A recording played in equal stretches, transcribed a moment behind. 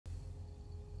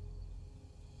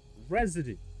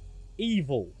Resident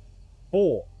Evil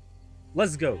 4.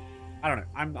 Let's go. I don't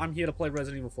know. I'm here to play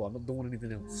Resident Evil 4. I'm not doing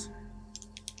anything else.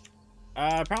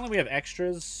 Apparently we have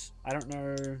extras. I don't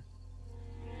know.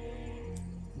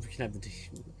 We can have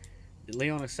the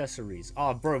Leon accessories.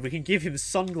 Oh, bro, we can give him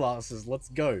sunglasses. Let's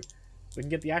go. We can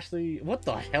get the Ashley... What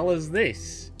the hell is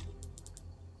this?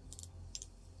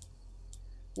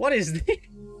 What is this?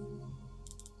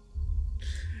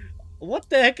 What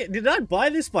the heck? Did I buy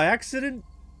this by accident?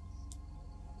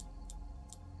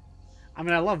 I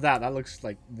mean, I love that. That looks,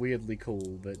 like, weirdly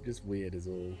cool, but just weird is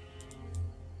all.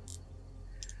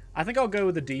 I think I'll go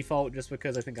with the default just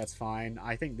because I think that's fine.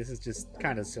 I think this is just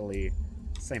kind of silly.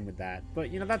 Same with that.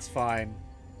 But, you know, that's fine.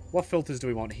 What filters do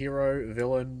we want? Hero,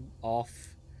 villain,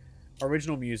 off.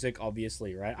 Original music,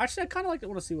 obviously, right? Actually, I kind of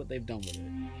want to see what they've done with it.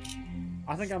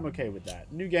 I think I'm okay with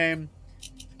that. New game.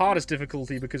 Hardest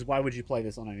difficulty, because why would you play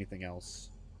this on anything else?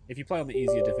 If you play on the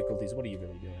easier difficulties, what are you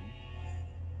really doing?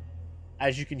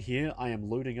 As you can hear, I am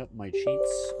loading up my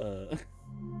cheats.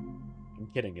 I'm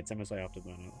kidding, it's MSI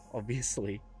Afterburner,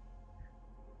 obviously.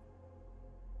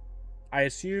 I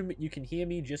assume you can hear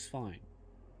me just fine.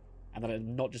 And that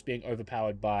I'm not just being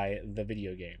overpowered by the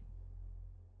video game.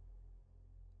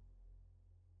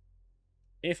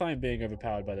 If I'm being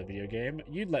overpowered by the video game,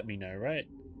 you'd let me know, right?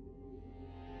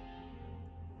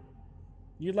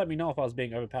 You'd let me know if I was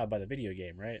being overpowered by the video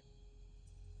game, right?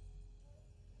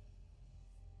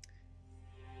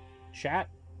 Chat?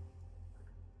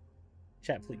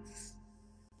 Chat, please.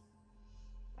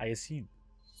 I assume.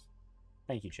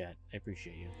 Thank you, chat. I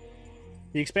appreciate you.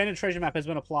 The expanded treasure map has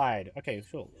been applied. Okay,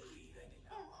 sure.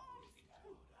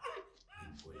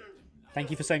 Thank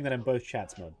you for saying that in both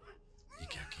chats, Mod.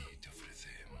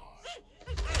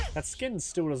 That skin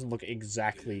still doesn't look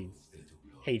exactly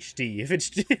HD. If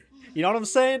it's, you know what I'm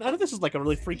saying? I know this is like a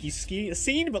really freaky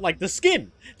scene, but like the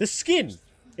skin,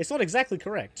 it's not exactly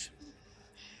correct.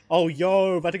 Oh,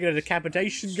 yo, about to get a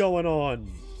decapitation going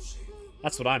on.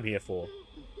 That's what I'm here for.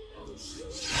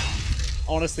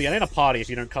 Honestly, it ain't a party if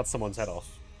you don't cut someone's head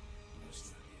off.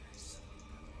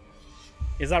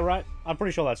 Is that right? I'm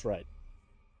pretty sure that's right.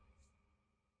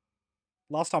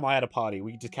 Last time I had a party,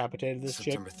 we decapitated this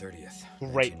chick. September 30th.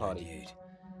 Great party.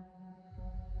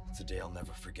 It's a day I'll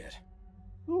never forget.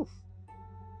 Oof.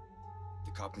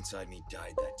 The cop inside me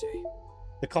died that day.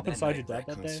 The cop inside you died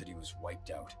that Raccoon day? City was wiped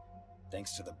out,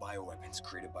 thanks to the bioweapons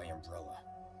created by Umbrella.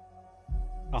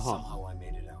 Somehow I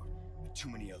made it out, but too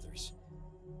many others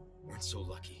weren't so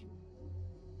lucky.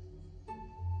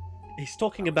 He's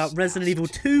talking about Resident Evil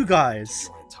 2, guys.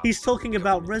 He's talking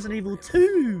about Resident Evil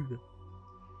 2.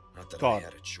 Not that God. I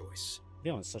had a choice.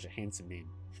 Leon's such a handsome man.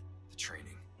 The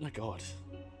training, My God.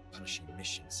 punishing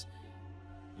missions,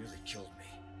 nearly killed me.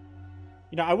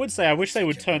 You know, I would say I wish they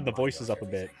would turn the voices up a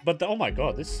bit, but oh my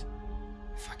God, this.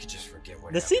 If I could just forget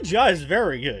what The happened, CGI is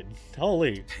very good.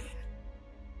 Holy. pain,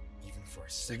 even for a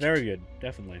second. Very good,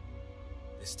 definitely.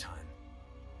 This time,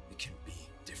 it can be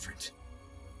different.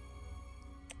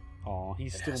 Aw, he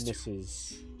still has to.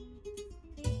 misses.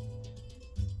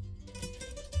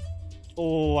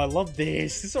 Oh, I love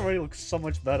this. This already looks so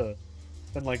much better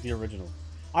than, like, the original.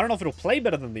 I don't know if it'll play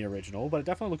better than the original, but it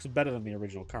definitely looks better than the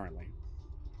original currently.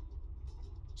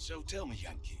 So tell me,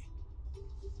 Yankee,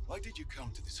 why did you come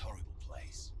to this horrible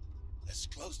place? As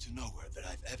close to nowhere that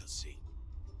I've ever seen.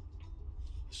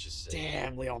 Let's just say,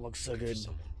 Damn, Leon looks so good.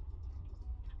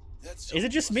 That's Is it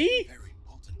just me? Very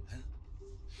important, huh?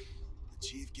 The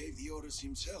chief gave the orders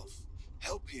himself.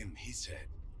 Help him, he said.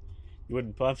 You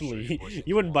wouldn't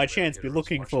you wouldn't by chance be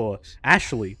looking for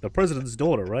Ashley, the president's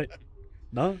daughter, right?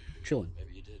 No? Chilling.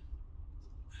 maybe you did.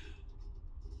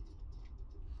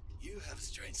 You have a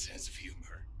strange sense of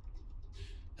humor.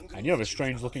 And you have a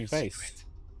strange looking face.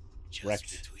 Just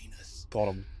Wrecked. between us. Got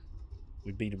him.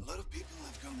 We beat him. A lot of people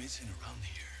have gone missing around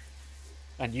here.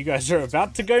 And you guys are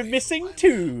about to go missing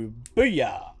too.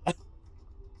 Booyah!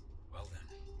 Well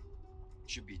then,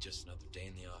 should be just another day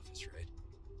in the office, right?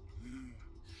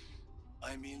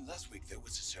 I mean, last week there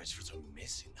was a search for some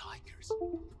missing hikers.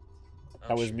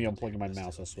 That was me unplugging my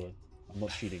mouse, I swear. I'm not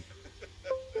cheating.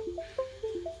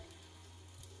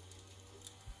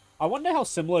 I wonder how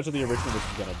similar to the original this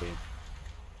is gonna be.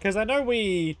 Because I know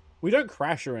we don't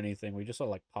crash or anything, we just sort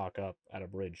of like park up at a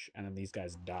bridge and then these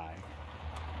guys die.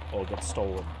 Or get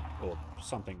stolen, or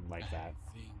something like that.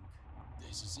 I think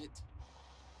this is it.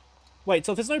 Wait,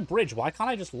 so if there's no bridge, why can't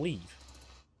I just leave?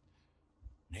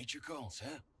 Nature calls,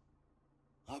 huh?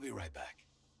 I'll be right back.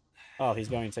 Oh, he's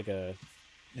going to take a...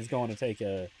 He's going to take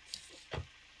a...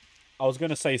 I was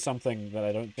going to say something that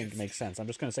I don't think makes sense. I'm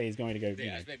just going to say he's going to go,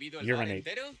 you know, urinate.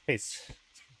 Case.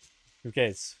 Who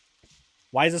cares?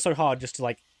 Why is it so hard just to,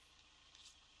 like...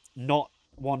 not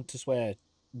want to swear,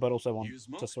 but also want You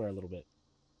smoke? to swear a little bit.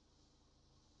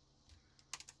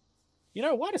 You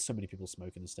know, why do so many people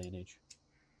smoke in this day and age?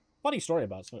 Funny story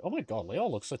about smoke. Oh my god, Leo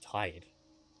looks so tired.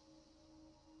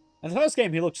 In the first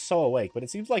game, he looked so awake, but it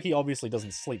seems like he obviously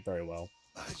doesn't sleep very well.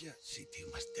 Vaya sitio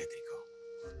más tétrico.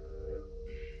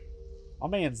 My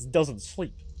man doesn't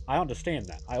sleep. I understand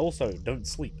that. I also don't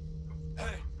sleep.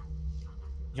 Hey,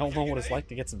 Y'all know what it's like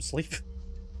to get some sleep?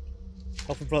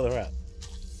 Help a brother out.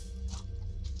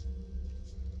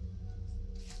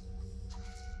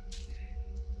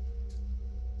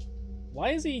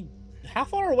 Why is he... How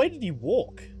far away did he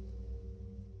walk?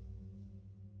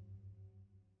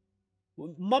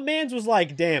 My man's was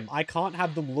like, damn, I can't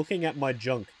have them looking at my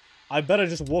junk. I better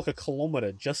just walk a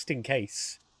kilometer just in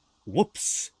case.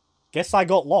 Whoops. Guess I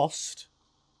got lost.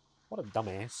 What a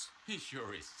dumbass. He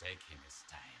sure is taking his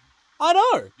time. I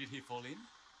know! Did he fall in?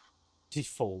 Did he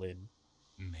fall in?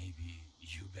 Maybe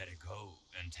you better go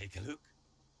and take a look.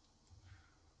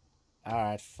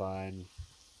 Alright, fine.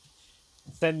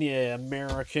 Then the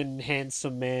American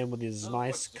handsome man with his Oh,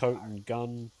 nice what's the coat matter? and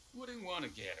gun. Wouldn't want to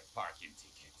get a parking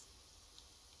ticket.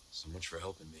 So much for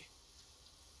helping me.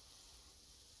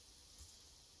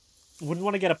 Wouldn't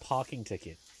want to get a parking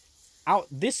ticket. Out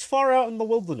this far out in the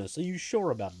wilderness, are you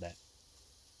sure about that?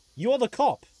 You're the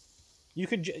cop. You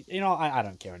could, you know, I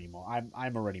don't care anymore.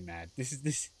 I'm already mad.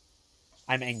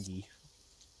 I'm angry.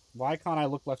 Why can't I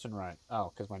look left and right?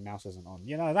 Oh, because my mouse isn't on.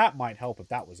 You know, that might help if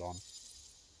that was on.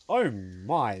 Oh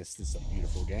my, is this a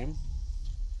beautiful game.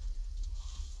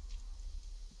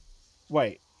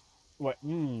 Wait.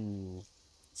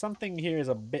 Something here is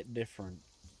a bit different.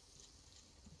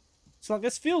 So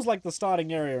this feels like the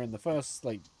starting area in the first,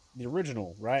 like, the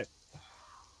original, right?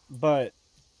 But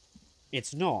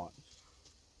it's not.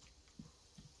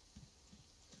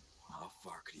 How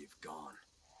far could he have gone?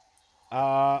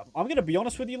 I'm gonna be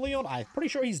honest with you, Leon. I'm pretty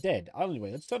sure he's dead.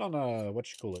 Anyway, let's turn on what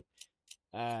you call it.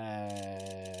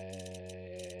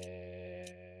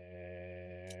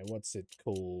 What's it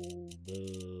called?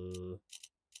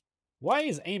 Why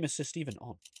is aim assist even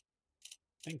on?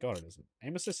 Thank God it isn't.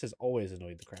 Aim assist has always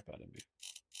annoyed the crap out of me.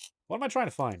 What am I trying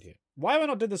to find here? Why have I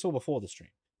not did this all before the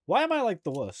stream? Why am I like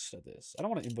the worst at this? I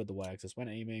don't want to input the y-axis when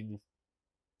aiming.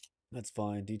 That's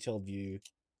fine. Detailed view.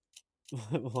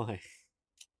 Why?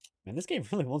 Man, this game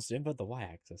really wants to input the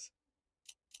y-axis.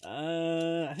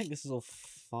 I think this is all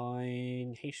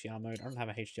fine. HDR mode. I don't have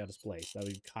a HDR display, so that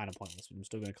would be kind of pointless, but I'm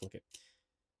still going to click it.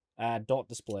 Dot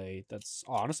display. That's...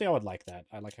 Oh, honestly, I would like that.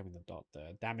 I like having the dot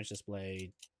there. Damage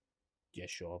display. Yeah,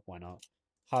 sure. Why not?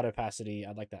 Hard opacity.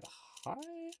 I'd like that high.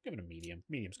 Give it a medium.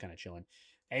 Medium's kind of chilling.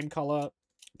 Aim color.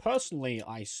 Personally,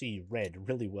 I see red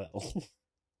really well.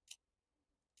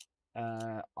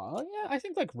 Oh yeah, I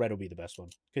think like red will be the best one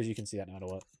because you can see that no matter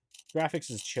what.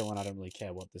 Graphics is chilling. I don't really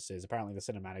care what this is. Apparently, the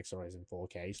cinematics are always in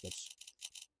 4K, so that's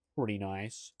pretty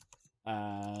nice.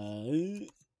 I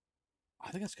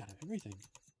think that's kind of everything.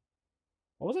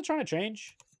 What was it trying to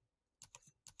change?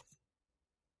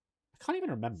 I can't even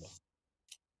remember.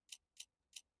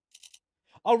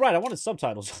 Oh, right, I wanted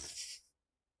subtitles.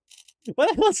 What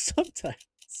the hell are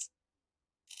subtitles?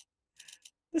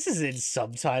 This is in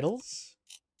subtitles.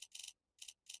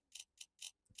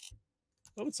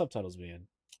 What would subtitles be in?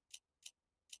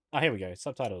 Oh, here we go.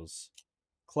 Subtitles.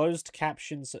 Closed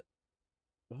captions.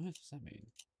 What does that mean?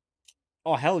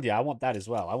 Oh, hell yeah, I want that as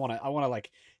well. I want to like,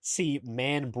 see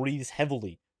man breathes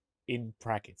heavily in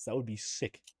brackets. That would be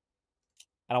sick.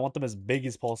 And I want them as big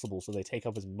as possible so they take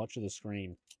up as much of the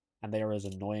screen and they are as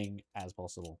annoying as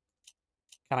possible.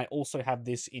 Can I also have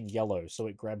this in yellow so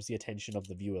it grabs the attention of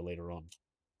the viewer later on?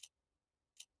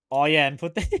 Oh yeah, and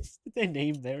put their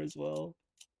name there as well.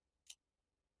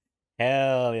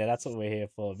 Hell yeah, that's what we're here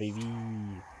for, baby.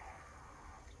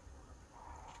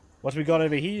 What we got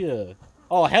over here?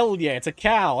 Oh, hell yeah, it's a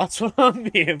cow. That's what I'm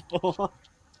here for. God,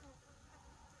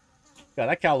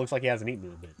 that cow looks like he hasn't eaten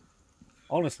in a bit.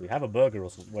 Honestly, have a burger or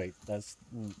something. Wait, that's...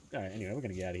 Alright, anyway, we're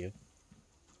gonna get out of here.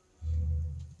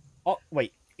 Oh,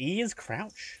 wait. E is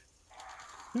crouch?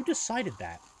 Who decided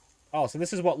that? Oh, so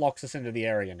this is what locks us into the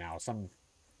area now. Some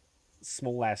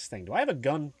small-ass thing. Do I have a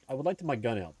gun? I would like to my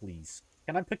gun out, please.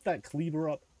 Can I pick that cleaver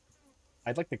up?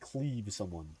 I'd like to cleave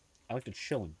someone. I like to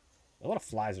chill him. A lot of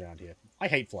flies around here. I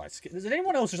hate flies. Does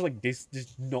anyone else just like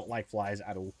just not like flies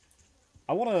at all?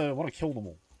 I wanna kill them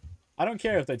all. I don't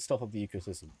care if they'd stuff up the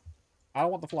ecosystem. I don't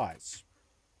want the flies.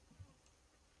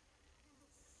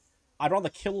 I'd rather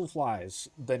kill flies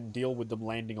than deal with them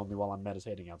landing on me while I'm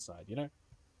meditating outside, you know?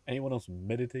 Anyone else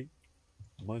meditate?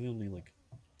 Am I the only, like,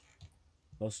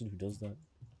 person who does that?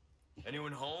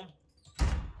 Anyone home?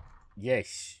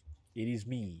 Yes, it is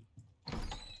me.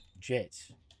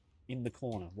 Jet. in the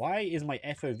corner. Why is my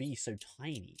FOV so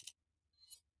tiny?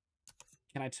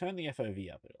 Can I turn the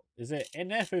FOV up at all? Is there an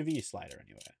FOV slider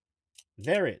anywhere?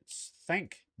 There is.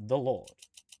 Thank the Lord.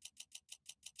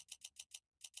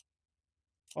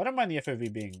 I don't mind the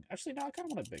FOV being... Actually, no, I kind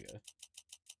of want it bigger.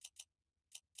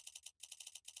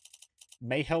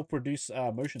 May help reduce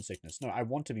motion sickness. No, I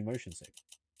want to be motion sick.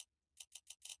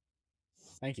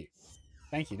 Thank you.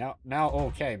 Thank you. Now,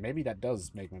 okay, maybe that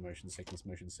does make my motion sickness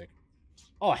motion sick.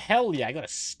 Oh, hell yeah, I got a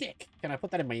stick. Can I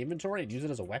put that in my inventory and use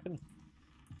it as a weapon?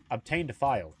 Obtained a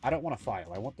file. I don't want a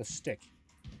file. I want the stick.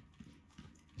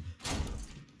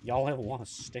 Y'all ever want a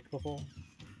stick before?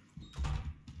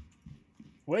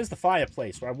 Where's the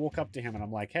fireplace where I walk up to him and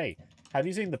I'm like, hey, have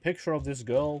you seen the picture of this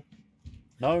girl?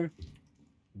 No?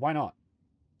 Why not?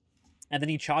 And then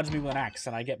he charges me with an axe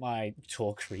and I get my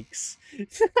jaw creaks.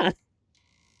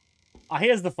 Oh,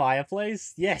 here's the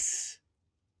fireplace. Yes.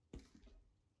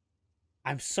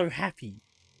 I'm so happy.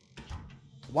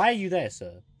 Why are you there,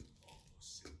 sir?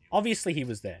 Obviously he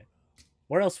was there.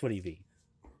 Where else would he be?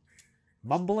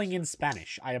 Mumbling in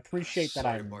Spanish. I appreciate that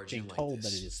I'm being told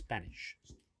that it is Spanish.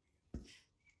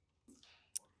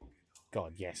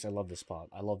 God, yes, I love this part.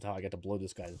 I loved how I get to blow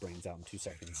this guy's brains out in 2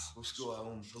 seconds. Busco a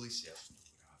un policía.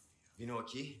 Vino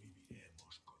aquí?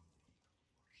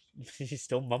 He's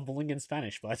still mumbling in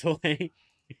Spanish, by the way.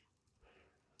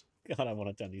 God, I want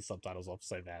to turn these subtitles off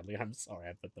so badly. I'm sorry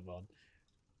I put them on.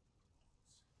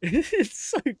 It's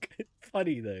so good.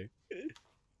 Funny, though.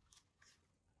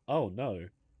 Oh, no.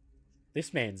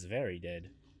 This man's very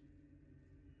dead.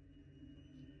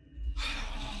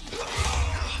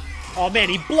 Oh, man,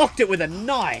 he blocked it with a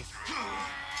knife.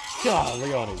 God,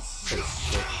 Leon is so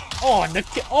sick. Oh, and the...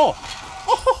 Oh!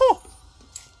 Oh!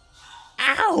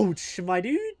 Ouch, my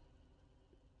dude.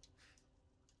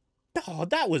 Oh,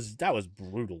 that was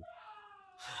brutal.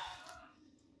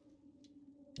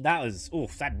 That was...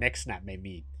 Oof, that neck snap made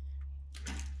me...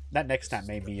 That neck snap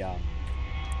made me,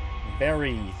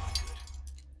 very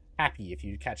happy, if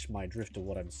you catch my drift of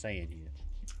what I'm saying here.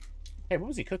 Hey, what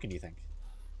was he cooking, do you think?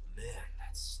 Man,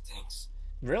 that stinks.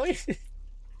 Really?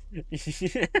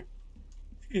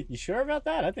 You sure about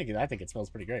that? I think it smells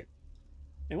pretty great.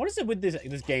 And what is it with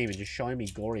this game and just showing me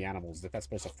gory animals, if that's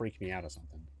supposed to freak me out or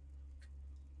something?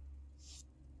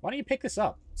 Why don't you pick this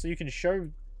up so you can show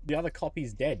the other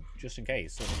copies dead, just in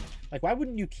case? Like, why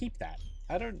wouldn't you keep that?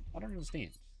 I don't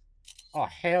understand. Oh,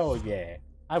 hell yeah.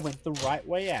 I went the right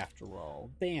way after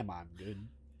all. Damn, I'm good.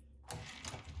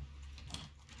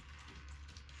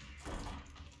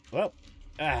 Well,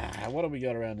 what do we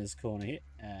got around this corner here?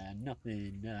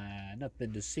 Nothing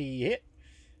to see here.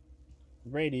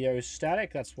 Radio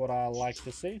static, that's what I like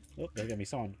to see. Oh, there's gonna be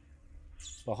someone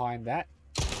behind that.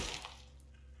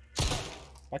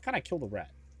 Why can't I kill the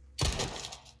rat?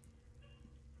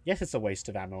 Yes, it's a waste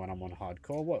of ammo and I'm on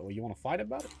hardcore. What, you want to fight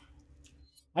about it?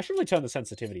 I should really turn the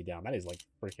sensitivity down. That is, like,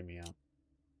 freaking me out.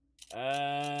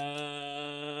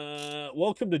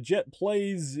 Welcome to Jet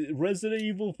Plays Resident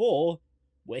Evil 4,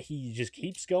 where he just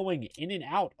keeps going in and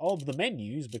out of the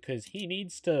menus because he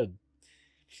needs to...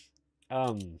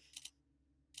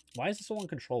 Why is this all on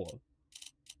controller?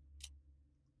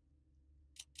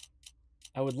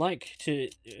 I would like to,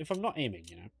 if I'm not aiming,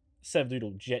 you know,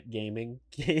 Sevdoodle Jet Gaming,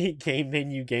 game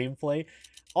menu gameplay.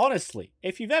 Honestly,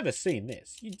 if you've ever seen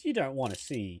this, you don't want to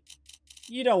see,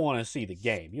 the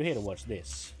game. You're here to watch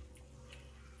this.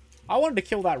 I wanted to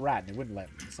kill that rat and it wouldn't let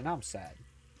me, so now I'm sad.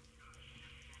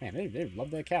 Man, they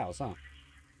love their cows, huh?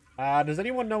 Does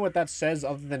anyone know what that says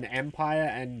other than Empire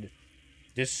and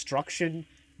Destruction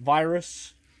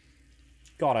Virus?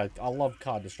 God, I love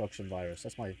Card Destruction Virus.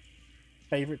 That's my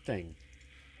favorite thing.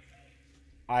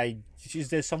 Is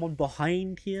there someone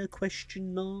behind here?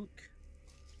 Question mark.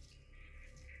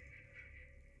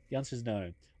 The answer is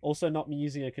no. Also, not me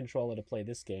using a controller to play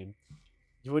this game.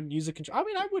 You wouldn't use a controller? I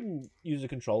mean, I wouldn't use a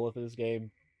controller for this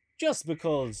game, just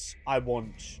because I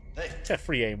want to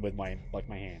free aim with my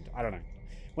hand. I don't know.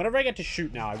 Whenever I get to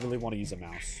shoot now, I really want to use a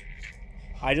mouse.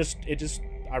 I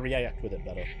react with it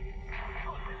better.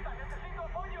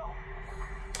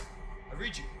 I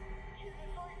read you.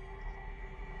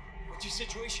 What's your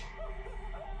situation?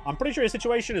 I'm pretty sure his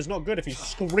situation is not good if he's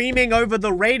screaming over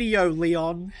the radio,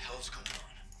 Leon. What the hell's going on?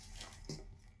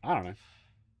 I don't know.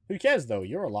 Who cares, though?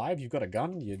 You're alive, you've got a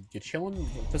gun, you're chilling.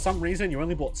 For some reason, you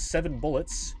only bought 7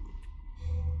 bullets.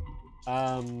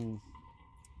 Can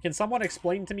someone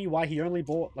explain to me why he only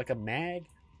bought, like, a mag?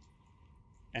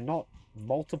 And not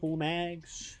multiple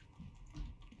mags?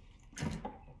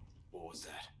 What was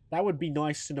that? That would be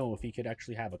nice to know if he could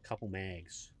actually have a couple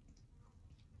mags.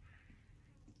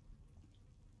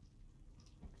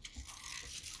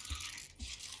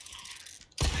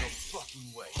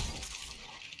 fucking way.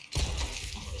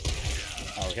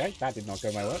 Okay, that did not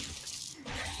go my way.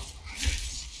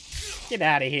 Get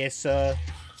out of here, sir.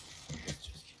 It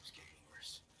just keeps getting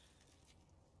worse.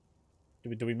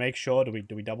 Do we make sure? Do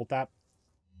we double tap?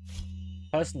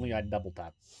 Personally, I'd double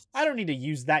tap. I don't need to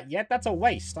use that yet. That's a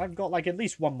waste. I've got like at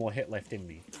least one more hit left in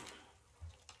me.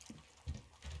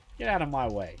 Get out of my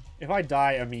way. If I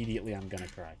die immediately, I'm gonna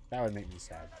cry. That would make me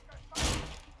sad.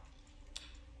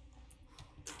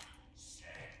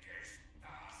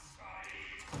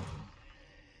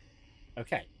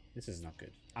 Okay, this is not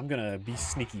good. I'm gonna be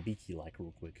sneaky beaky like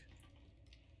real quick.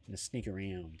 I'm gonna sneak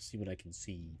around, see what I can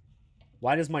see.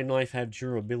 Why does my knife have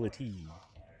durability?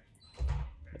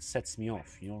 That sets me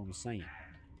off, you know what I'm saying?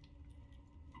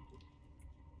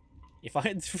 If I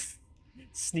had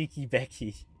sneaky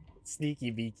Becky, sneaky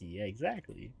beaky, yeah,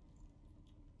 exactly.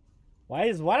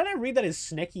 Why did I read that as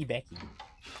Sneaky Becky?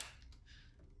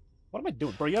 What am I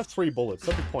doing? Bro, you have 3 bullets.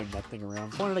 Don't be pointing that thing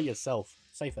around. Point it at yourself.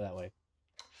 Safer that way.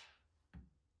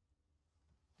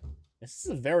 This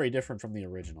is very different from the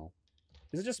original.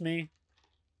 Is it just me?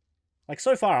 Like,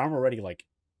 so far, I'm already, like,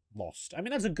 lost. I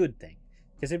mean, that's a good thing,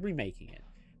 because they're remaking it.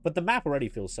 But the map already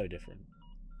feels so different.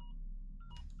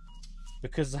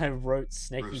 Because I wrote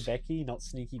Sneaky Becky, not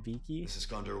Sneaky Beaky. This is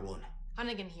Condor 1.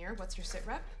 Hunnigan here. What's your sit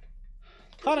rep?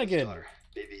 Hunnigan!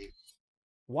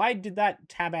 Why did that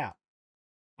tab out?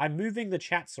 I'm moving the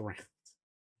chats around,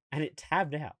 and it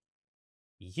tabbed out.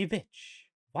 You bitch.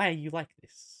 Why are you like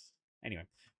this? Anyway,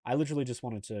 I literally just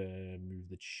wanted to move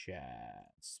the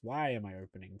chats. Why am I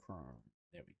opening Chrome?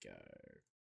 There we go.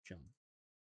 Chilling.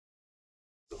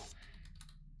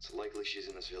 It's likely she's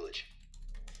in this village.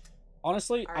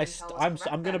 Honestly,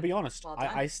 I'm gonna be honest. Well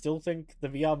I still think the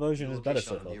VR version is better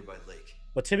so far. Nearby lake.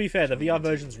 But to be fair, the VR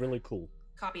version's really cool.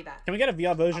 Copy that. Can we get a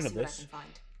VR version I'll of see what I this? can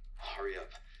find. Hurry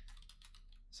up.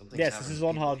 Something's Yes, this is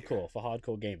on happening to people hardcore, for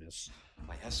hardcore gamers. here.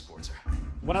 My escorts are.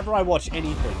 Whenever I watch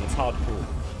anything, it's hardcore.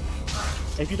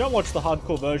 If you don't watch the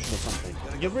hardcore version of something,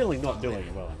 you're really not doing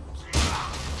it well.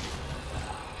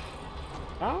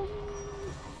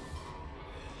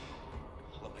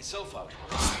 Let myself out.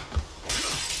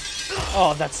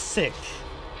 Oh, that's sick.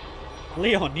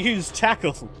 Leon, use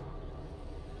tackle.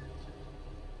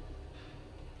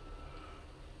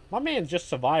 My man just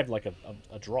survived like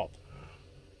a drop.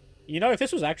 You know, if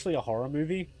this was actually a horror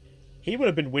movie, he would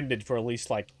have been winded for at least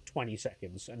like 20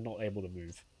 seconds and not able to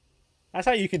move. That's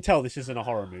how you can tell this isn't a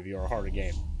horror movie or a horror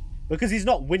game. Because he's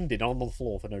not winded on the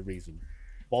floor for no reason,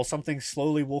 while something's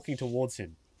slowly walking towards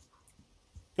him.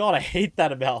 God, I hate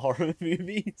that about horror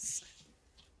movies.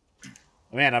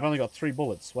 Man, I've only got 3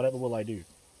 bullets. Whatever will I do?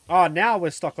 Oh, now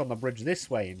we're stuck on the bridge this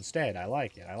way instead. I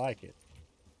like it. I like it.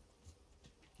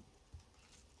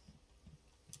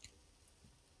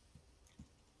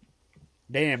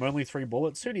 Damn, only 3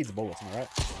 bullets? Who needs bullets, am I right?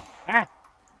 Ah!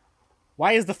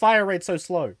 Why is the fire rate so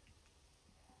slow?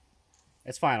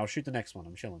 It's fine, I'll shoot the next one.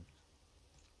 I'm chilling.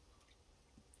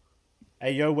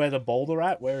 Hey, yo, where the boulder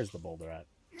at? Where is the boulder at?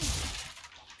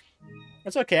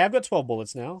 It's okay, I've got 12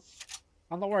 bullets now.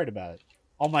 I'm not worried about it.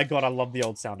 Oh my god, I love the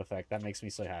old sound effect. That makes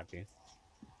me so happy.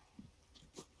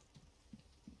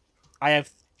 I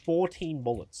have 14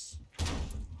 bullets.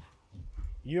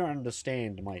 You don't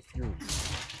understand my fury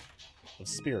of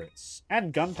spirits.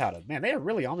 And gunpowder. Man, they are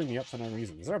really arming me up for no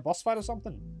reason. Is there a boss fight or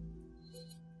something?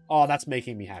 Oh, that's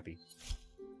making me happy.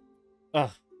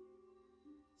 Ugh.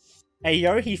 Hey,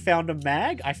 yo, he found a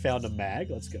mag. I found a mag.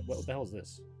 Let's go. What the hell is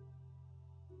this?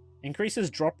 Increases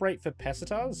drop rate for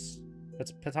pesitars?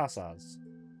 That's petasars.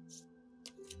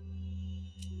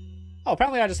 Oh,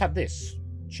 apparently I just have this.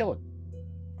 Chillin'.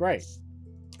 Great.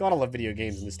 God, I love video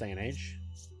games in this day and age.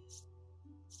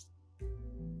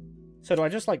 So do I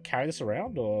just, like, carry this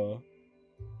around, or...?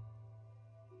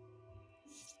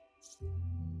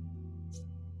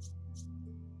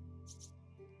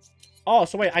 Oh,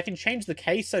 so wait, I can change the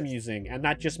case I'm using, and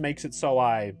that just makes it so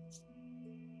I...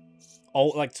 Oh,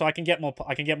 like, so I can get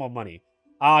more money.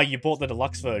 Ah, you bought the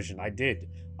deluxe version. I did.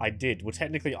 Well,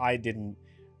 technically, I didn't.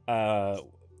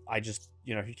 I just,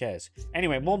 you know, who cares?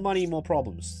 Anyway, more money, more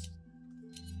problems.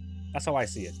 That's how I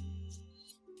see it.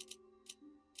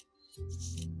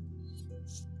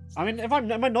 I mean,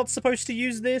 am I not supposed to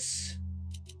use this?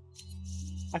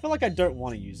 I feel like I don't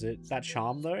want to use it. That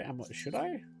charm, though. Should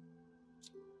I?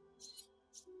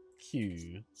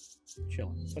 Q.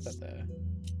 Chillin'. Put that there.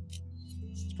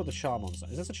 Let's put the charm on.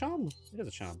 Is this a charm? It is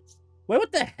a charm. Wait,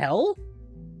 what the hell?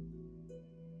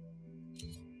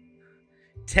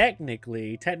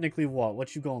 Technically what?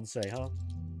 What you gonna say, huh?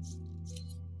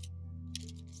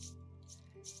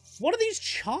 What are these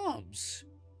charms?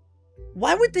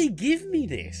 Why would they give me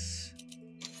this?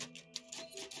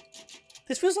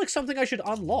 This feels like something I should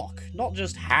unlock, not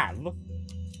just have.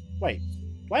 Wait,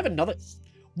 do I have another...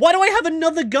 Why do I have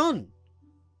another gun?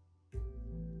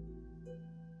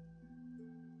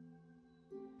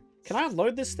 Can I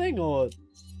unload this thing, or...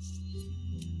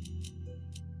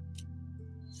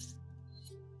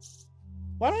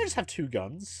 Why don't I just have 2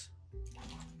 guns?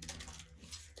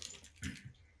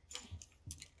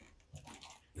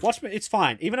 Watch me, it's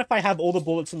fine. Even if I have all the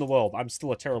bullets in the world, I'm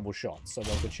still a terrible shot, so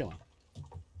we're chilling.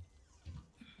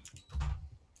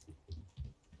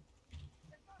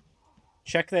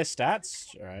 Check their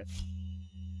stats. Alright.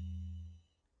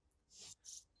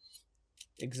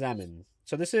 Examine.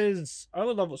 So this is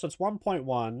only level, so it's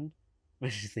 1.1.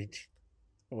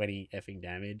 20 effing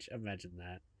damage. Imagine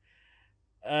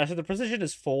that. So the precision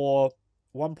is 4.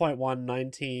 1.1,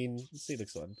 19. Let's see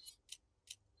this one.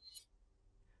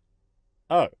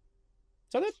 Oh.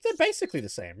 So they're basically the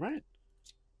same, right?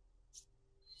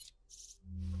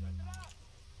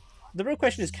 The real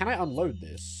question is, can I unload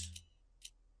this?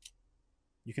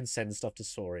 You can send stuff to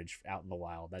storage out in the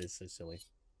wild. That is so silly.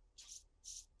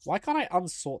 Why can't I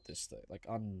unsort this though? Like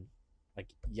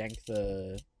yank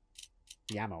the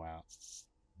ammo out.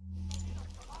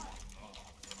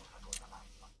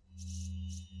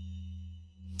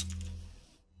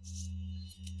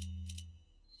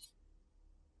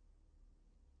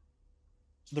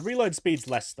 The reload speed's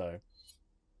less though.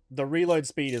 The reload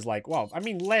speed is like, well, I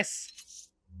mean less.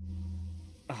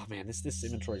 Oh man, this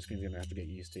inventory screen's gonna have to get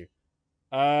used to.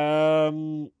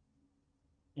 19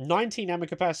 ammo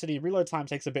capacity. Reload time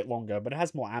takes a bit longer, but it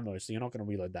has more ammo, so you're not going to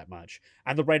reload that much.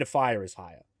 And the rate of fire is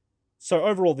higher. So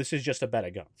overall, this is just a better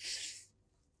gun.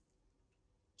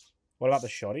 What about the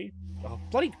shotty? Oh,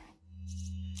 bloody...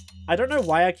 I don't know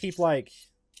why I keep, like,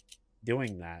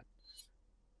 doing that.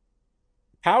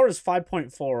 Power is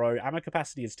 5.40. Ammo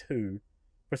capacity is 2.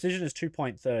 Precision is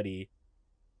 2.30.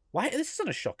 Why? This isn't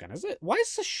a shotgun, is it? Why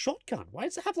is this a shotgun? Why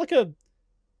does it have, like, a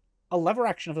lever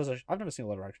action? I've never seen a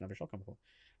lever action of a shotgun before.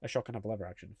 A shotgun have a lever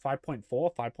action. 5.4?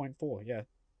 5.4, yeah.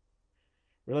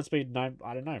 Reload speed, no,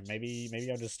 I don't know. Maybe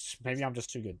I'm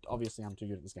just too good. Obviously, I'm too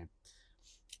good at this game.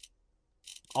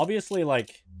 Obviously,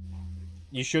 like,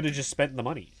 you should have just spent the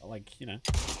money. Like, you know.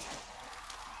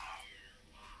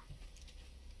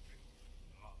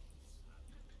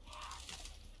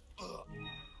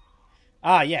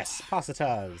 Ah, yes.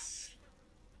 Pacitas.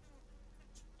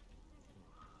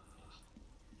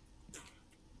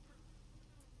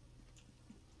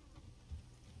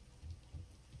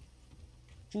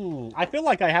 I feel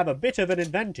like I have a bit of an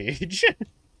advantage.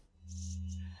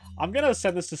 I'm gonna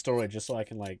send this to storage just so I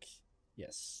can, like...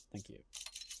 Yes, thank you.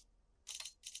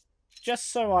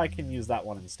 Just so I can use that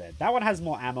one instead. That one has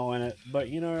more ammo in it, but,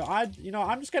 you know,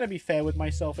 I'm just gonna be fair with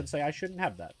myself and say I shouldn't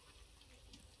have that.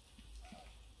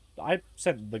 I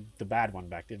sent the bad one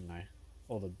back, didn't I?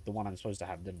 Or the one I'm supposed to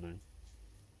have, didn't I?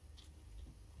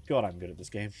 God, I'm good at this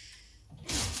game.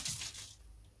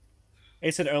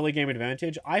 It's an early game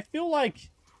advantage. I feel like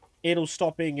it'll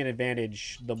stop being an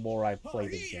advantage the more I play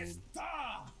the game.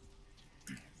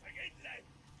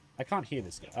 I can't hear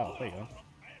this guy. Oh, there you go.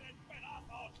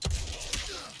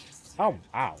 Oh,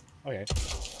 ow. Okay.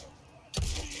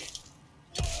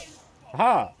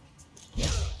 Aha!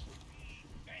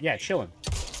 Yeah, chilling.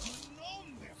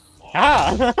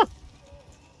 Aha!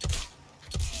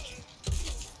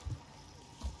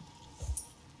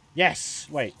 Yes!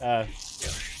 Wait, Ah!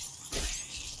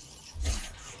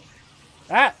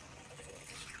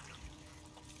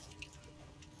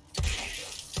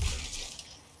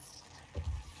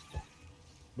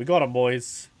 We got him,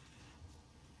 boys.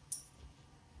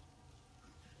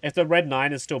 If the red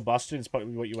 9 is still busted, it's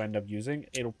probably what you end up using.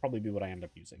 It'll probably be what I end up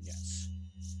using, yes.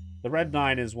 The red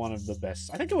 9 is one of the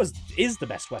best. I think is the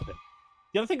best weapon.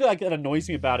 The other thing like, that annoys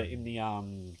me about it in the,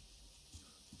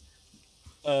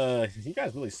 you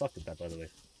guys really sucked at that, by the way.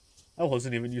 I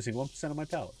wasn't even using 1% of my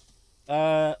pallet.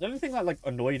 The only thing that, like,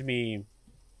 annoyed me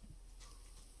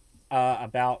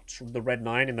about the red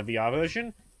 9 in the VR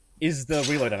version is the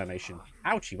reload animation.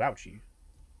 Ouchie, ouchie.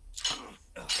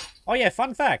 Oh yeah,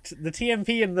 fun fact. The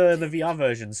TMP in the VR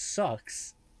version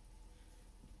sucks.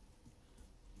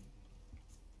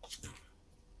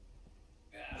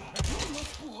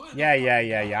 Yeah.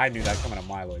 I knew that coming a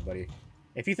mile away, buddy.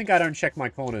 If you think I don't check my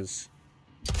corners,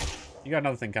 you got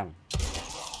another thing coming.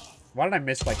 Why did I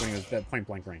miss, like, when he was at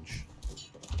point-blank range?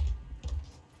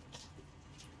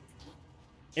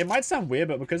 It might sound weird,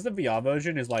 but because the VR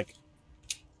version is, like...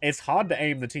 It's hard to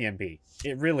aim the TMP.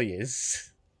 It really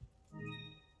is.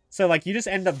 So, like, you just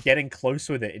end up getting close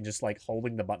with it and just, like,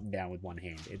 holding the button down with one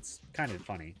hand. It's kind of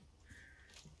funny.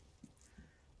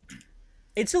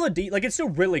 It's still like, it's still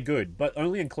really good, but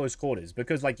only in close quarters,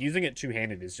 because, like, using it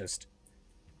two-handed is just...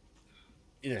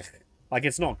 Ugh. Like,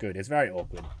 it's not good. It's very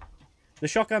awkward. The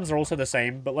shotguns are also the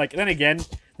same, but, like, then again,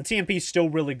 the TMP is still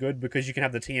really good because you can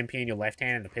have the TMP in your left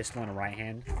hand and a pistol in a right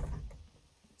hand.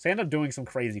 So I end up doing some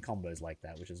crazy combos like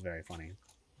that, which is very funny.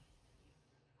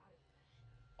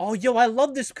 Oh, yo, I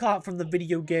love this cart from the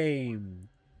video game.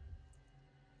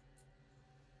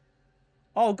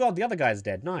 Oh, God, the other guy's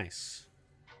dead. Nice.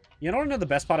 You know the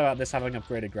best part about this having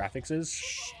upgraded graphics is?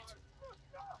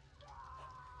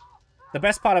 The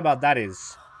best part about that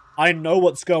is, I know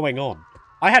what's going on.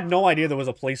 I had no idea there was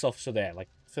a police officer there, like,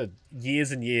 for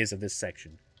years and years of this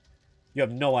section. You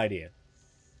have no idea.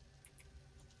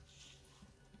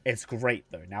 It's great,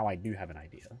 though. Now I do have an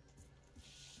idea.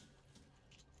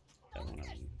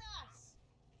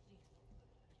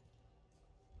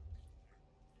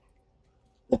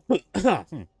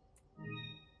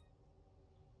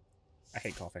 I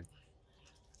hate coughing.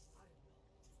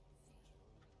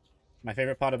 My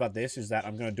favorite part about this is that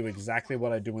I'm going to do exactly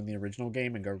what I do in the original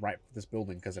game and go right for this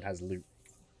building because it has loot.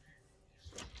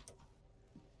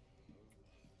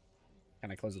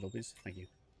 Can I close the door, please? Thank you.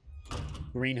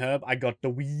 Green herb. I got the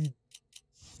weed.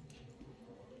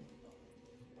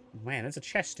 Man, there's a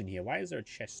chest in here. Why is there a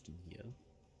chest in here?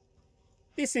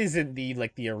 This isn't the,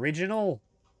 like, the original.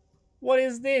 What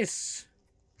is this?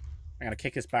 I'm going to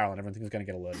kick this barrel and everything's going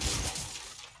to get alerted.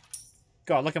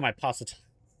 God, look at my pasta.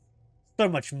 So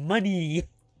much money.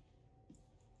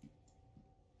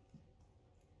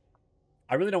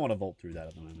 I really don't want to vault through that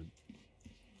at the moment.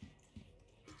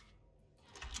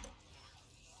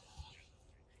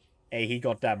 Hey, he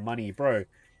got that money, bro.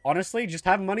 Honestly, just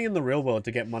have money in the real world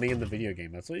to get money in the video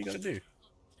game. That's all you gotta do.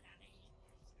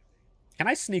 Can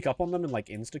I sneak up on them and, like,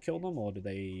 insta-kill them, or do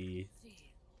they...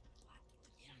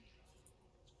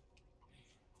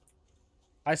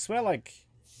 I swear, like...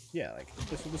 Yeah, like,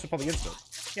 this will probably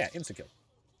insta. Yeah, insta-kill.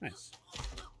 Nice.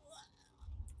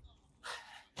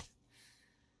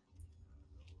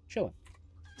 Chillin'.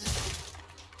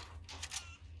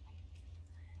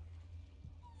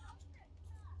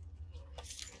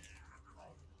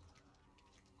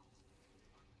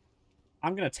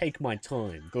 I'm gonna take my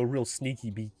time. Go real sneaky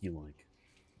beaky like.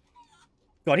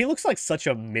 God, he looks like such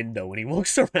a mindo when he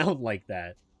walks around like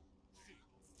that.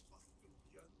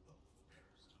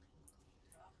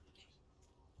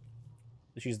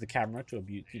 Let's use the camera to,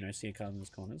 you know, see a car in those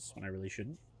corners when I really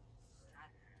shouldn't.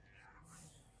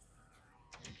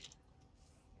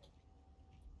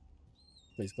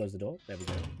 Please close the door. There we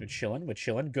go. We're chilling. We're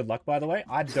chilling. Good luck, by the way.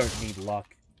 I don't need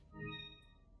luck.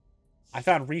 I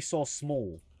found resource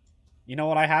small. You know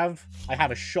what I have? I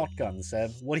have a shotgun,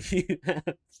 Seb. What do you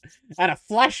have? And a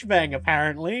flashbang,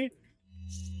 apparently.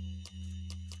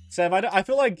 Seb, I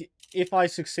feel like if I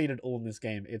succeed at all in this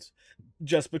game, it's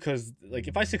just because... Like,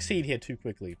 if I succeed here too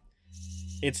quickly,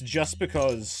 it's just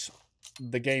because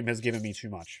the game has given me too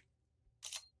much.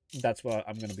 That's what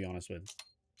I'm going to be honest with.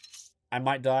 I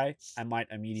might die. I might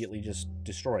immediately just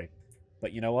destroy.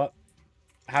 But you know what?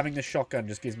 Having the shotgun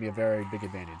just gives me a very big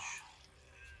advantage.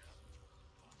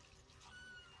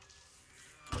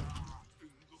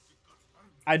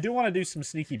 I do want to do some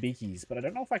sneaky beakies, but I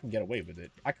don't know if I can get away with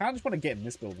it. I kind of just want to get in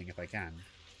this building if I can.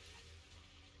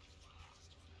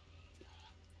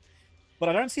 But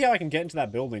I don't see how I can get into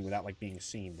that building without, like, being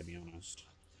seen, to be honest.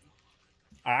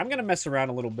 Alright, I'm going to mess around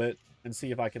a little bit and see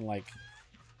if I can, like...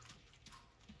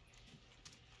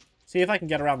 See if I can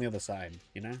get around the other side,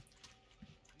 you know?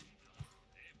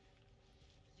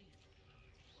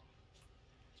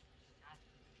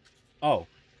 Oh.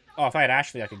 Oh, if I had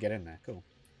Ashley, I could get in there. Cool.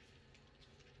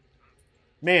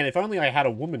 Man, if only I had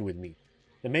a woman with me.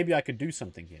 Then maybe I could do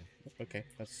something here. Okay,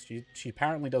 that's she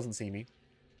apparently doesn't see me.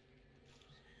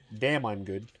 Damn, I'm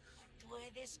good.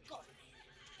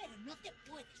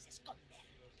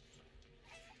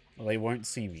 Well, they won't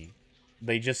see me.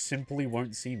 They just simply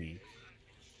won't see me.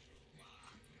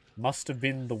 Must have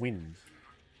been the wind.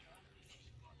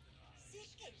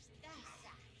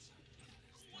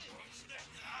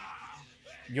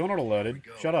 You're not alerted.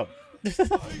 Shut up.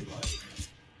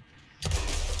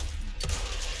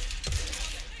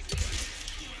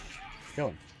 Kill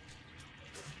him.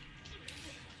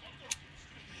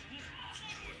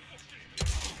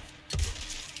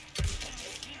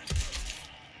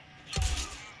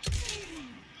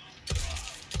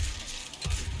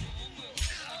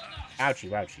 Ouchie,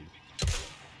 ouchie.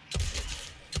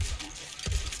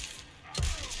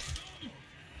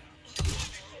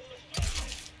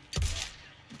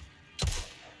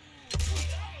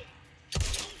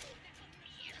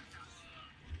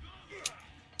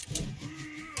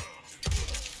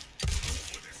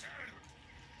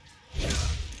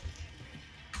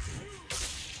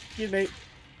 Excuse me.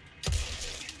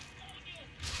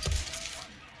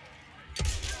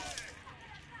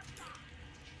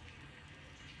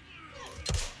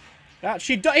 Ah,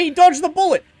 he dodged the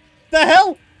bullet! The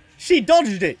hell? She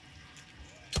dodged it!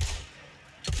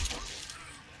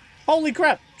 Holy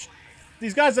crap!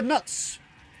 These guys are nuts!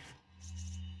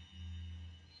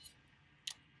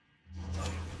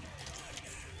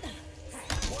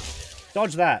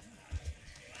 Dodge that.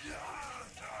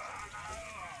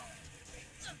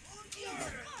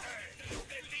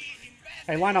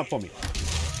 Hey, line up for me.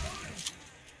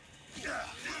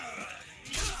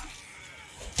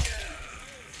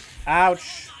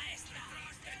 Ouch.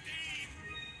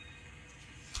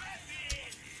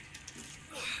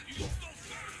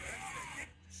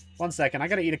 One second, I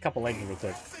gotta eat a couple eggs real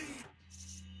quick.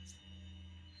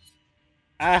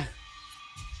 Ah.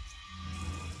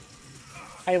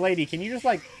 Hey, lady, can you just,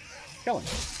 like, kill him?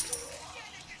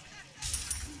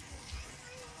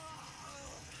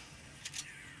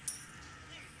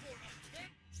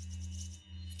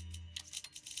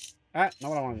 Ah, not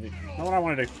what I want to do. Not what I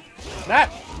want to do.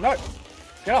 That! No!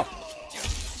 Get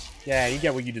off! Yeah, you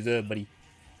get what you deserve, buddy.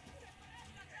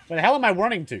 Where the hell am I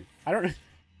running to? I don't...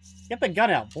 Get the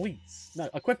gun out, please. No,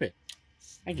 equip it.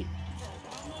 Thank you.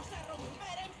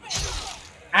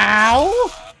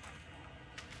 Ow!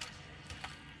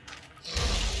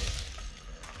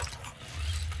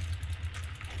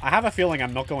 I have a feeling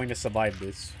I'm not going to survive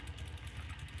this.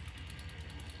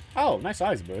 Oh, nice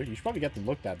eyes, bro. You should probably get them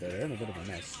looked at, though. They're in a bit of a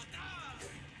mess.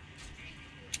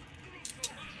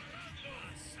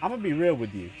 I'm gonna be real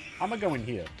with you. I'm gonna go in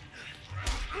here.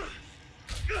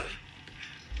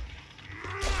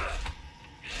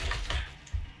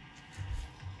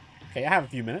 Okay, I have a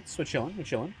few minutes. We're chilling. We're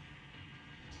chilling.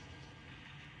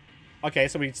 Okay,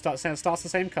 so we starts the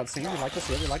same cutscene. We like to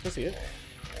see it. We like to see it.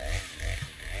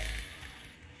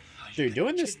 Dude,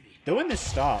 doing this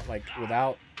start like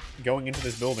without going into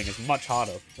this building is much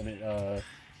harder than it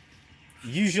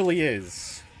usually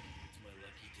is.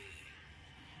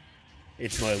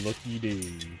 It's my lucky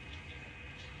day.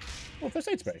 Oh, first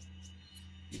aid spray.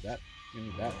 Need that. You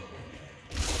need that.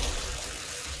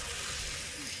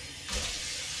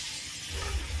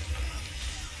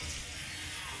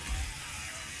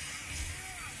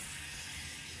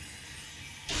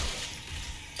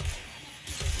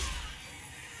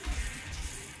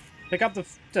 Pick up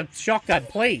the shotgun,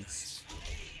 please.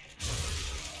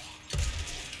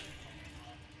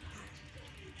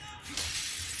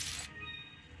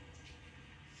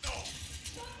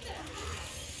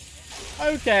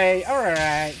 Okay,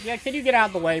 alright. Yeah, can you get out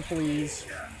of the way, please?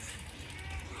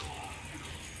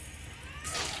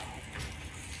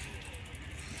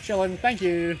 Chillin', thank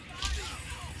you.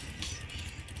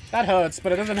 That hurts,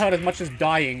 but it doesn't hurt as much as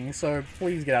dying, so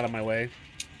please get out of my way.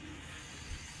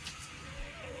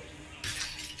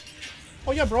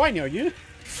 Oh yeah, bro, I know you.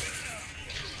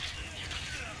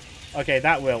 Okay,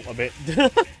 that will a bit.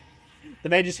 The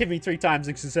man just hit me 3 times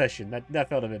in succession. That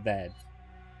felt a bit bad.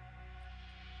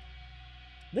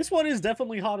 This one is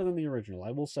definitely harder than the original,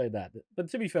 I will say that. But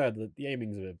to be fair, the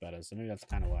aiming's a bit better, so maybe that's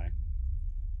kind of why.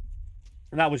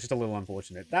 And that was just a little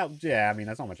unfortunate. Yeah, I mean,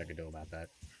 there's not much I could do about that.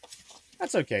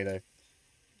 That's okay, though.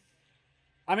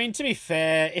 I mean, to be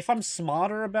fair, if I'm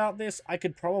smarter about this, I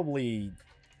could probably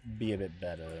be a bit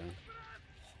better. Holy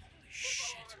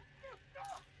shit.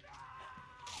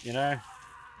 You know?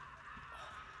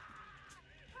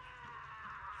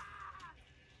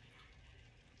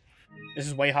 This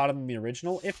is way harder than the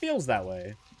original. It feels that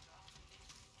way.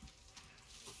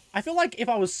 I feel like if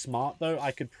I was smart, though,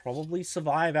 I could probably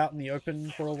survive out in the open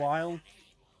for a while.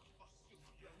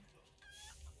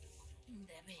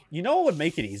 You know what would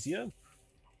make it easier?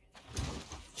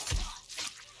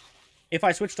 If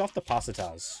I switched off the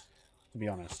Passatars, to be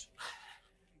honest.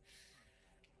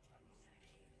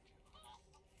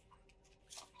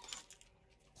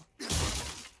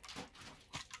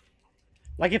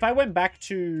 Like, if I went back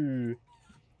to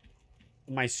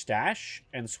my stash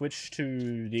and switched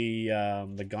to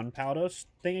the gunpowder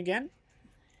thing again.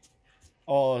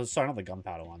 Oh, sorry, not the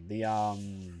gunpowder one.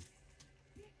 The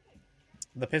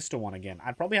pistol one again.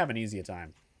 I'd probably have an easier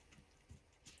time.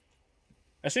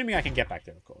 Assuming I can get back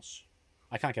there, of course.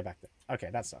 I can't get back there.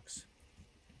 Okay, that sucks.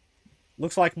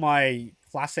 Looks like my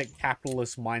classic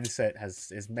capitalist mindset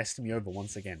has messed me over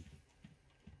once again.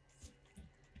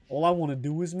 All I want to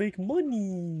do is make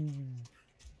money.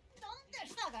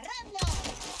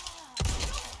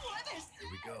 Here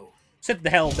we go. Sit the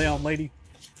hell down, lady.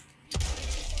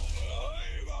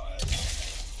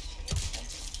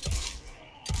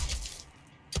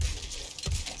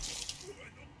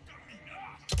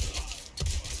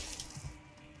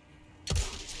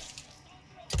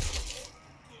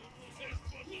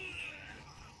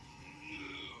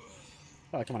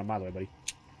 Oh, come on, a mile away, buddy.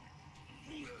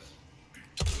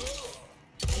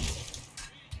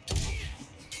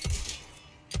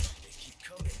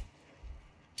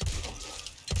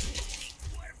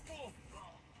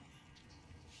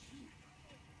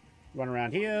 Run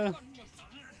around here.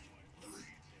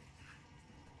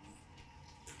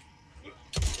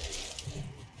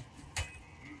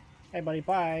 Hey, buddy,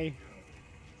 bye.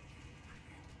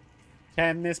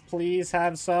 Can this please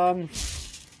have some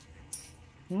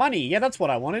money? Yeah, that's what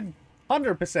I wanted.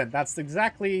 100%. That's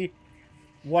exactly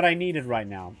what I needed right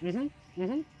now.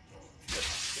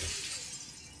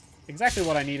 Exactly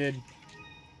what I needed.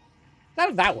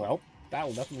 That will help. That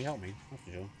will definitely help me. That's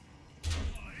for sure.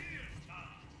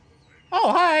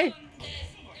 Oh, hi!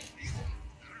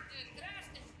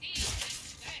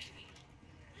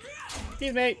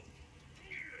 Excuse me.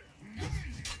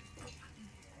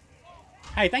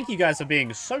 Hey, thank you guys for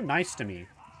being so nice to me.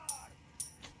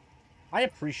 I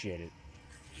appreciate it.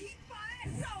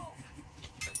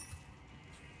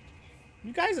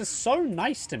 You guys are so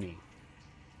nice to me.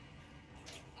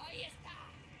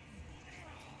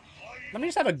 Let me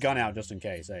just have a gun out just in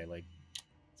case, hey, like...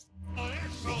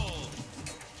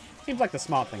 Seems like the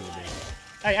smart thing to do.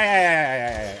 Hey.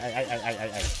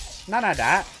 None of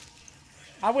that.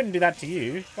 I wouldn't do that to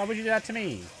you. Why would you do that to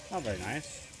me? Not very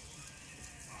nice.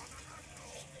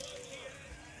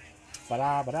 Hey,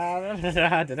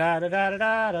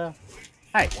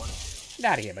 get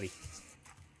out of here, buddy.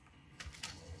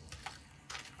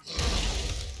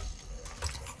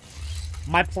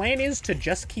 My plan is to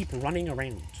just keep running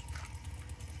around.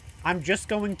 I'm just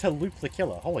going to loop the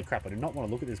killer. Holy crap, I do not want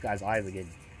to look at this guy's eyes again.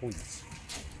 Please.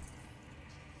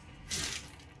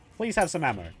 Please have some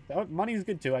ammo. Oh, money's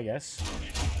good too, I guess.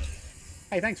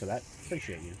 Hey, thanks for that.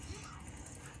 Appreciate you.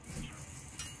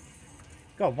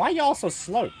 God, why are y'all so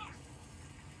slow?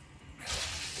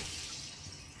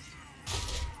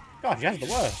 God, you guys are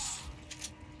the worst.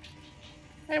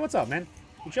 Hey, what's up, man?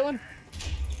 You chilling?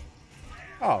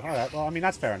 Oh, alright. Well, I mean,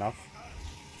 that's fair enough.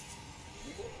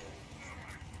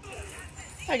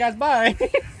 Hey, guys, bye!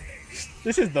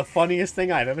 This is the funniest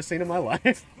thing I've ever seen in my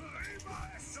life.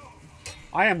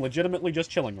 I am legitimately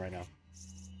just chilling right now.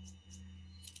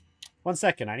 1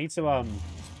 second, I need to, Alright,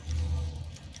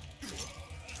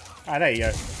 there you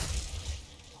go.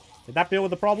 Did that deal with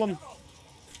the problem?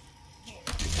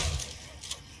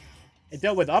 It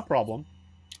dealt with a problem.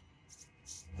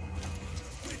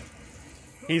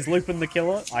 He's looping the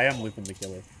killer. I am looping the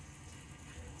killer.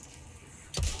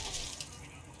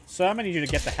 So I'm gonna need you to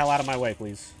get the hell out of my way,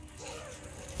 please.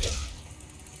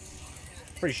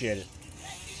 Appreciate it.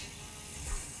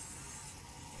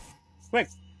 Quick,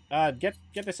 get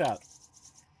this out.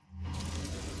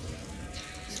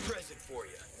 Present for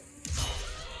you.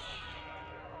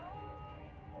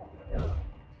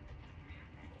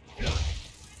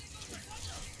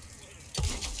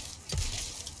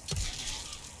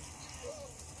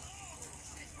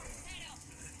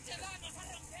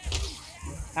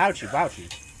 Ouchie,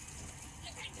 wouchie.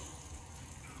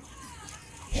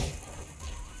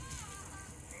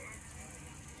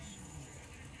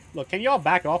 Look, can y'all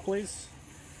back off, please?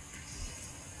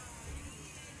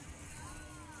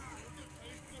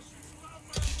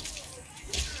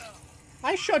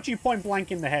 I shot you point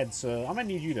blank in the head, sir. I'm gonna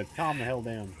need you to calm the hell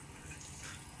down.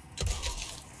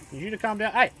 Need you to calm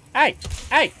down. Hey! Hey!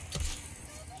 Hey!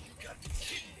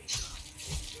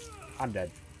 I'm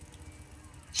dead.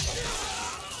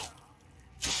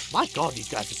 My god, these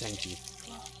guys are tanky.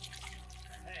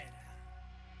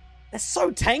 They're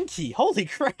so tanky. Holy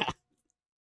crap.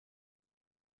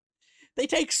 They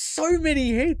take so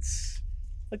many hits.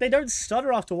 Like, they don't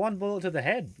stutter after one bullet to the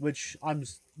head, which I'm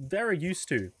very used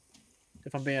to,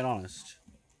 if I'm being honest.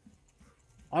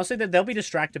 Honestly, they'll be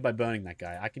distracted by burning that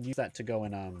guy. I can use that to go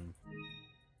and,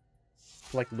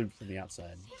 collect loot from the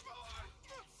outside.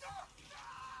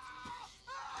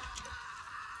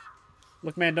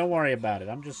 Look, man, don't worry about it.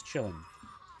 I'm just chilling.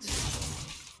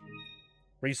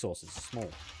 Resources,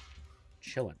 small.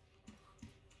 Chilling.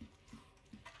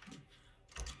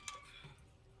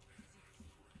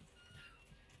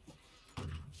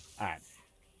 Alright.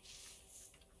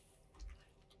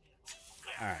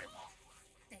 Alright.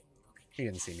 He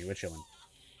didn't see me. We're chilling.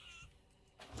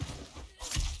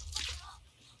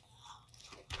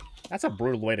 That's a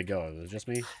brutal way to go. It was just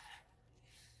me.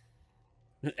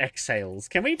 Exhales.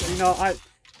 Can we... You know,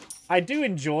 I do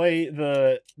enjoy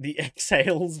the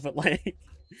exhales, but, like...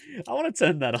 I want to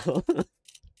turn that on.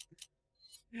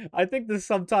 I think the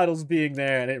subtitles being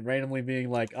there and it randomly being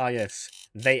like, ah, yes,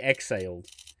 they exhaled,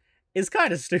 is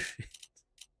kind of stupid.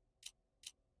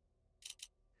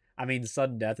 I mean,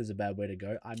 sudden death is a bad way to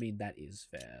go. I mean, that is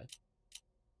fair.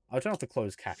 I'll turn off the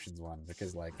closed captions one,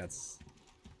 because, like, that's...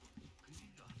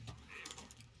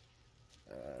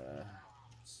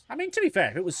 I mean, to be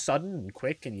fair, if it was sudden and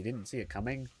quick and you didn't see it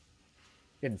coming,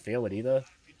 didn't feel it either,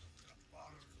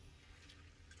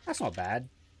 that's not bad.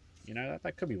 You know,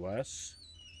 that could be worse.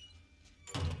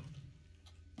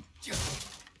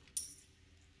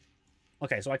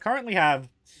 Okay, so I currently have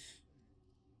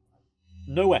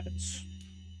no weapons.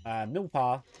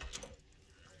 Milpa.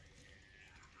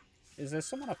 Is there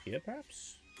someone up here,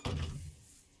 perhaps?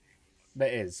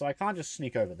 There is, so I can't just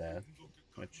sneak over there,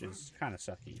 which is kind of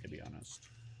sucky, to be honest.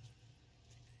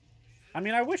 I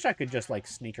mean, I wish I could just, like,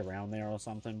 sneak around there or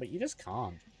something, but you just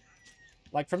can't.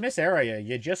 Like, from this area,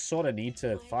 you just sort of need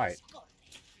to fight.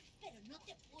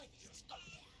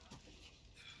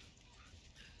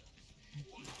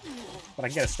 But I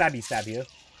can get a stabby stab here.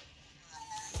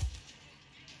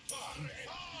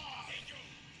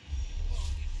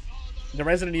 The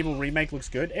Resident Evil remake looks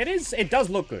good. It does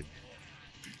look good.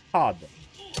 Hard, though.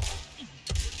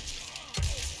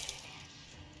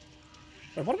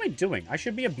 Wait, what am I doing? I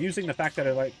should be abusing the fact that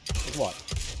I, like... What?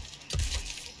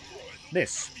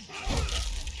 This.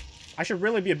 I should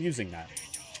really be abusing that.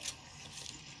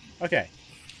 Okay.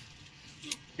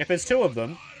 If there's two of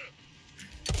them...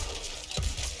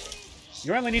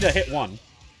 You only need to hit one.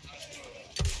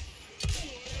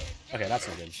 Okay, that's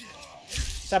not good.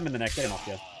 Stab him in the neck. Get him off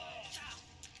here.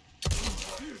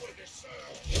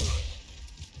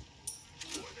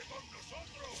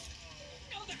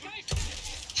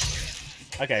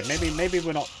 Okay, maybe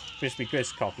we're not Crispy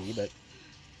Chris cocky, but...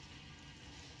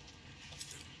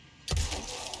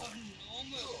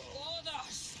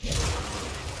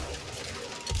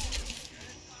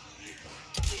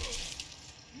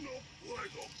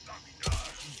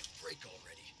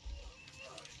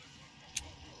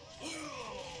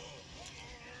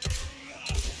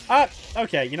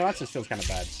 Okay, you know, that just feels kind of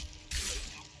bad.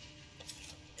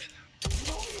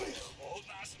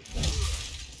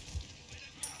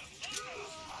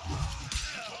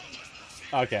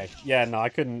 Okay, yeah, no, I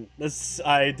couldn't.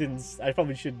 I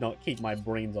probably should not keep my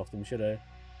brains off them, should I?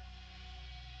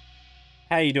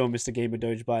 How you doing, Mr. Gamer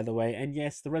Doge, by the way? And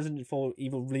yes, the Resident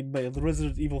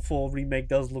Evil 4 remake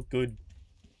does look good.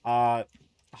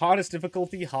 Hardest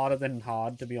difficulty, harder than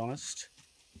hard, to be honest.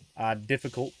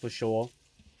 Difficult, for sure.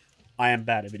 I am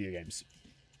bad at video games.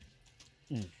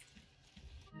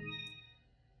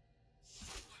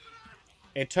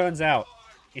 It turns out,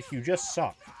 if you just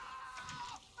suck,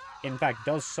 in fact,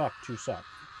 does suck to suck.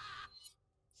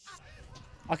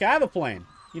 Okay, I have a plan.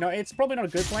 You know, it's probably not a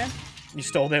good plan. You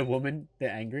stole their woman, they're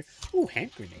angry. Ooh,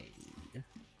 hand grenade.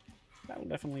 That will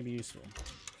definitely be useful.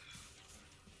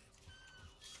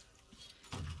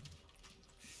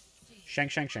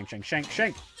 Shank, shank, shank, shank, shank,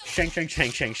 shank. Shank, shank,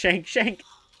 shank, shank, shank, shank.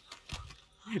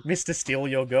 Mr. Steal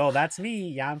Your Girl, that's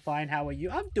me. I'm fine, how are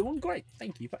you? I'm doing great.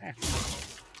 Thank you for asking.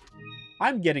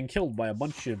 I'm getting killed by a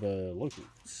bunch of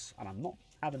locals, and I'm not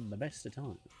having the best of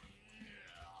time.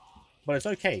 But it's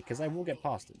okay, because I will get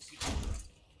past this.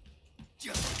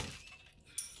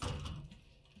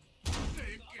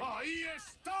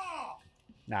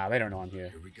 Nah, they don't know I'm here.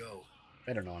 Here we go.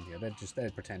 They don't know I'm here.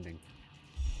 They're pretending.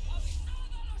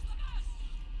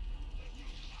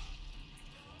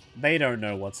 They don't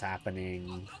know what's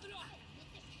happening.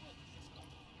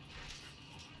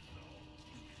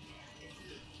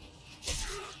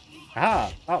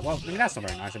 Ah! Oh, well, I mean, that's not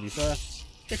very nice of you, sir.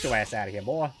 Get your ass out of here,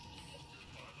 boy.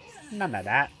 None of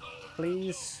that,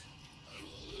 please.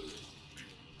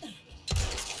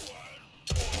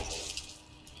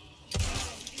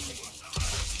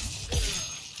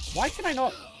 Why can I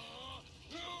not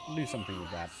do something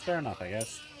with that? Fair enough, I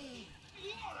guess.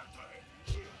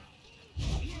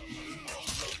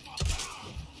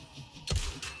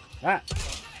 Ah.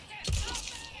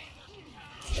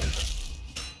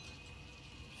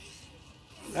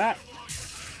 Ah.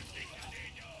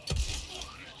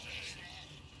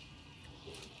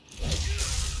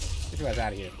 Get you guys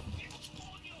out of here.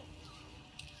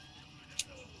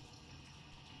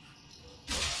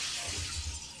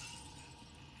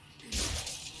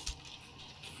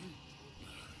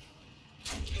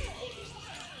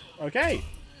 Okay.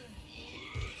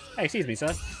 Hey, excuse me,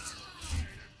 sir.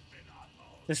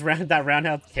 That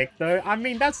roundhouse kick, though. I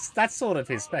mean, that's sort of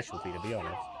his specialty, to be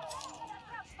honest.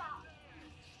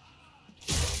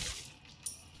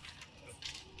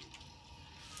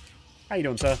 How you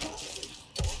doing, sir?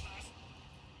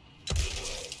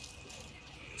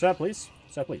 Sir, please.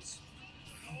 Sir, please.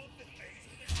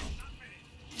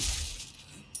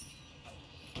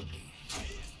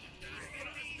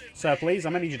 Sir, please.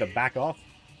 I'm gonna need you to back off.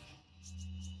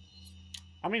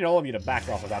 I need all of you to back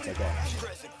off if that's okay.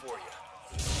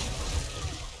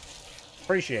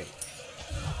 Appreciate it.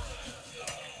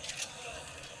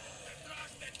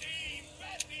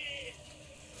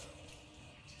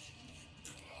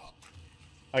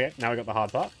 Okay, now we got the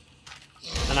hard part.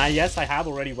 And yes, I have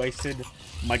already wasted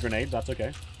my grenade. That's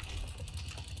okay.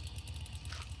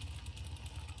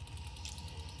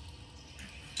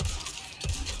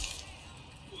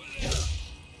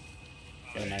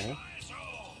 Get him out here.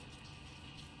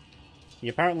 He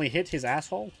apparently hit his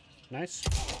asshole. Nice.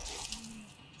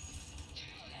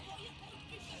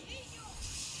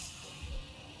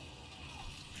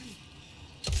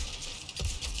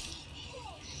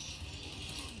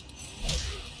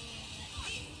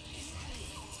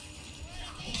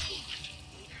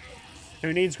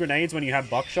 Who needs grenades when you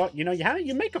have buckshot? You know,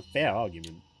 you make a fair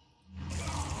argument.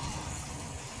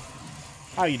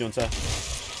 How are you doing, sir?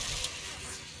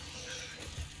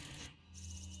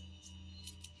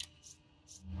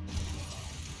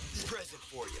 Present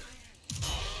for you.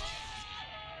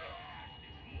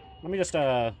 Let me just,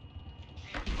 that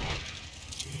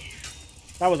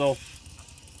was all.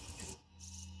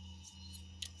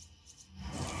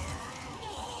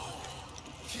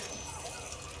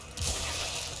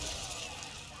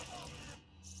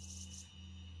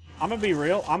 I'm gonna be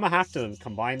real. I'm gonna have to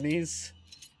combine these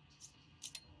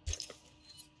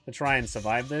to try and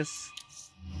survive this.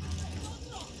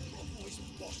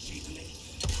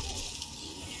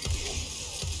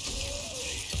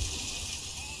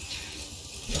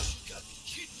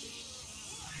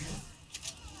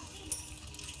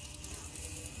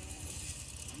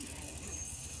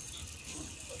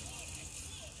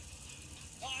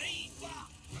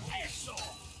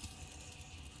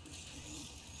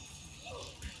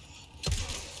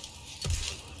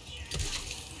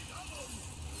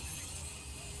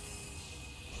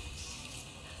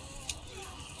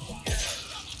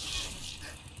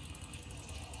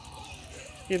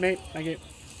 Here, mate. Thank you.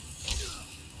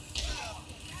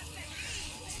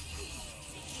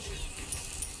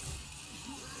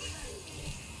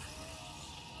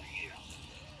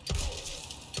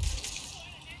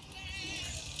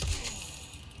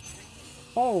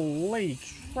 Holy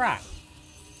crap.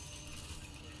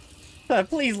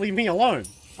 Please leave me alone.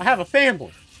 I have a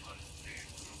family.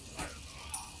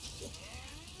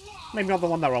 Maybe not the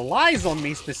one that relies on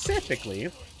me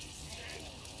specifically.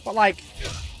 But, like,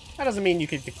 that doesn't mean you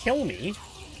could kill me.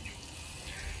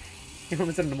 You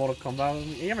almost did in the Mortal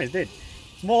Kombat. You almost did.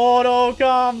 Mortal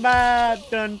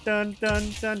Kombat! Dun dun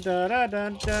dun dun dun dun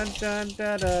dun dun dun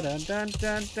dun dun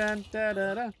dun dun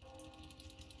dun dun.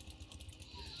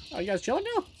 Oh, you guys chilling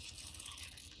now?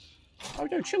 Oh,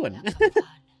 no, chilling.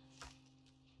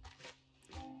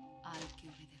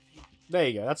 There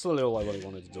you go. That's literally all I really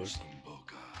wanted to do.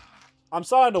 I'm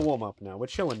starting to warm up now. We're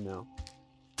chilling now.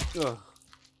 Ugh.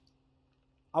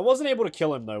 I wasn't able to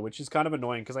kill him, though, which is kind of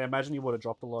annoying, because I imagine he would have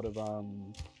dropped a lot of,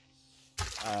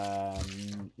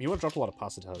 he would have dropped a lot of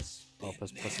pasitas. Or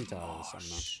pasitas, I don't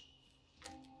know.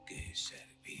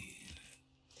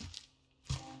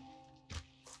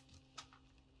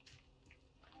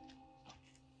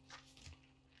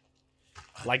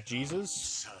 Like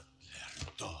Jesus?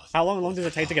 How long does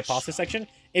it take to get past this section?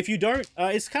 If you don't,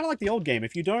 it's kind of like the old game.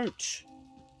 If you don't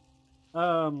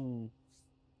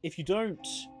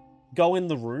go in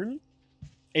the room,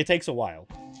 it takes a while.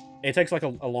 It takes like a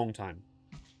long time.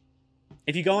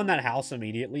 If you go in that house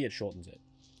immediately, it shortens it.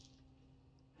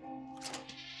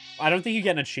 I don't think you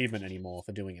get an achievement anymore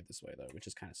for doing it this way, though, which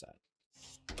is kind of sad.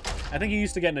 I think you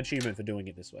used to get an achievement for doing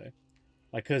it this way.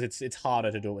 Like, because it's harder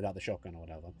to do it without the shotgun or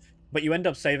whatever. But you end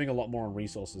up saving a lot more on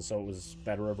resources, so it was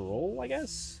better overall, I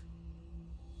guess?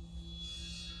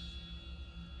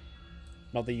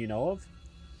 Not that you know of?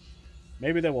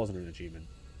 Maybe there wasn't an achievement.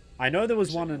 I know there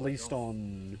was one at least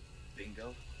on...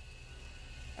 Bingo?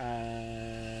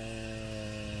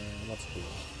 What's it called?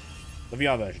 The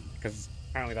VR version, because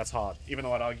apparently that's hard. Even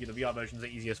though I'd argue the VR version is the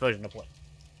easiest version to play.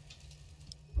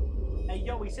 Hey,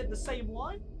 yo, he said the same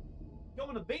line?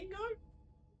 Going to bingo?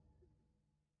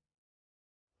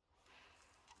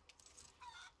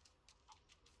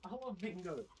 I love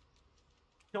bingo.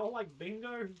 Y'all like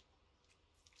bingo?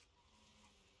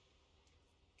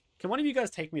 Can one of you guys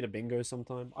take me to bingo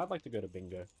sometime? I'd like to go to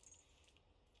bingo.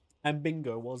 And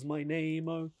bingo was my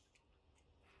name-o.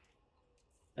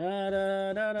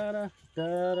 Oh,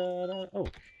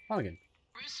 Hunnigan.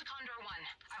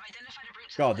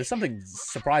 God, there's something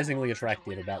surprisingly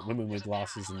attractive about women with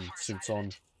glasses and suits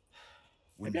on.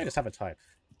 Maybe I just have a type.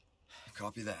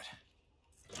 Copy that.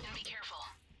 And be careful.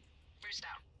 Roost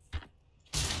out.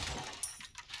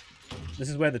 This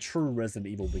is where the true Resident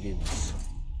Evil begins.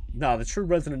 No, the true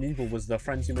Resident Evil was the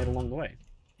friends you made along the way.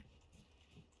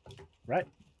 Right?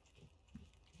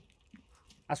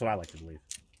 That's what I like to believe.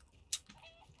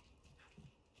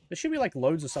 There should be, like,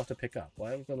 loads of stuff to pick up.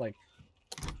 Why is there, like...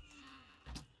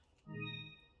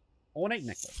 Ornate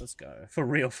necklace, let's go. For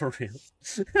real, for real.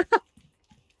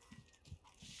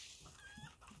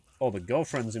 All the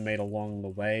girlfriends we made along the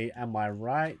way, am I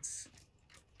right?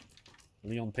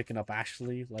 Leon picking up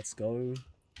Ashley, let's go.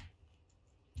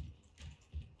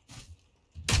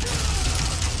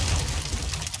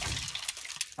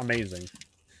 Amazing.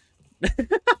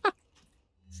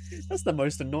 That's the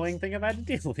most annoying thing I've had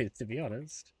to deal with, to be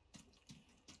honest.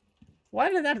 Why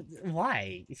did that...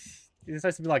 Why? It's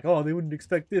supposed to be like, oh, they wouldn't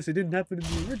expect this. It didn't happen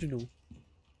in the original.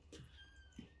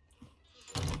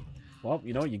 Well,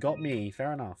 you know, you got me.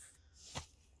 Fair enough.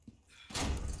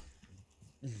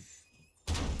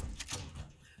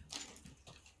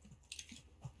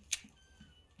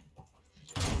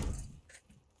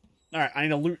 Alright, I need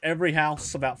to loot every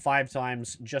house about 5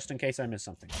 times, just in case I miss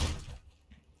something.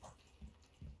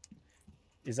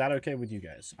 Is that okay with you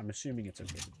guys? I'm assuming it's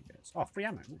okay with you guys. Oh, free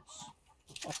ammo, nice.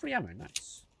 Oh, free ammo,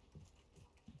 nice.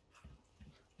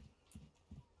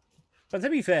 But to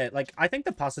be fair, like, I think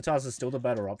the Pacitas is still the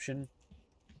better option.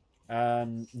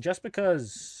 Just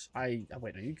because I... Oh,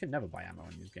 wait, no, you can never buy ammo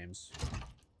in these games.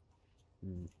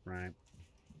 Right.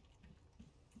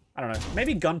 I don't know.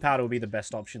 Maybe gunpowder would be the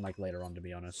best option, like, later on, to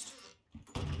be honest.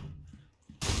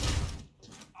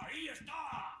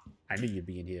 I knew you'd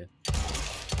be in here.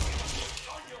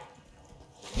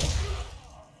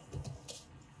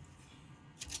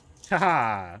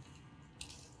 Haha!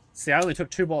 See, I only took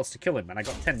 2 bullets to kill him, and I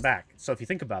got 10 back. So if you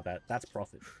think about that, that's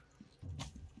profit.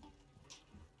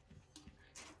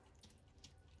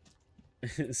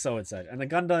 So it said. And the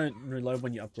gun don't reload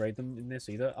when you upgrade them in this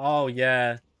either. Oh,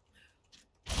 yeah.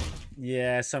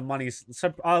 Yeah, so money's...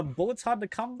 So, bullets hard to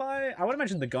come by? I would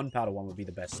imagine the gunpowder one would be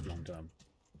the best long term.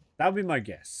 That would be my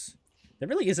guess. There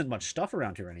really isn't much stuff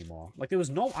around here anymore. Like, there was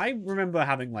no... I remember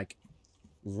having, like,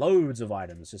 loads of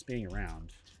items just being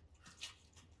around.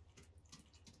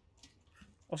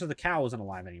 Also, the cow isn't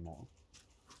alive anymore.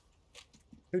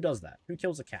 Who does that? Who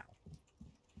kills a cow?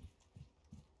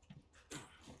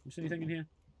 You see anything in here?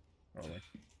 Probably.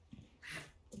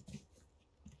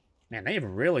 Man, they've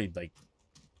really, like...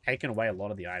 taken away a lot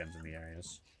of the items in the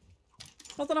areas.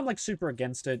 Not that I'm, like, super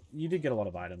against it. You did get a lot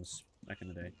of items back in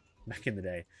the day. Back in the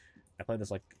day. I played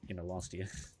this, like, you know, last year.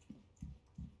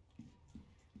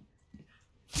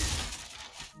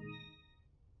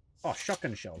 Oh,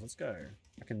 shotgun shells. Let's go.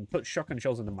 I can put shotgun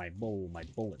shells into my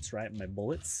bullets, right? My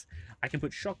bullets. I can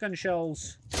put shotgun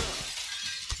shells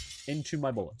into my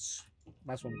bullets.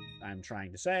 That's what I'm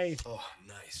trying to say. Oh,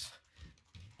 nice.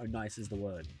 Oh, nice is the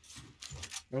word.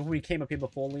 Remember when we came up here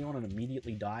before, Leon, and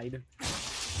immediately died?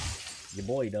 Your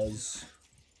boy does.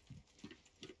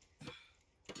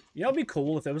 You know, it'd be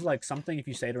cool if there was, like, something if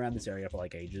you stayed around this area for,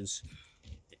 like, ages.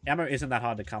 Ammo isn't that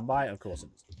hard to come by? Of course it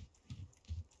is.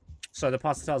 So the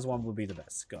Pacitas one would be the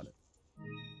best. Got it.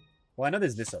 Well, I know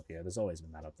there's this up here. There's always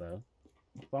been that up there.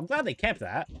 But I'm glad they kept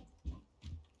that.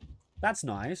 That's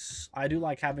nice. I do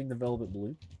like having the velvet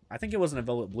blue. I think it wasn't a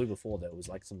velvet blue before, though. It was,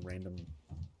 like, some random,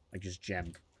 like, just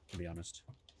gem, to be honest.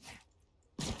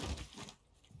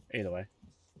 Either way.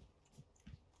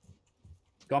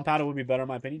 Gunpowder would be better in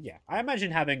my opinion. Yeah. I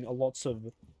imagine having lots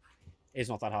of... is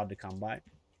not that hard to come by.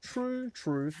 True,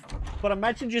 true. But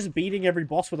imagine just beating every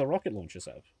boss with a rocket launcher,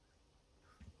 so.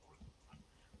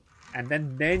 And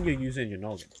then you're using your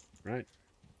noggin, right?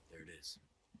 There it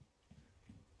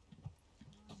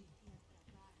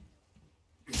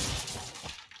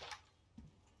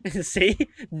is. See?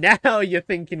 Now you're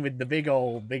thinking with the big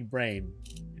brain.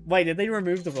 Wait, did they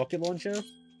remove the rocket launcher?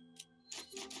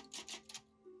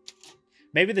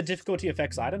 Maybe the difficulty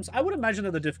affects items? I would imagine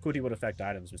that the difficulty would affect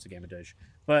items, Mr. Gamerdoge.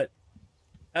 But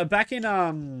back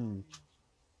in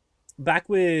back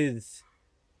with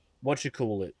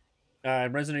whatchamacallit,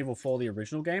 Resident Evil 4, the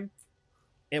original game,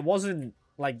 it wasn't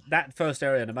like that first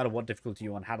area, no matter what difficulty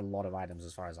you on, had a lot of items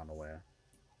as far as I'm aware.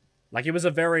 Like it was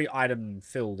a very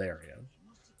item-filled area.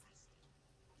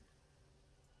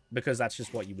 Because that's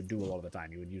just what you would do a lot of the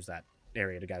time. You would use that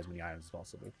area to get as many items as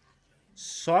possible.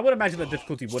 So I would imagine that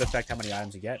difficulty would affect how many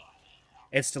items you get.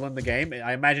 It's still in the game.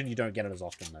 I imagine you don't get it as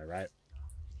often though, right?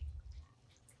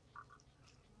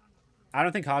 I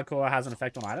don't think hardcore has an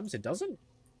effect on items. It doesn't?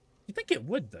 You'd think it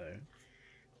would though.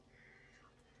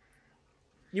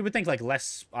 You would think like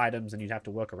less items and you'd have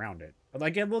to work around it. But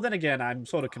like, well then again, I'm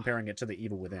sort of comparing it to the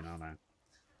Evil Within, aren't I?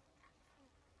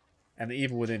 And the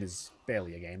Evil Within is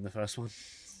barely a game, the first one.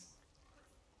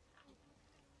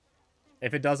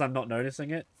 If it does, I'm not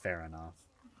noticing it. Fair enough.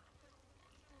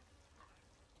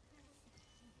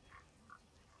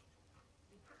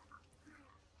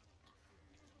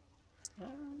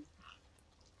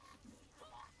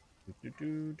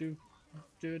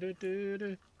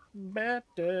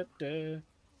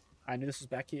 I knew this was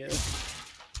back here.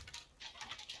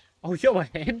 Oh, yo, a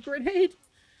hand grenade?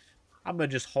 I'm gonna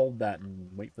just hold that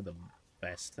and wait for the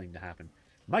best thing to happen.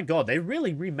 My god, they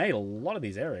really remade a lot of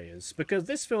these areas. Because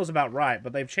this feels about right,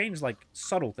 but they've changed, like,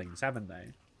 subtle things, haven't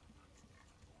they?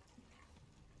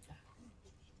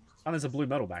 Oh, there's a blue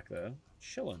metal back there.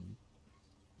 Chillin'.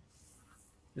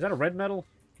 Is that a red metal?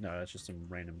 No, that's just some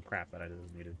random crap that I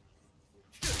didn't needed.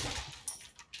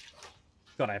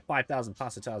 God, I have 5,000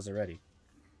 pasatars already.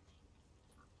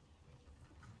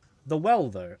 The well,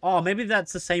 though. Oh, maybe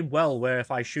that's the same well where if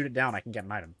I shoot it down, I can get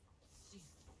an item.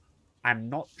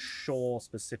 I'm not sure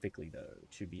specifically, though,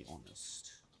 to be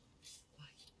honest.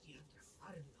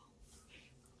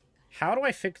 How do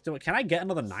I fix it? Can I get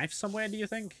another knife somewhere, do you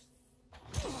think?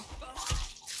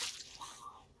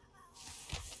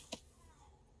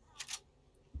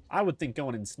 I would think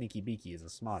going in sneaky beaky is a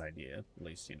smart idea. At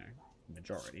least, you know,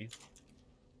 majority.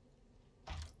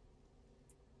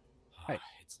 Hey.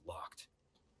 It's locked.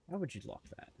 Why would you lock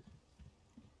that?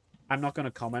 I'm not going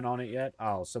to comment on it yet.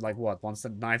 Oh, so like what? Once the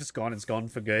knife's gone, it's gone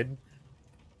for good?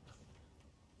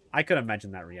 I could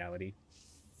imagine that reality.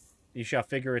 You shall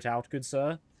figure it out, good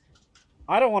sir.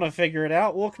 I don't want to figure it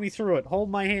out. Walk me through it. Hold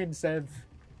my hand, Sev.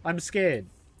 I'm scared.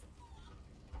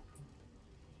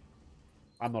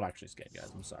 I'm not actually scared,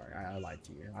 guys. I'm sorry. I lied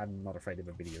to you. I'm not afraid of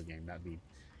a video game. That'd be...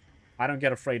 I don't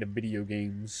get afraid of video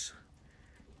games.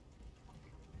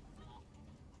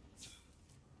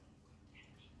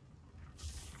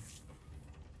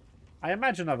 I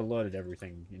imagine I've alerted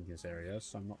everything in this area,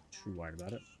 so I'm not too worried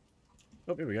about it.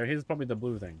 Oh, here we go. Here's probably the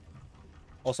blue thing.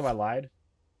 Also, I lied.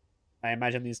 I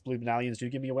imagine these blue medallions do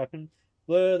give me a weapon.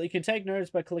 Blue, you can take notes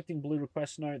by collecting blue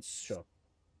request notes. Sure.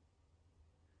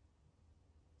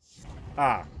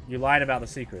 Ah, you lied about the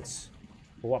secrets.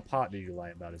 But what part did you lie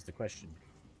about is the question.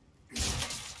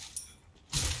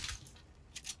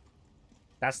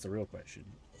 That's the real question.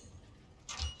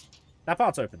 That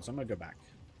part's open, so I'm going to go back.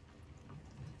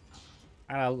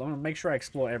 And I'm going to make sure I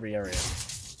explore every area.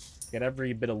 Get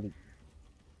every bit of loot.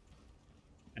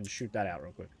 And shoot that out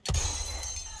real quick.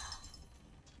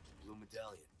 Blue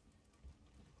medallion.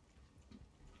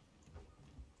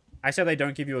 I said they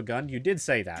don't give you a gun. You did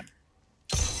say that.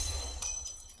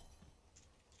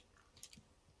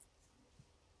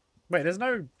 Wait, there's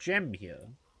no gem here.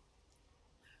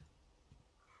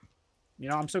 You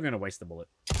know, I'm still going to waste the bullet.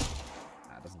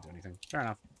 That doesn't do anything. Fair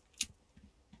enough.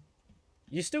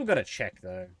 You still got to check,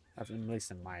 though. At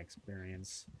least in my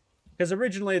experience. Because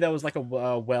originally there was like a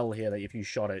well here that if you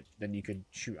shot it, then you could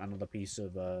shoot another piece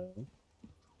of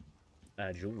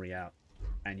jewelry out.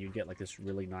 And you'd get like this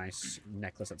really nice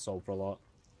necklace that sold for a lot.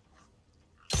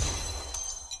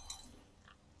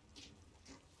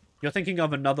 You're thinking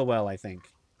of another well, I think.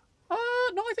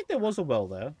 No, I think there was a well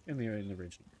there in the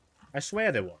original. I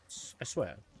swear there was. I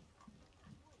swear.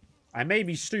 I may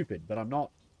be stupid, but I'm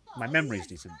not. My memory's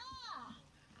decent.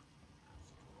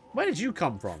 Where did you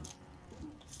come from?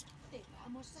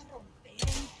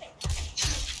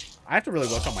 I have to really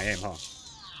work on my aim, huh?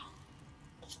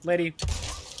 Lady.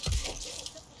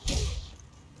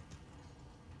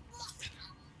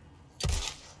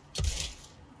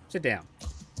 Sit down.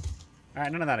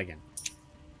 Alright, none of that again.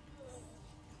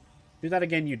 Do that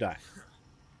again, you die.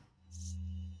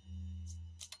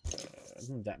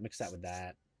 Mix that with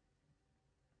that.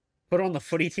 Put her on the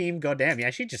footy team. Goddamn,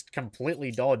 yeah, she just completely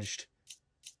dodged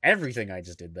everything I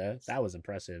just did there. That was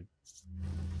impressive.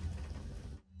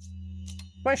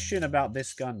 Question about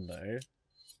this gun, though.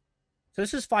 So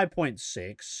this is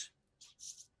 5.6.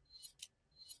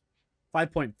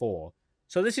 5.4.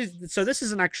 So this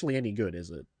isn't actually any good, is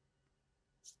it?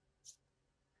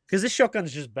 Because this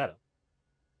shotgun's just better.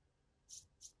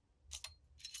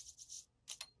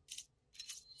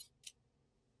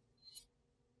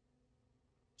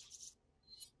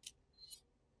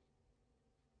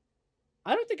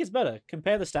 I don't think it's better.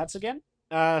 Compare the stats again.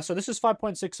 So this is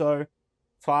 5.60,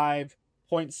 5.6,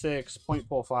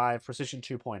 0.45, precision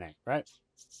 2.8, right?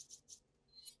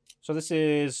 So this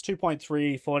is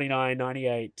 2.3, 49,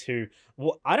 98, 2.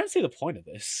 Well, I don't see the point of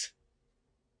this.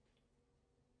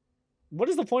 What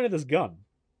is the point of this gun?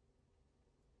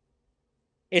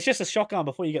 It's just a shotgun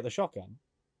before you get the shotgun.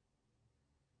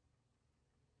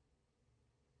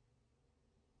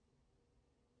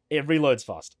 It reloads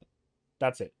faster.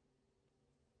 That's it.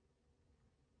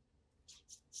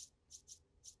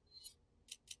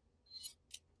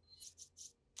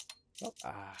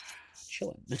 Oh,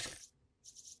 chilling.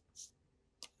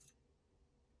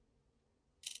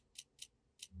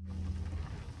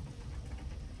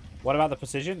 What about the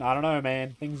precision? I don't know,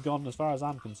 man. Things gone as far as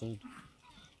I'm concerned.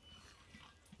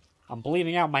 I'm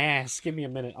bleeding out my ass. Give me a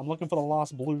minute. I'm looking for the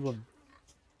last blue one.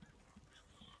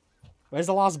 Where's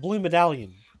the last blue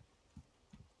medallion?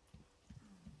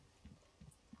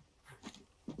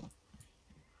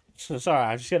 Sorry,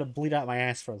 I'm just gonna bleed out my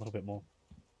ass for a little bit more.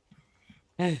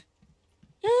 You're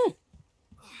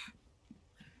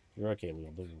okay,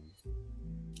 Leon. Don't worry.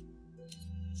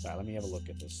 Alright, let me have a look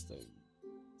at this thing.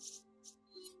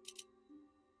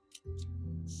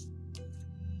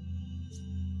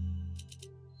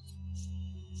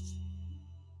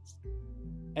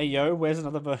 Hey yo, where's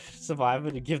another survivor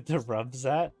to give the rubs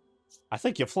at? I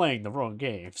think you're playing the wrong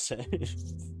game, so...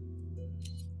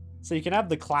 So you can have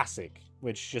the classic,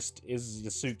 which just is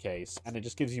your suitcase, and it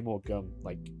just gives you more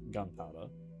gunpowder.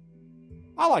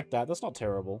 I like that, that's not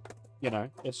terrible. You know,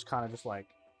 it's kind of just like,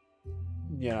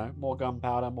 you know, more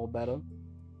gunpowder, more better.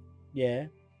 Yeah.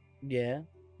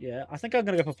 I think I'm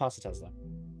gonna go for Pasta Tesla.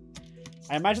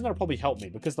 I imagine that'll probably help me,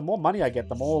 because the more money I get,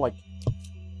 the more, like,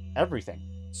 everything.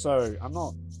 So, I'm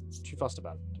not too fussed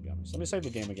about it, to be honest. Let me save the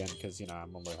game again, because, you know,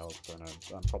 I'm on low health, and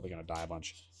I'm probably going to die a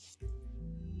bunch.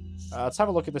 Let's have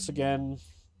a look at this again.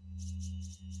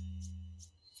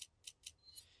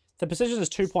 The precision is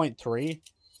 2.3, and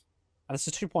this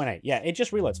is 2.8. Yeah, it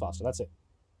just reloads faster, that's it.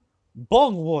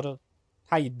 Bong water!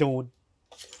 How you doing?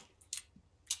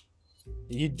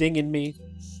 Are you dinging me?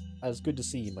 It's good to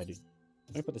see you, my dude.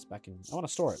 Let me put this back in. I want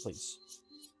to store it, please.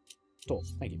 Store.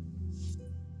 Thank you.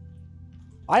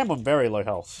 I am on very low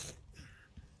health.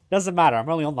 Doesn't matter. I'm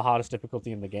only on the hardest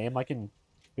difficulty in the game. I can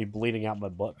be bleeding out my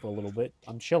butt for a little bit.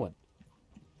 I'm chilling.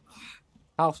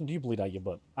 How often do you bleed out your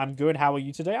butt? I'm good. How are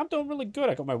you today? I'm doing really good.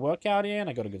 I got my workout in.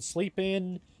 I got a good sleep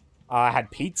in. I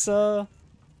had pizza.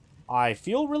 I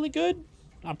feel really good.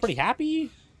 I'm pretty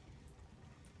happy.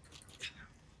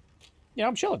 Yeah,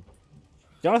 I'm chilling.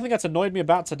 The only thing that's annoyed me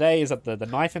about today is that the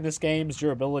knife in this game's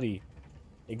durability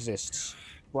exists.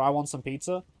 Where I want some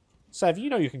pizza. Sev, you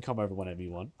know you can come over whenever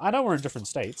you want. I know we're in different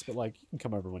states, but, like, you can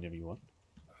come over whenever you want.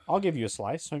 I'll give you a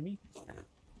slice, homie.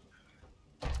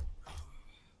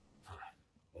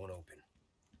 Won't open.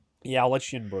 Yeah, I'll let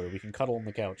you in, bro. We can cuddle on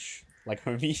the couch. Like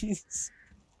homies.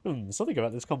 Something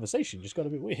about this conversation just got a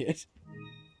bit weird.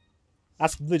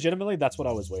 That's legitimately, that's what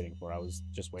I was waiting for. I was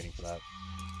just waiting for that.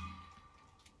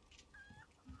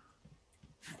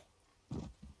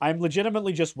 I'm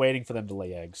legitimately just waiting for them to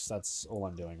lay eggs. That's all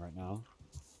I'm doing right now.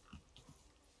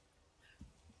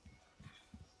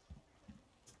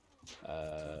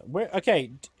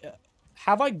 Okay,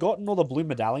 have I gotten all the blue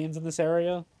medallions in this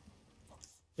area?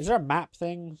 Is there a map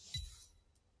thing?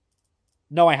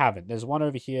 No, I haven't. There's one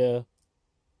over here,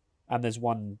 and there's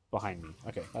one behind me.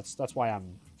 Okay, that's why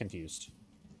I'm confused.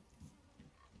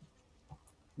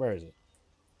 Where is it?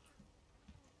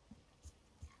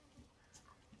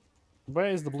 Where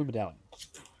is the blue medallion?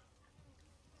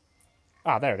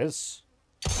 Ah, there it is.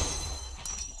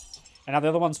 And now the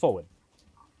other one's forward.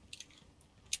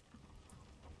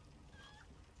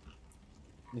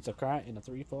 It's a cry in a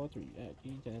 3-4-3.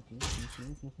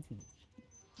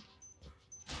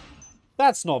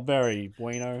 That's not very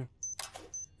bueno.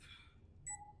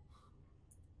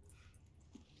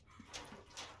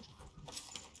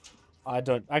 I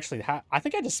don't actually I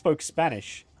think I just spoke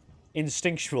Spanish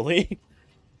instinctually.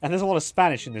 And there's a lot of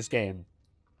Spanish in this game.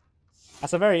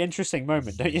 That's a very interesting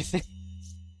moment, don't you think?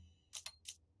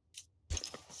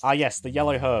 Ah, yes, the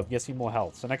yellow herb gives me more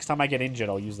health. So next time I get injured,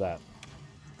 I'll use that.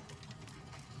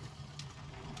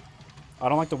 I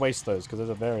don't like to waste those, because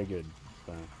those are very good.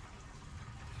 So.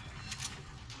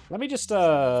 Let me just,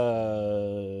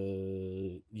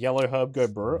 yellow herb go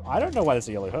burr. I don't know why there's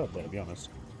a yellow herb there, to be honest.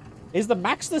 Is the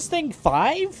max this thing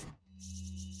 5?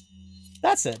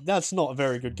 That's it. That's not a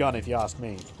very good gun, if you ask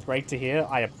me. Great to hear.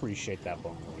 I appreciate that,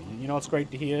 Bongo. You know what's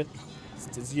great to hear?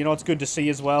 You know what's good to see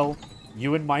as well?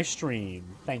 You in my stream.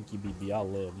 Thank you, BB. I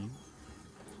love you.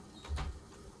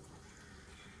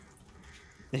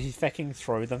 Did he fucking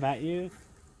throw them at you?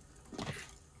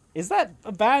 Is that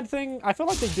a bad thing? I feel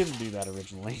like they didn't do that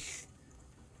originally.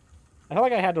 I feel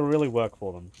like I had to really work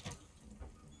for them.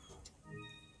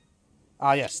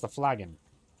 Ah, yes, the flagon.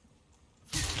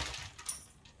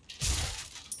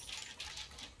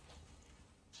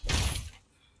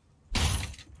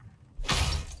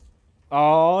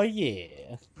 Oh,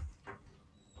 yeah.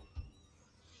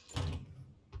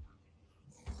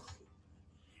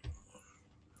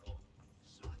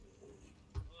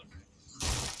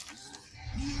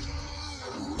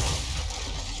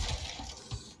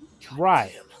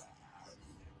 Right.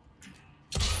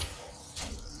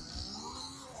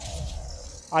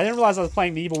 I didn't realize I was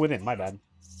playing the Evil Within. My bad.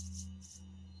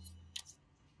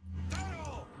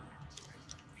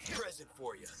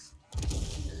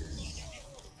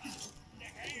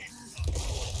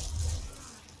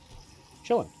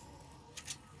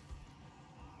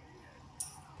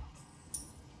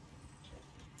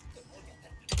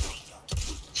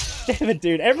 Damn it,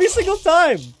 dude. Every single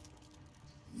time.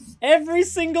 Every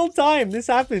single time this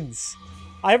happens.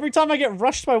 Every time I get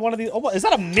rushed by one of these... Oh, what, is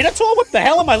that a Minotaur? What the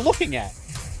hell am I looking at?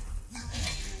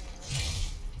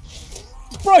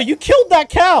 Bro, you killed that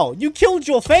cow. You killed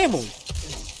your family.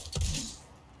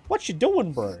 What you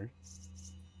doing, bro?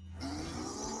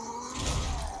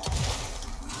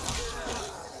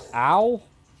 Ow.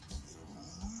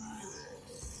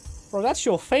 Bro, that's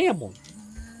your family.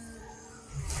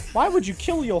 Why would you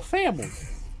kill your family?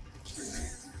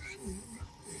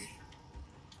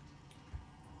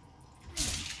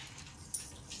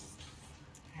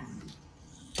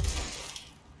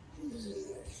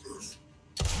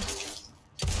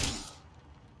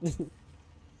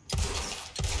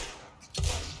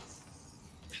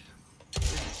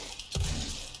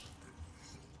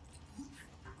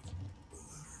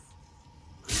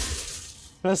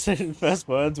 First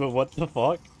words were, what the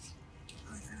fuck?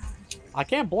 I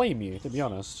can't blame you, to be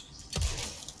honest.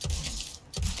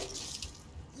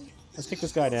 Let's kick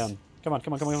this guy down. Come on,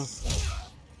 come on, come on, come on.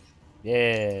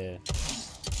 Yeah.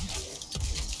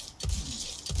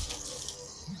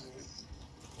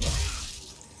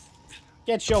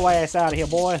 Get your ass out of here,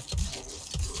 boy.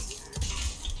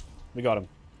 We got him.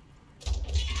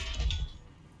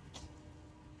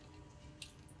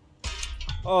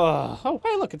 Oh,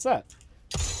 hey, look, it's that.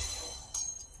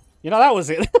 You know, that was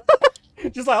it.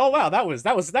 Just like, oh wow, that was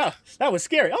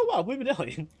scary. Oh wow, blue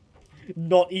medallion.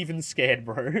 Not even scared,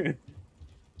 bro.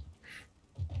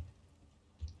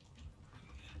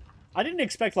 I didn't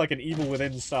expect like an Evil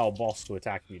Within style boss to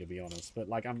attack me, to be honest, but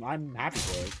like I'm happy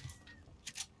for it.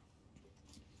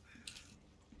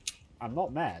 I'm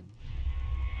not mad.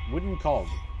 Wooden cog.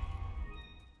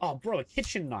 Oh, bro, a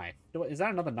kitchen knife. Is that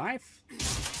another knife?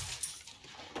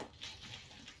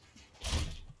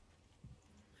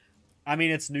 I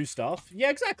mean, it's new stuff. Yeah,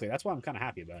 exactly. That's why I'm kind of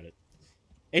happy about it.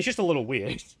 It's just a little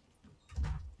weird.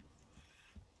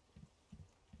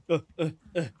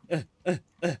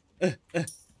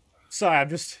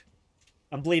 Sorry,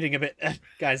 I'm bleeding a bit.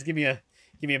 Guys, give me a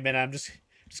minute. I'm just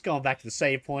going back to the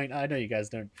save point. I know you guys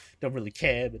don't really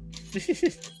care, but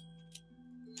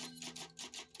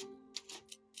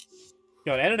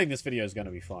God, editing this video is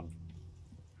gonna be fun.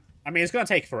 I mean, it's gonna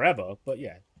take forever, but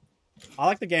yeah. I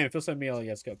like the game. It feels so mealy.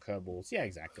 It's got curveballs. Yeah,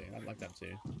 exactly. I like that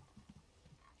too.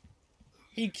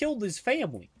 He killed his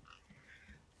family.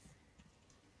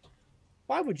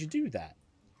 Why would you do that?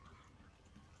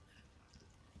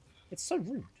 It's so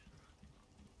rude.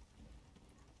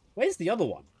 Where's the other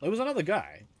one? There was another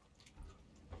guy.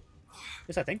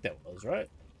 Yes, I think there was,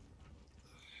 right?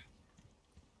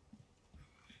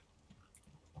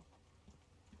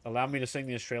 Allow me to sing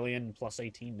the Australian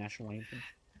 +18 national anthem.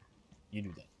 You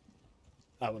do that.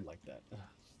 I would like that.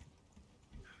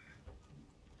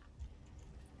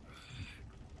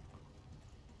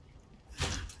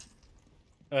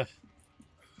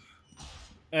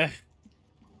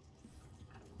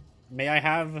 May I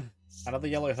have another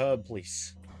yellow herb,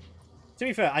 please? To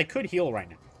be fair, I could heal right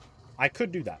now. I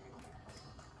could do that.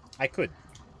 I could.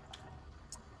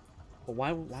 But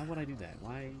why would I do that?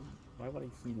 Why would I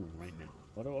heal right now?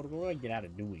 What do I get out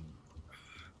of doing?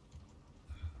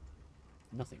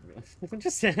 Nothing really. I'm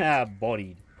just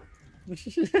bodied.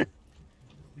 I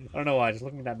don't know why. Just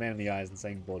looking at that man in the eyes and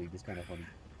saying bodied is kind of funny.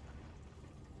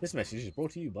 This message is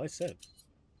brought to you by Seb.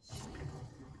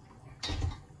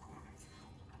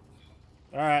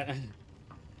 Alright.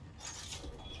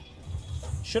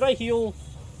 Should I heal?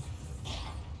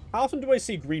 How often do I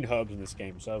see green herbs in this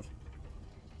game, Sev?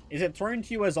 Is it thrown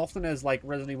to you as often as, like,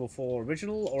 Resident Evil 4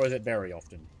 original, or is it very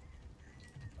often?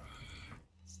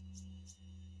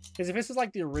 Because if this is,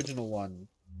 like, the original one,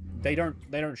 they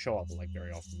don't show up, like,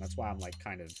 very often. That's why I'm, like,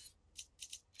 kind of...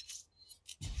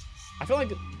 I feel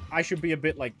like I should be a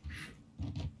bit, like,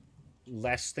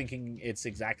 less thinking it's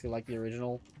exactly like the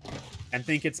original, and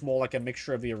think it's more like a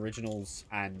mixture of the originals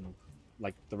and,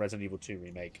 like, the Resident Evil 2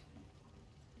 remake.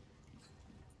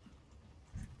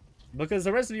 Because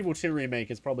the Resident Evil 2 remake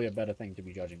is probably a better thing to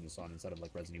be judging this on instead of,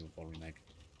 like, Resident Evil 4 remake.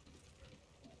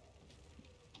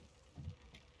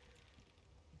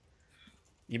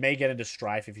 You may get into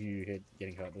strife if you hit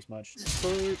getting hurt this much.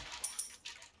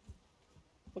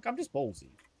 Look, I'm just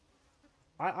ballsy.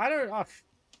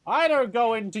 I don't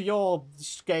go into your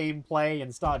gameplay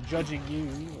and start judging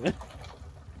you.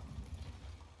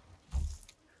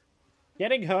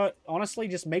 Getting hurt, honestly,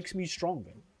 just makes me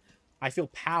stronger. I feel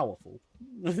powerful.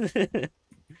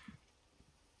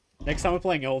 Next time we're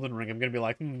playing Elden Ring, I'm going to be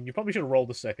like, you probably should have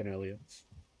rolled a second earlier.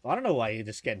 I don't know why you're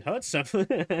just getting hurt so.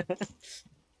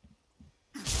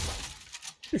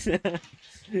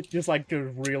 Just like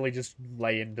to really just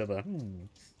lay into the,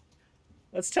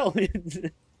 Let's tell me.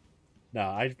 No,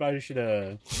 I probably should,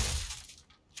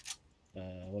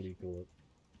 what do you call it?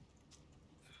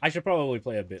 I should probably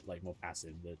play a bit, like, more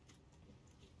passive, but...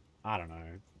 I don't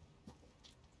know.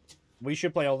 We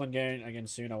should play Elden Ring again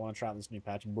soon. I want to try out this new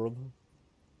patch, bro.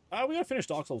 We gotta finish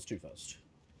Dark Souls 2 first.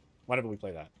 Whenever we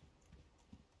play that.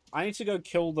 I need to go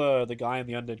kill the guy in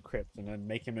the Undead Crypt and then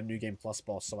make him a New Game Plus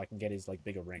boss so I can get his, like,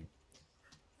 bigger ring.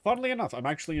 Funnily enough, I'm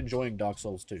actually enjoying Dark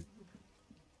Souls 2.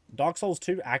 Dark Souls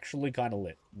 2 actually kind of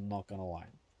lit. I'm not gonna lie.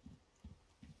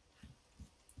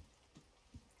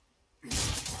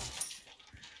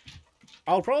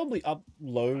 I'll probably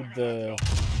upload the...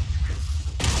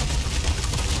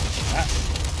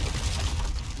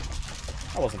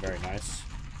 That wasn't very nice.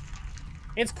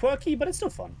 It's quirky, but it's still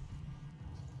fun.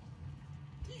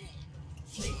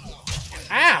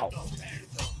 Ow!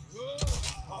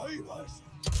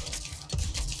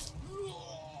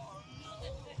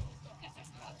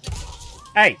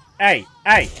 Hey, hey,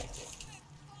 hey!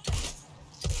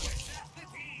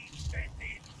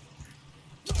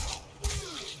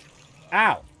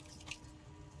 Ow!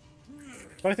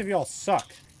 Both of y'all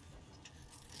suck.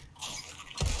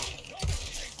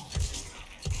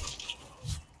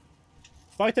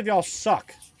 Both of y'all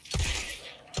suck.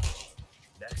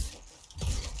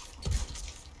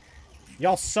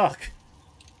 Y'all suck.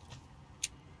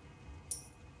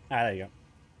 Ah, there you go.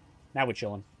 Now we're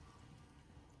chilling.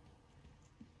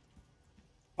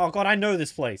 Oh god, I know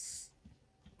this place.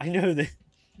 I know this.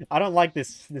 I don't like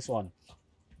this one.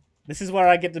 This is where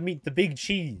I get to meet the big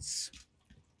cheese.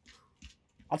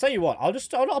 I'll tell you what, I'll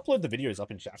upload the videos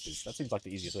up in chapters. That seems like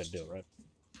the easiest way to do it, right?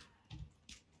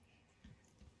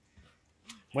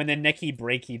 When they're necky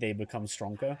breaky, they become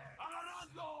stronger.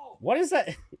 What does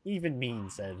that even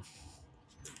mean, Seb?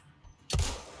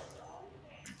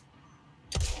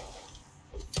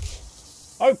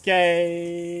 Okay.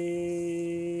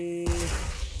 I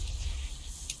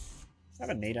have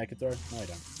a nade I could throw? No, I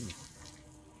don't. You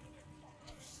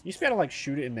used to be able to, like,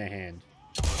 shoot it in their hand.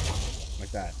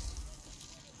 Like that.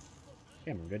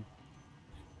 Yeah, I'm good.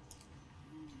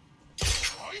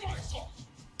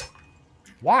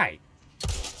 Why?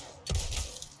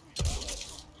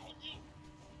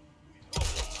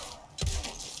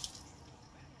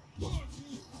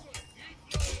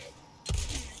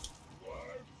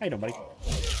 How you doing, buddy?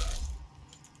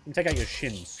 Let me take out your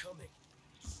shins.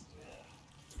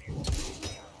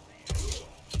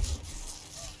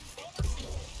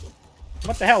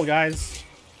 What the hell, guys?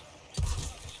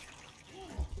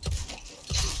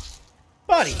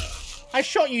 Buddy! I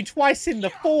shot you twice in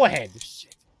the forehead!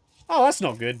 Oh, that's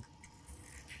not good.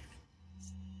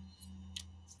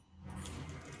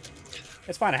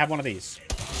 It's fine, I have one of these.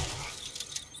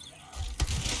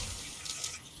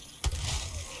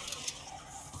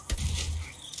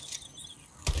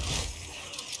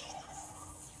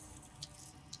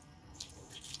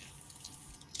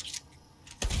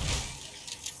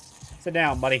 Sit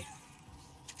down, buddy.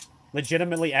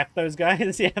 Legitimately F those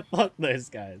guys? Yeah, fuck those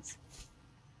guys.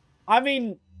 I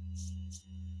mean,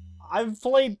 I've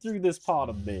played through this part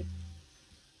a bit.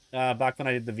 Back when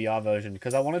I did the VR version,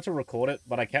 because I wanted to record it,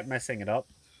 but I kept messing it up.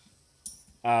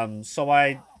 So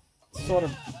I sort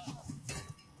of...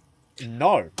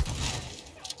 No.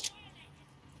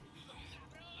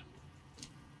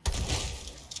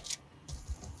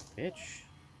 Bitch.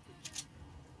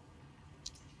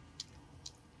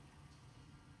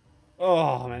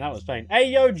 Oh, man, that was pain. Hey,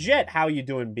 yo, Jet, how you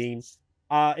doing, Bean?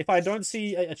 If I don't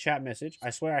see a chat message, I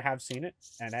swear I have seen it,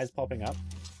 and as popping up,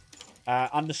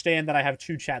 understand that I have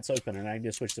two chats open, and I need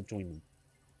to switch between them.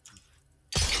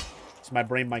 So my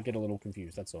brain might get a little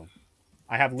confused, that's all.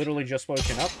 I have literally just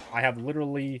woken up. I have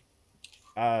literally...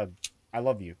 I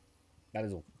love you. That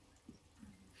is all.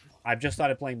 I've just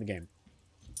started playing the game.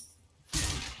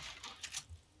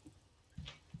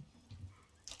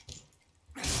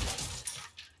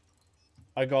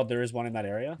 Oh god, there is one in that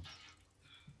area?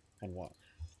 And what?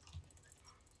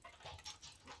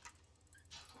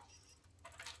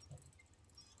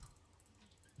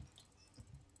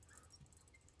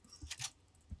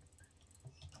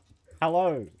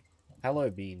 Hello. Hello,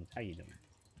 Bean. How you doing?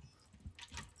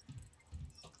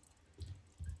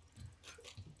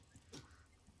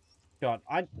 God,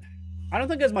 I don't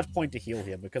think there's much point to heal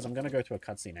here because I'm gonna go through a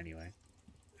cutscene anyway.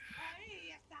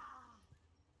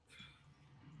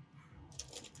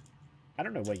 I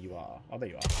don't know where you are. Oh, there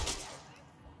you are.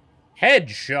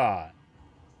 Headshot!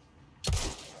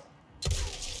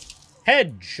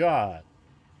 Headshot!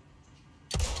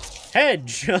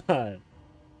 Headshot!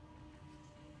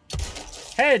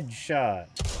 Headshot!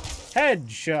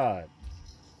 Headshot!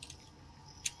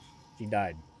 He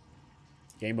died.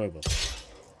 Game over.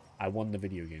 I won the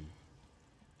video game.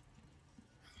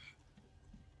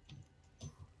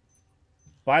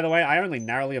 By the way, I only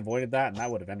narrowly avoided that, and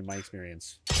that would have ended my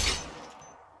experience.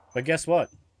 But guess what?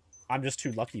 I'm just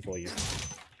too lucky for you.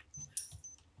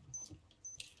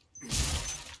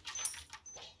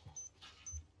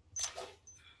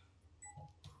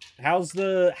 How's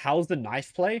the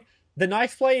knife play? The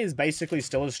knife play is basically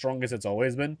still as strong as it's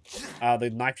always been.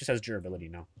 The knife just has durability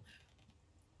now.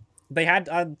 They had,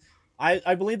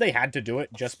 I believe they had to do it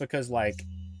just because, like,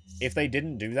 if they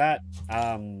didn't do that,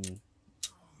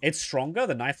 it's stronger.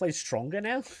 The knife play's stronger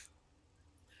now.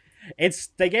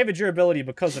 They gave it durability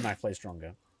because the knife play's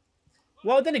stronger.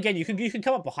 Well, then again, you can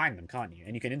come up behind them, can't you?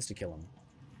 And you can insta-kill them.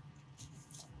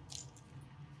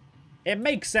 It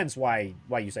makes sense why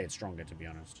you say it's stronger, to be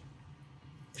honest.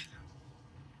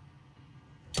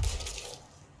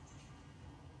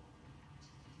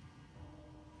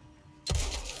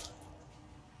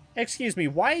 Excuse me,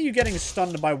 why are you getting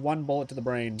stunned by one bullet to the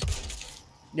brain?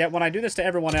 Yet when I do this to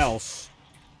everyone else,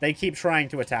 they keep trying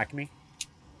to attack me.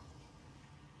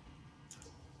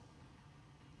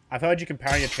 I've heard you can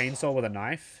parry a chainsaw with a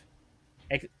knife.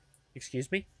 Excuse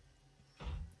me?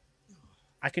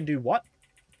 I can do what?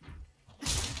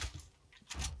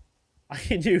 I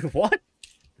can do what?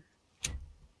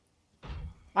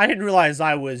 I didn't realize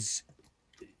I was...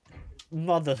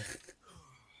 Mother...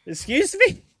 Excuse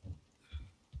me?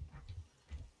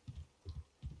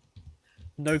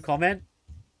 No comment?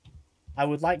 I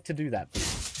would like to do that,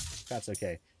 please. That's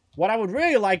okay. What I would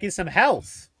really like is some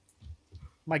health.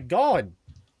 My god.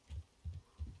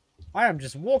 I am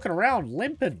just walking around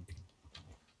limping.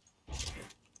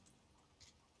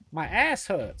 My ass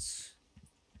hurts.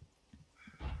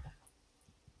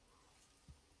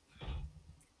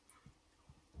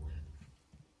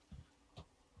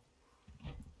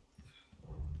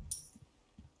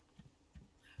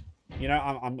 You know,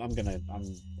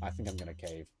 I think I'm gonna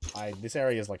cave. This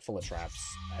area is like full of traps,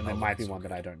 and there might be one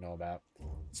that I don't know about.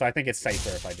 So I think it's safer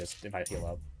if I heal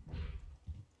up.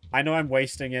 I know I'm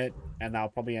wasting it, and I'll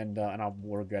probably and I'll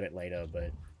regret it later,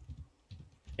 but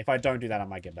if I don't do that, I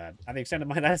might get bad.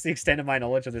 That's the extent of my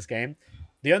knowledge of this game.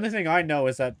 The only thing I know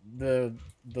is that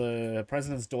the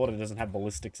president's daughter doesn't have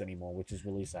ballistics anymore, which is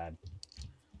really sad.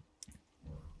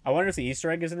 I wonder if the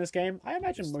Easter egg is in this game. I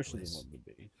imagine most of them would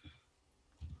be.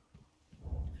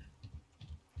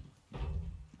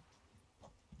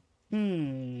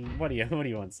 What do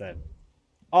you want said?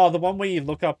 Oh, the one where you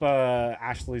look up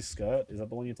Ashley's skirt. Is that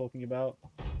the one you're talking about?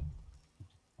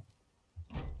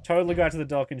 Totally go out to the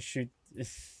dock and shoot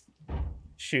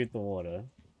the water.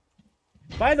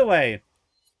 By the way,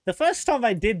 the first time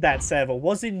I did that server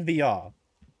was in VR.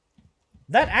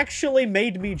 That actually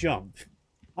made me jump.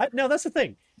 No, that's the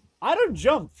thing. I don't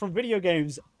jump from video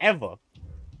games ever.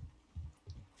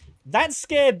 That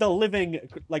scared the living...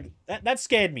 Like, that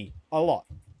scared me a lot.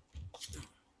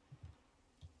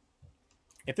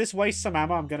 If this wastes some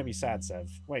ammo, I'm gonna be sad, Sev.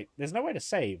 Wait, there's no way to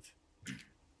save.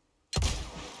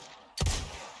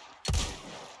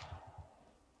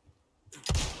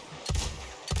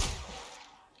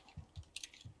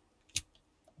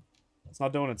 It's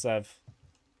not doing it, Sev.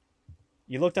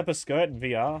 You looked up a skirt in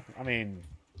VR? I mean...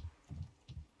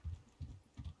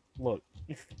 Look.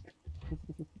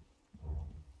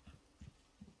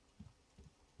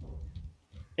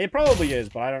 It probably is,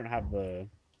 but I don't have the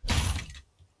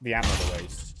ammo to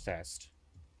waste test.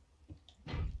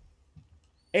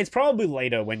 It's probably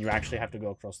later when you actually have to go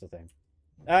across the thing.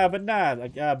 But nah,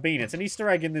 like, Bean, it's an Easter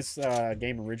egg in this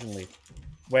game originally,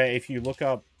 where if you look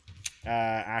up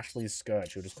Ashley's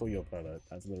skirt, she'll just call you a pervert.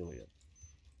 That's literally it.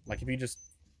 Like, if you just...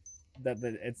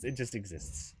 it just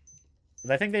exists.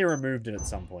 But I think they removed it at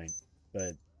some point,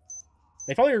 but...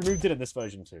 They probably removed it in this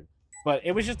version too. But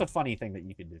it was just a funny thing that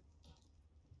you could do.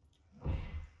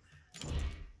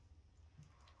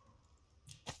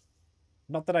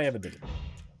 Not that I ever did it.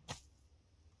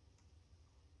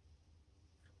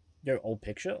 Yo, old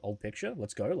picture? Old picture?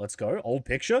 Let's go, let's go. Old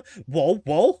picture? Whoa,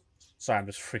 whoa! Sorry, I'm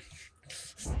just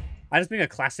freaking... I'm just being a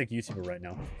classic YouTuber right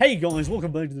now. Hey guys,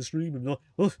 welcome back to the stream.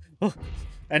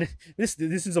 And this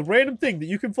is a random thing that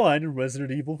you can find in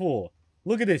Resident Evil 4.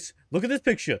 Look at this. Look at this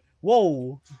picture.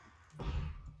 Whoa!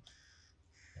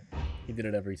 He did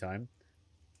it every time.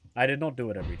 I did not do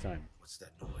it every time. What's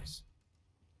that noise?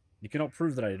 You cannot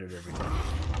prove that I did it every time.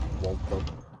 Walter.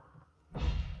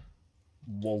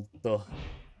 Walter.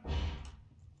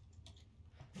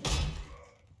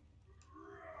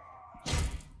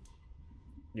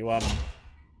 You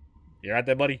right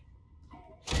there, buddy?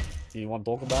 Do you want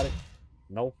to talk about it?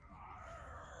 No?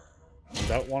 You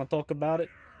don't want to talk about it?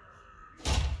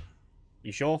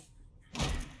 You sure?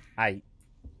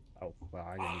 Oh, well,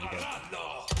 I didn't need to go.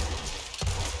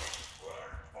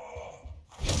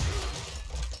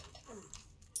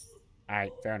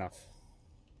 Alright, fair enough.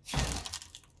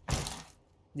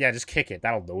 Yeah, just kick it.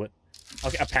 That'll do it.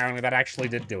 Okay, apparently that actually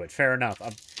did do it. Fair enough.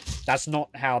 That's not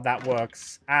how that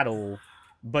works at all.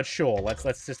 But sure,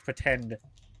 let's just pretend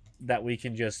that we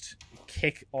can just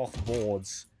kick off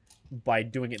boards by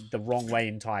doing it the wrong way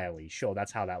entirely. Sure,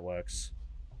 that's how that works.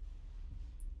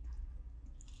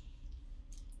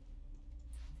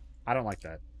 I don't like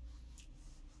that.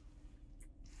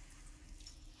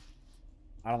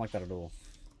 I don't like that at all.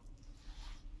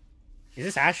 Is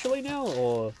this Ashley now,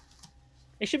 or...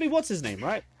 It should be what's his name,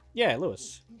 right? Yeah,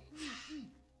 Lewis.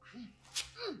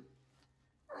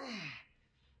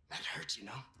 That hurts, you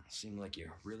know. Seemed like you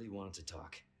really wanted to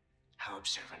talk. How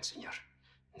observant, senor.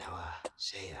 Now,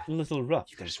 say, A little rough.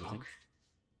 you gonna smoke?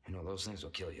 You know, those things will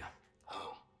kill you.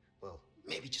 Oh, well,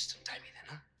 maybe just untie me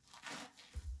then,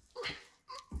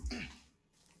 huh?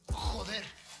 Joder,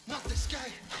 not this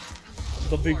guy.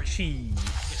 The big cheese.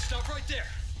 Stop right there.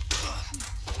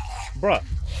 Bruh.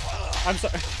 I'm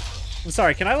sorry. I'm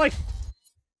sorry, can I, like...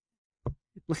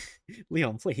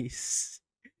 Leon, please.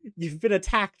 You've been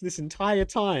attacked this entire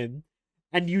time,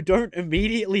 and you don't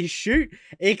immediately shoot?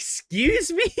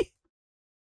 Excuse me?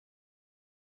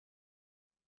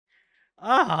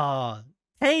 Ah,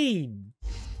 pain.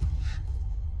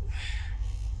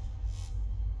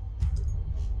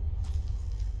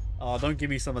 Oh, don't give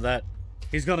me some of that.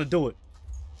 He's gonna do it.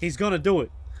 He's gonna do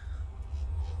it.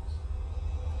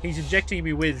 He's injecting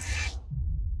me with...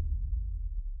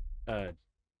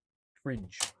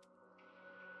 cringe.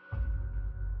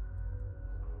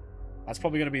 That's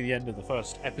probably going to be the end of the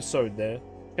first episode there.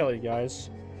 Tell you guys.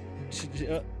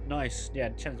 Nice. Yeah,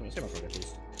 say my progress,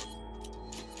 please.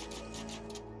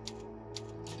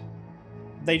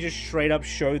 They just straight up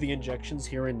show the injections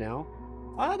here and now.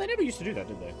 They never used to do that,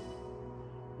 did they?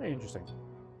 Very interesting.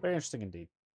 Very interesting indeed.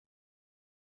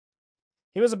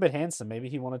 He was a bit handsome. Maybe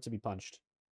he wanted to be punched.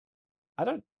 I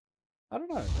don't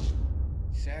know.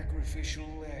 Sacrificial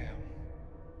lamb.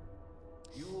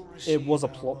 You will It was a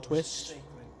receive plot our twist.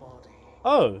 sacred body.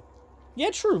 Oh. Yeah,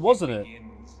 true, wasn't it?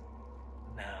 Begins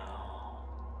now.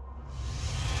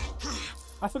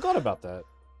 I forgot about that.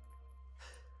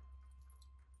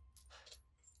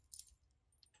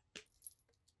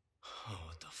 Oh,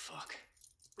 what the fuck?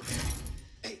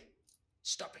 Hey,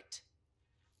 stop it.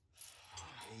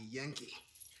 Hey, Yankee.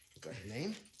 Got a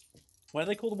name? Why do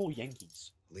they call them all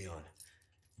Yankees? Leon.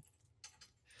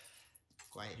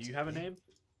 Quiet. Do you have a okay? name?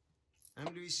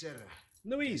 I'm Luis Serra.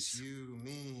 Luis. You,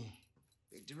 me,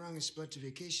 picked the wrongest spot to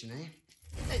vacation, eh?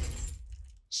 Hey,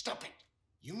 stop it.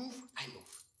 You move, I move.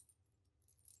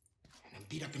 And I'm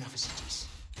beat up enough as it is.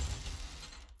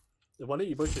 Why don't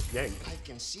you both just yank? I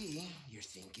can see you're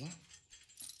thinking.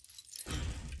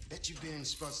 Bet you've been in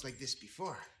spots like this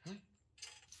before, huh?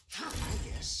 I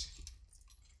guess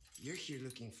you're here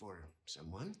looking for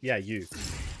someone. Yeah, you.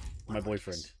 My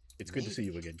boyfriend. It's good to see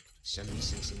you again. Some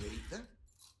decent senorita?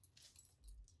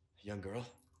 Young girl.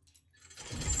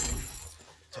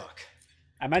 Talk.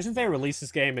 Imagine if they released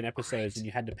this game in episodes and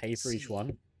you had to pay for each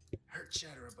one. Heard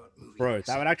chatter about movie. Bro,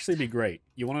 that would actually be great.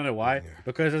 You want to know why?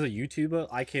 Because as a YouTuber,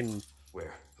 I can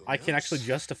actually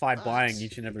justify buying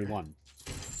each and every one.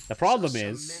 The problem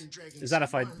is that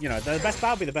if I, you know,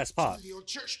 that'll be the best part.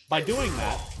 By doing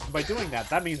that,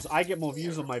 that means I get more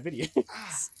views on my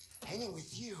videos. Hanging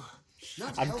with you.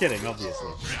 I'm kidding,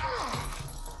 obviously.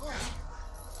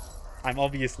 I'm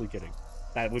obviously kidding.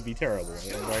 That would be terrible.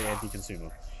 I'm very anti-consumer.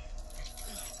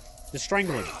 Just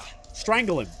strangle him.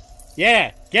 Strangle him.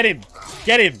 Yeah! Get him!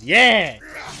 Get him! Yeah!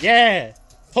 Yeah!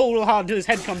 Pull real hard until his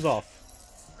head comes off.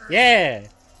 Yeah!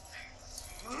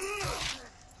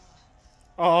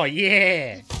 Oh,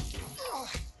 yeah!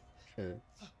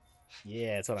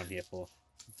 Yeah, that's what I'm here for.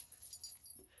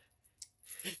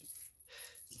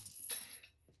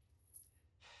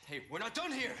 Hey, we're not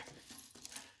done here!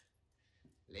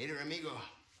 Later, amigo.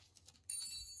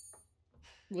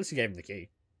 At least you gave him the key.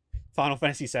 Final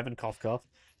Fantasy VII, cough cough.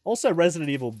 Also, Resident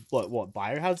Evil, what,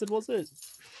 Biohazard was it?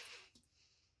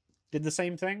 Did the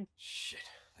same thing? Shit,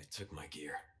 they took my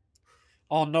gear.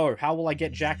 Oh no, how will I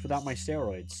get jacked without my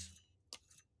steroids?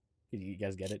 You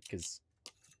guys get it? Because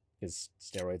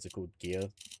steroids are called gear.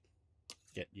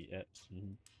 Yeah.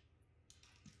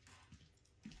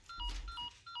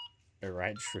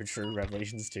 Alright, true,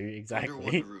 Revelations 2, exactly.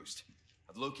 Underwater roost.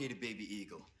 I've located Baby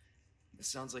Eagle. It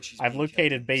sounds like she's I've being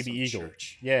located kept in Baby some Eagle.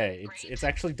 church. Yeah, it's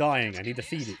actually dying. I need to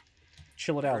feed it.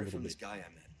 Chill it out a Heard little from this bit. guy I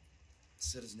met.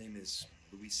 Said his name is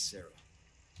Luis Serra.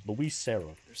 Luis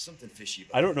Serra. There's something fishy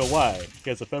about I don't know this. why. He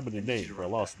has a feminine I need you name to for a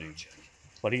run last background name. check.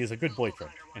 But he is a good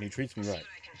boyfriend, and he treats me right. In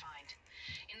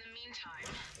the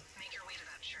meantime, make your way to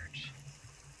that church.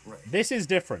 Right. This is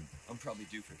different. I'm probably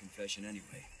due for confession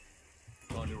anyway.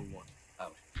 Condor 1,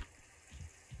 out.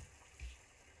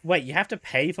 Wait, you have to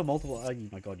pay for multiple... Oh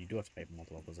my god, you do have to pay for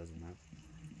multiple episodes, isn't that?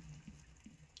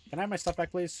 Can I have my stuff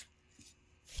back, please?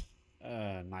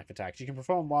 Knife attacks. You can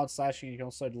perform wild slashing. You can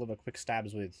also deliver quick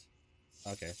stabs with...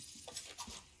 Okay.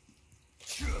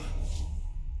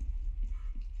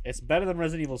 It's better than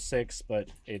Resident Evil 6, but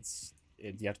you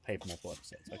have to pay for multiple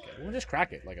episodes. Okay, we'll just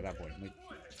crack it, like, at that point. Like,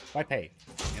 why pay?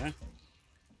 You know?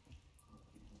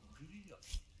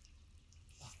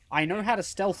 I know how to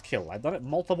stealth kill. I've done it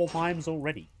multiple times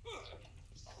already.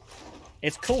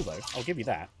 It's cool, though. I'll give you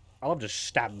that. I love just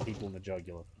stabbing people in the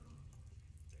jugular.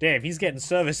 Damn, he's getting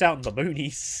service out in the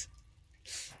boonies.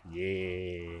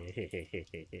 Yeah.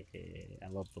 I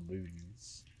love the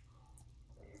boonies.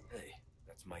 Hey,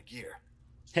 that's my gear.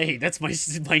 Hey, that's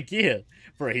my gear.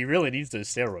 Bro, he really needs those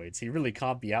steroids. He really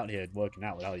can't be out here working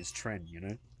out without his trend, you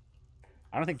know?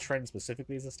 I don't think trend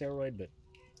specifically is a steroid, but...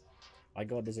 My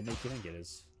god, does it make you think it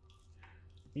is?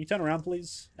 Can you turn around,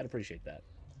 please? I'd appreciate that.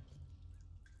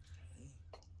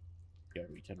 Yo,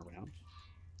 we turn around.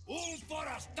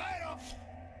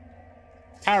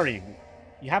 Parrying.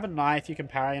 You have a knife, you can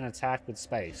parry an attack with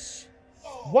space.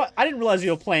 What? I didn't realize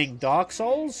you were playing Dark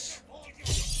Souls?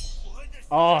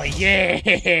 Oh,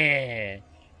 yeah!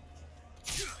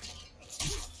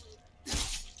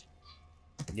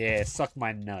 Yeah, suck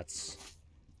my nuts.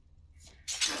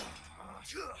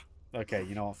 Okay,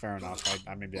 you know what? Fair enough.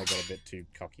 Maybe I got a bit too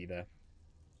cocky there.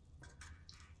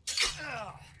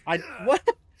 What?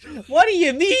 What do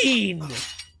you mean?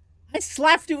 I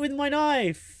slapped it with my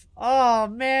knife. Oh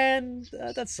man,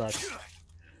 that sucks.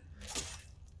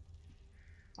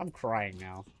 I'm crying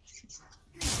now.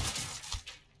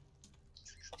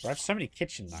 I have so many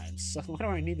kitchen knives. Why do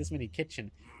I need this many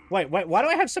kitchen? Wait, why do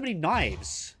I have so many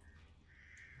knives?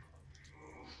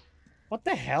 What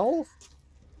the hell?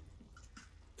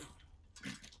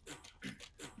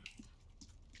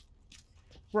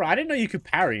 Bro, I didn't know you could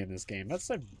parry in this game. That's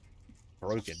so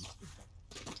broken.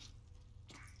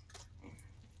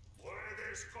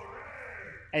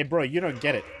 Hey, bro, you don't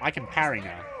get it. I can parry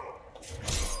now.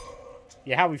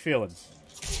 Yeah, how we feeling?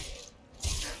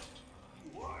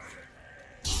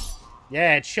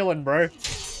 Yeah, chillin', bro.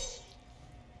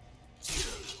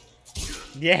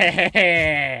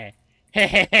 Yeah!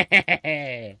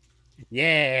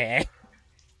 Yeah!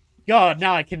 God,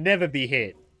 now I can never be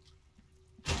hit.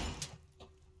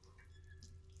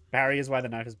 Parry is why the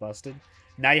knife is busted.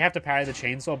 Now you have to parry the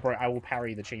chainsaw, bro. I will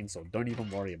parry the chainsaw. Don't even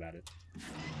worry about it.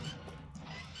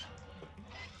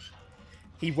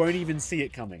 He won't even see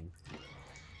it coming.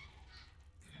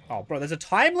 Oh, bro, there's a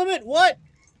time limit? What?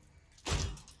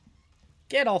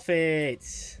 Get off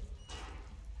it.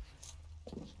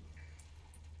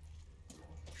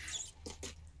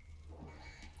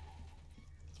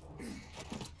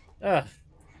 Ugh.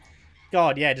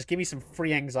 God, yeah, just give me some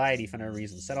free anxiety for no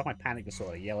reason. Set off my panic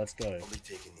disorder. Yeah, let's go. I'll be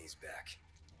taking these back.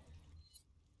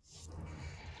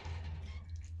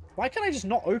 Why can't I just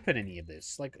not open any of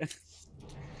this? Like...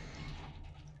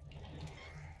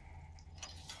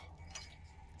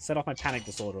 Set off my panic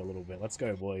disorder a little bit. Let's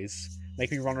go, boys.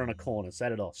 Make me run around a corner.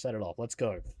 Set it off. Set it off. Let's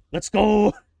go. Let's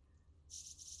go!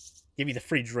 Give me the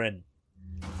free dren.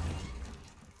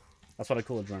 That's what I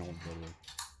call adrenaline, by the way.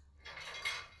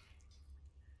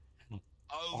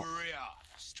 Over here,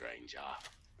 stranger.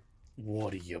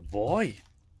 What are you buying?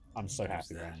 I'm so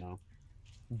happy right now.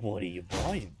 What are you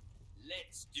buying?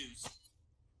 Let's do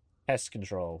Pest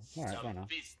control. Alright, fair some enough.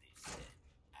 business then, eh?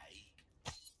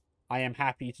 I am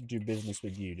happy to do business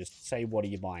with you. Just say what are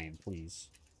you buying, please.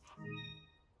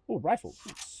 Oh, rifle.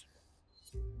 Nice.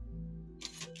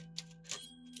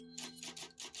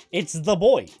 It's the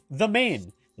boy, the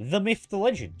man, the myth, the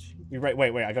legend.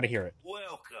 Wait, I gotta hear it.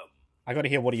 Welcome. I gotta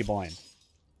hear what are you buying.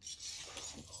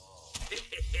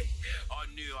 I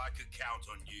knew I could count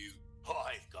on you.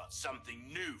 I've got something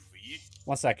new for you.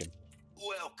 1 second.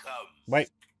 Welcome. Wait.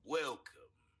 Welcome.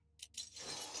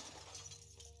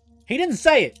 He didn't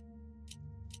say it.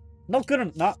 Not good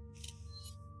enough. No.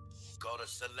 Got a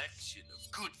selection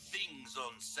of good things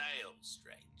on sale,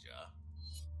 stranger.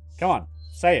 Come on,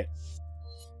 say it.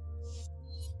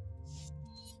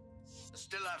 I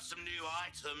still have some new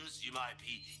items you might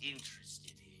be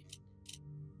interested in.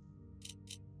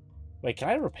 Wait, can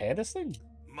I repair this thing?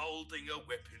 Molding a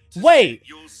weapon to Wait! suit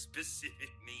your specific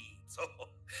needs. Oh,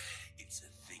 it's a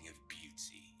thing of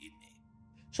beauty, isn't it?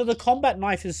 So the combat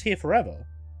knife is here forever?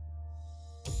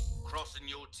 Crossing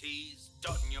your T's,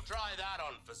 dotting your... Try that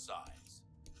on for size.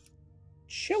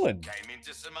 Chillin'. Came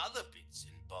into some other bits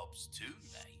and bobs too,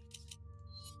 mate.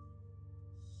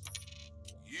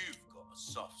 You've got a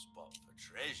soft spot for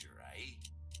treasure, eh?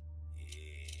 Yeah,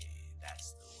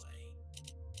 that's the way.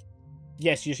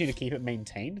 Yes, you just need to keep it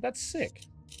maintained. That's sick.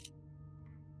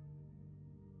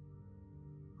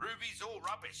 Ruby's all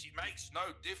rubbish. It makes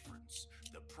no difference.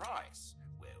 The price,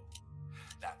 well,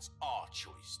 that's our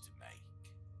choice to make.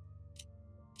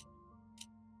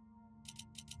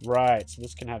 Right, so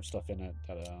this can have stuff in it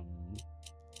that,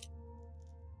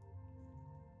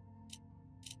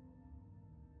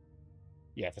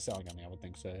 yeah, for selling only, I would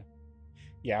think so.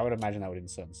 Yeah, I would imagine that would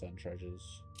insert certain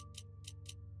treasures.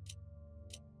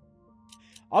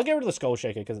 I'll get rid of the Skull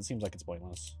Shaker because it seems like it's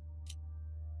pointless.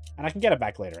 And I can get it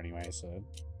back later anyway, so...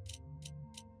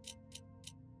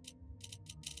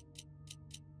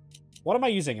 What am I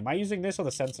using? Am I using this or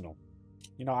the Sentinel?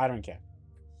 You know, I don't care.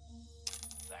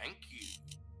 Thank you.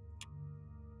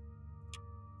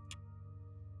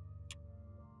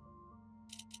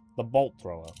 The Bolt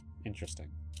Thrower.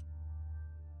 Interesting.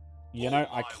 You know,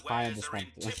 I All my kind of wares just are want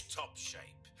in tip-top shape,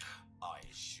 I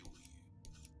assure you.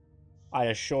 I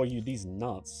assure you, these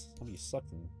nuts. Let me suck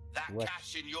them. That Wreck.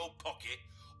 cash in your pocket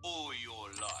all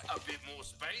your life. A bit more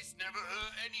space never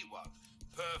hurt anyone.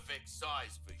 Perfect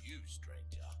size for you, stranger.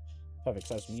 Perfect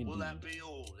size for me. Will that Indeed. be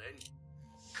all then?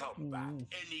 Come back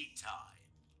anytime.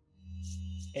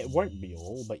 It won't be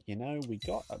all, but you know, we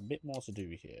got a bit more to do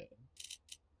here.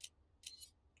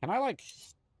 Can I, like...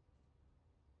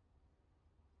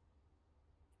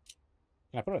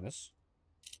 Can I put on this?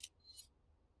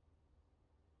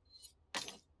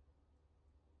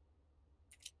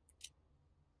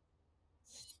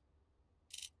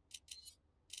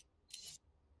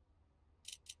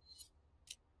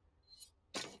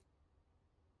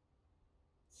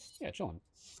 Yeah, chillin'.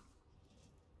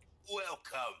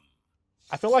 Welcome.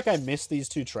 I feel like I missed these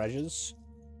two treasures.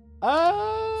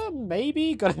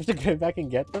 Maybe. Gonna have to go back and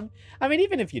get them. I mean,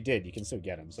 even if you did, you can still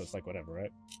get them, so it's like whatever,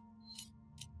 right?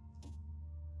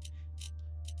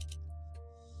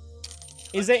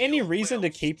 Is there any reason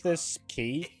to keep this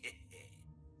key?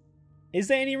 Is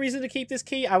there any reason to keep this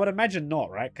key? I would imagine not,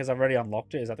 right? Because I've already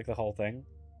unlocked it. Is that like the whole thing?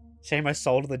 Shame I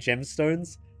sold the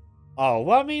gemstones? Oh,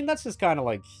 well, I mean, that's just kind of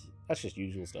like... That's just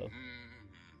usual stuff.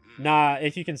 Nah,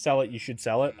 if you can sell it, you should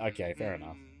sell it. Okay, fair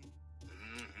enough.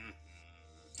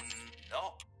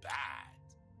 Not bad.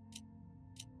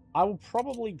 I will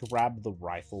probably grab the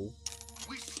rifle.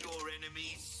 Wish your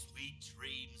enemies sweet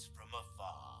dreams from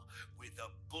afar, with a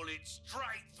bullet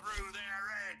straight through their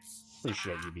heads.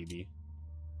 Appreciate you, BB.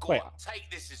 Go Wait. on, take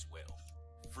this as well,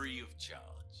 free of charge.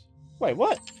 Wait,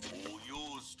 what? All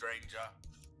yours, stranger.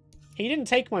 He didn't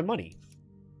take my money.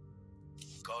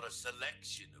 Got a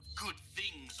selection of good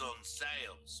things on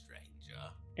sale, stranger.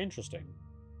 Interesting.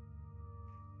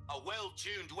 A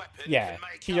well-tuned weapon Yeah, can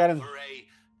make key up item. for a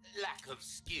lack of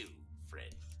skill,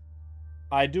 friend.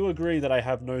 I do agree that I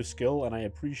have no skill, and I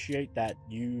appreciate that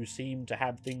you seem to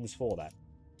have things for that.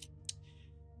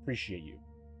 Appreciate you.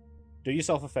 Do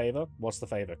yourself a favor. What's the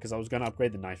favor? Because I was going to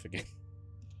upgrade the knife again.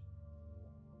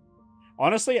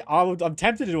 Honestly, I'm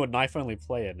tempted to do a knife-only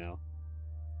player now.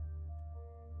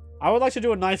 I would like to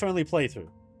do a knife-only playthrough,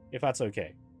 if that's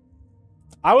okay.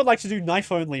 I would like to do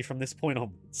knife-only from this point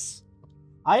onwards.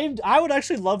 I would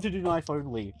actually love to do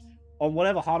knife-only on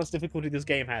whatever hardest difficulty this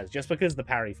game has, just because of the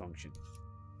parry function.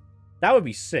 That would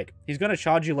be sick. He's going to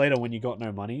charge you later when you got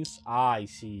no monies. Ah, I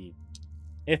see.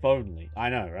 If only. I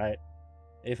know, right?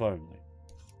 If only.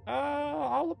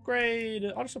 I'll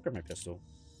just upgrade my pistol.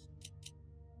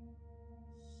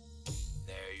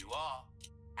 There you are,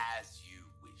 as you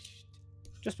wished.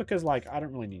 Just because, like, I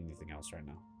don't really need anything else right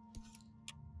now.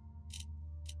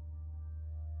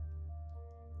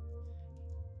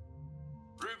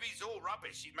 Ruby's all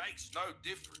rubbish. It makes no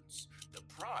difference. The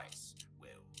price,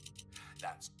 well,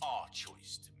 that's our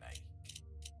choice to make.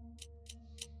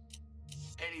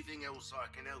 Anything else I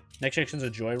can help you? Next section's a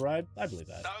joyride? I believe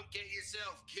that. Don't get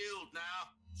yourself killed now.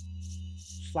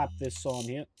 Slap this on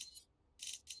here.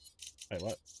 Wait,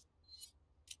 what?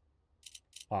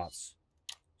 Parts.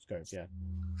 Scope, yeah.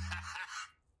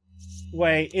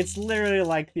 Wait, it's literally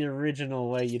like the original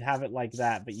where you'd have it like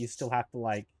that, but you still have to,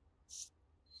 like...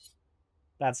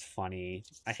 That's funny.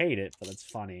 I hate it, but it's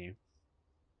funny.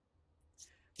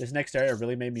 This next area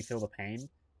really made me feel the pain.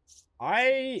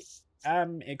 I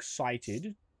am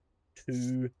excited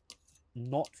to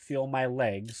not feel my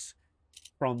legs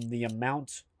from the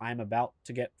amount I'm about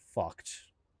to get fucked.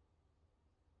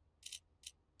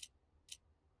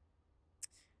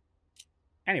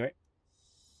 Anyway.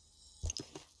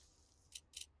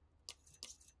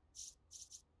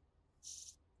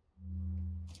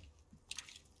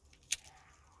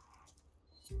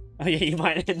 Oh yeah, you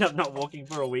might end up not walking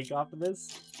for a week after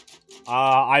this.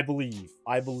 I believe.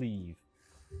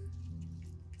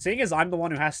 Seeing as I'm the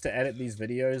one who has to edit these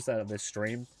videos that this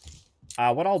stream,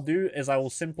 what I'll do is I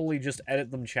will simply just edit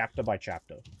them chapter by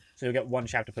chapter. So you'll get one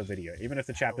chapter per video. Even if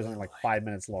the chapter's only like 5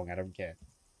 minutes long, I don't care.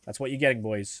 That's what you're getting,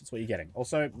 boys. That's what you're getting.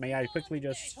 Also, may I quickly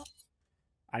just...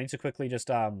 I need to quickly just,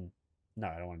 No,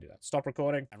 I don't want to do that. Stop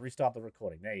recording and restart the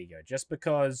recording. There you go. Just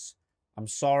because I'm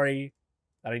sorry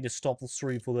I need to stop the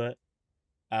stream for that.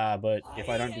 But if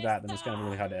I don't do that, then it's going to be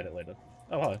really hard to edit later.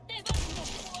 Oh, hello.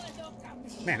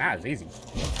 Man, that was easy.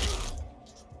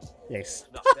 Yes.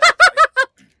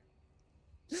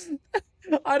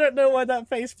 I don't know why that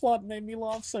face plot made me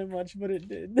laugh so much, but it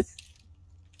did.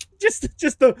 just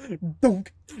the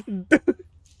dunk.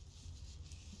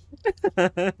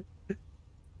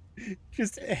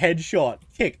 Just headshot,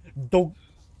 kick, dunk.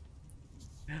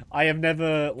 I have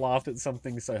never laughed at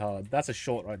something so hard. That's a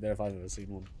short right there if I've ever seen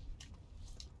one.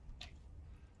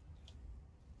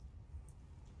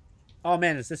 Oh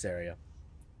man, it's this area.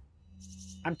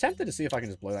 I'm tempted to see if I can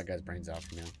just blow that guy's brains out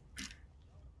from now.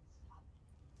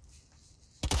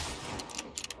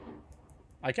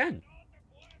 I can.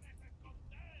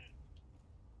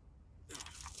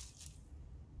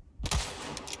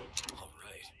 All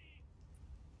right.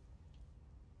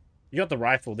 You got the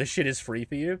rifle. This shit is free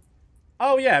for you?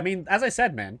 Oh yeah, I mean, as I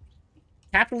said, man.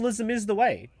 Capitalism is the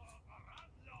way.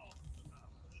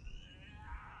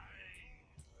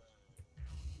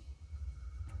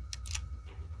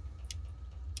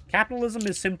 Capitalism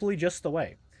is simply just the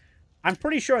way. I'm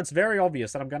pretty sure it's very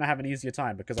obvious that I'm going to have an easier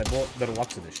time because I bought the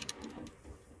deluxe edition.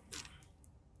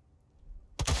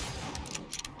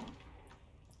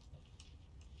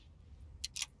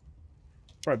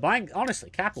 Bro, buying... Honestly,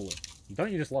 capitalism.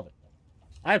 Don't you just love it?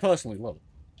 I personally love it.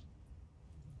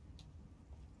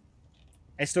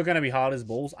 It's still going to be hard as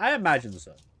balls? I imagine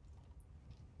so.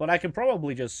 But I can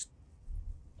probably just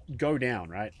go down,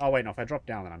 right? Oh, wait, no. If I drop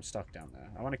down, then I'm stuck down there.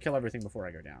 I want to kill everything before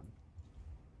I go down.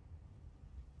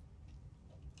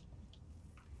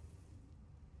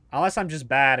 Unless I'm just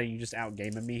bad and you just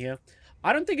outgamer me here.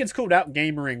 I don't think it's called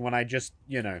outgamering when I just,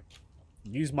 you know,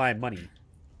 use my money.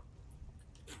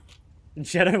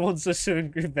 Jeto wants us to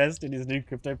invest in his new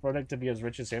crypto product to be as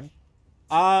rich as him.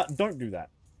 Don't do that.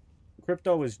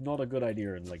 Crypto is not a good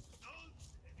idea in, like,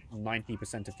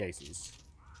 90% of cases.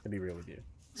 To be real with you.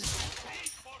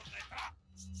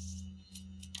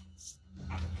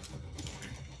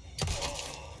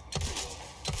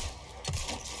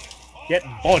 Get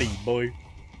bodied, boy.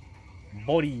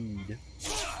 Bodied.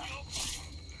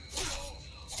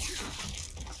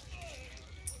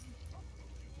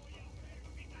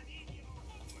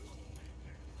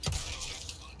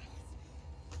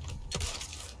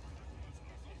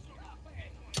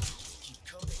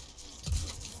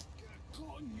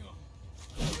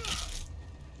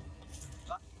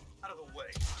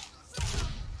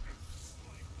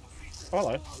 Oh,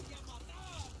 hello.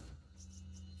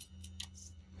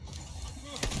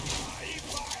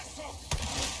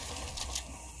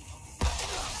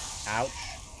 Ouch.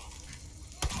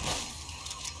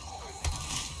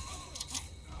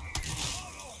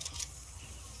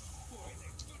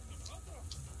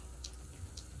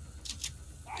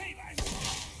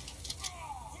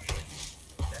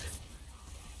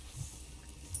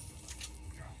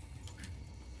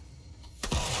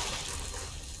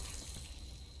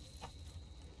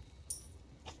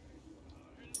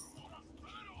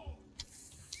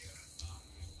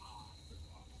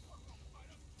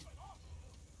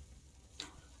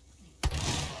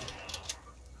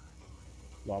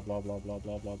 Blah, blah, blah, blah,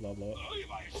 blah, blah, blah, blah.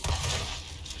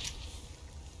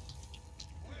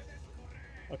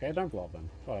 Okay, don't blow up then.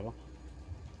 Whatever.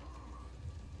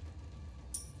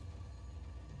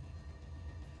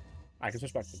 I can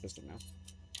switch back to the pistol now.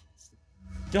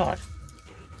 God!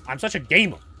 I'm such a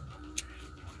gamer!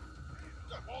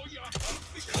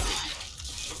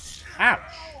 Ouch!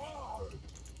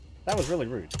 That was really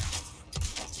rude.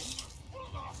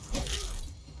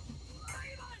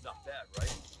 Not bad,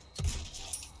 right?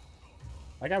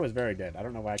 That guy was very dead. I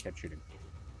don't know why I kept shooting.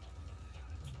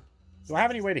 Do I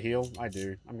have any way to heal? I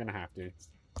do. I'm gonna have to.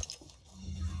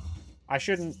 I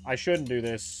shouldn't do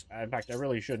this. In fact, I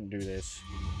really shouldn't do this.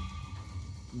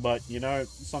 But, you know,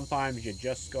 sometimes you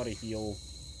just gotta heal.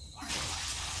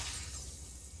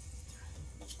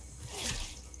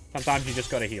 Sometimes you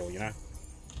just gotta heal, you know?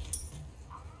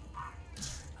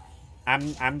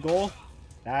 Amgor?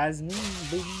 That's me,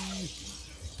 baby.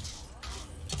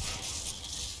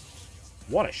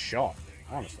 What a shot,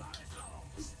 honestly.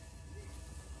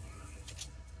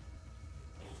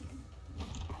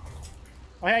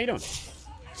 Oh, hey, how you doing?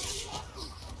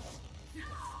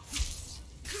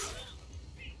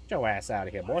 Get your ass out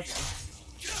of here, boy.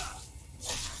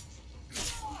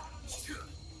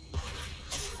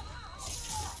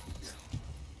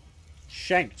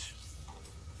 Shanked.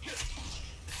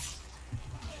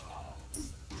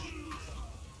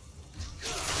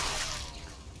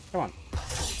 Come on.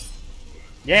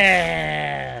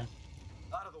 Yeah!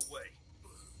 Out of the way.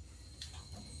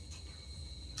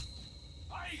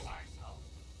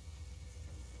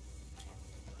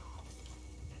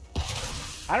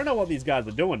 I don't know what these guys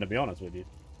are doing, to be honest with you.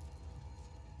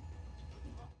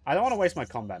 I don't want to waste my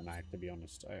combat knife, to be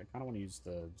honest. I kind of want to use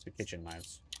the kitchen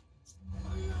knives.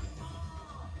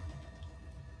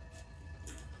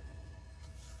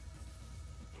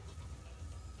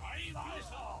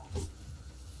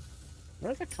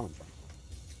 Where is that coming from?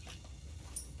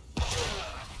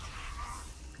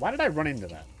 Why did I run into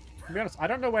that? To be honest, I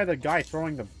don't know where the guy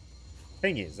throwing the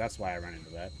thing is. That's why I ran into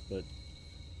that, but...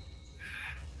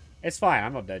 It's fine,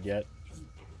 I'm not dead yet.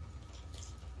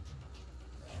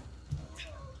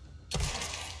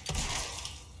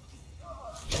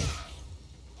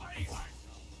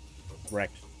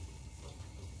 Wrecked.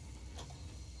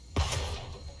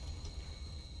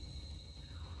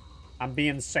 I'm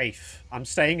being safe. I'm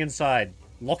staying inside.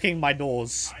 Locking my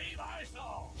doors.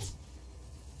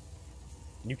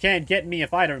 You can't get me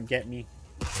if I don't get me.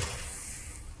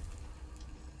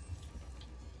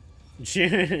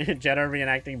 Jeto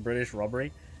reenacting British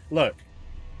robbery. Look.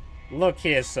 Look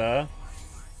here, sir.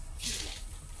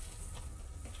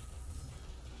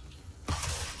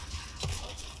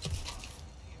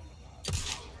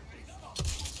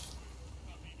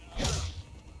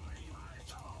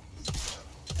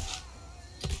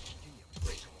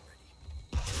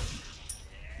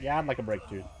 Yeah, I'd like a break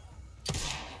too.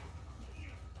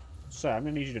 So, I'm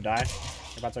gonna need you to die,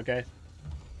 if that's okay.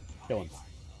 Kill him.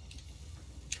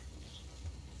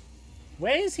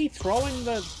 Where is he throwing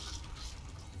the...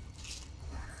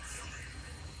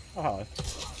 Oh, hello.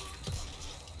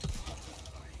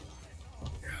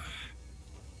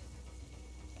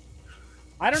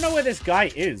 I don't know where this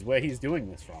guy is, where he's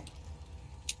doing this from.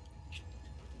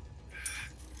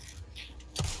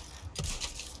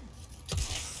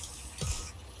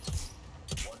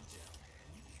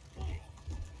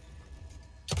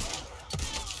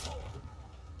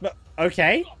 But,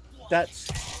 okay, that's...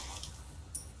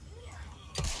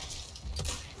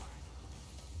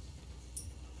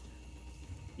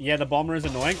 Yeah, the bomber is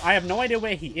annoying. I have no idea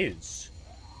where he is.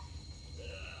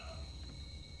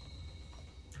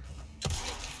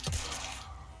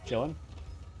 Chilling.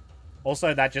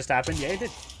 Also, that just happened. Yeah, it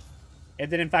did. It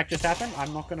did in fact just happen.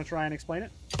 I'm not going to try and explain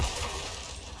it.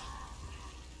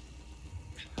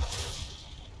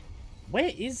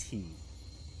 Where is he?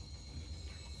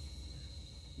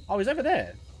 Oh, he's over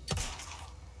there.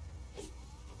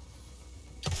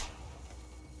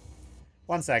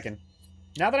 One second.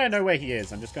 Now that I know where he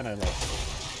is, I'm just gonna, like...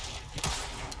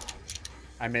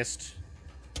 I missed.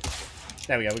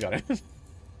 There we go, we got it.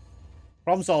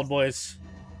 Problem solved, boys.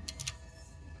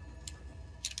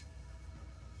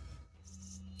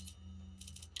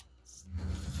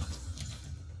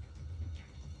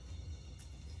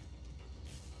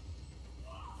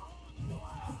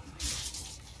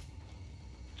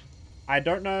 I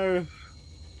don't know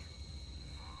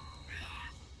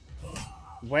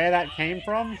where that came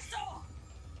from.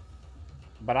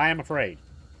 But I am afraid.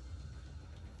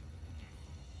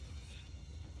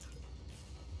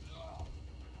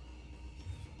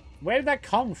 Where did that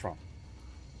come from?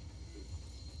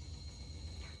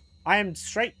 I am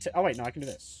straight to... Oh, wait, no, I can do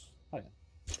this. Oh,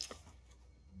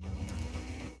 yeah.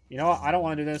 You know what? I don't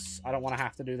want to do this. I don't want to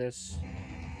have to do this.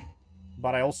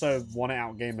 But I also want to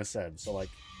outgame a Seb. So, like,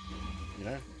 you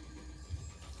know?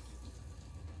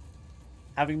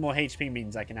 Having more HP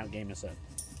means I can outgame a Seb.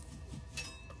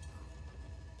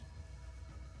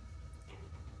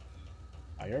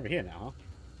 Oh, you're over here now, huh?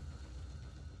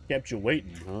 Kept you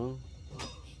waiting, huh?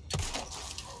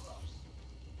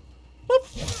 Boop.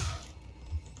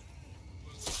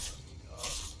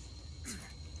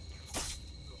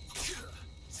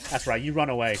 That's right, you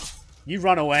run away. You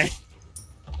run away.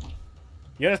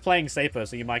 You're just playing safer,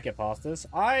 so you might get past this.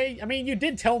 I mean, you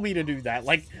did tell me to do that,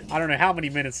 like, I don't know how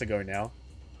many minutes ago now.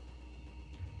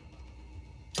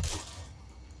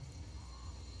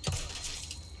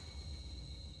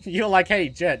 You're like, hey,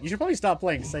 Jet, you should probably start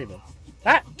playing Saber.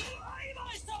 That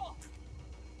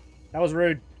was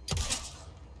rude.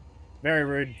 Very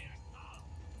rude.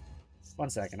 One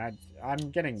second, I'm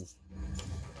getting...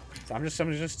 So I'm just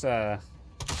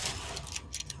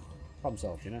problem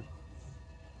solved, you know?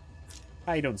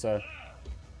 How you doing, sir?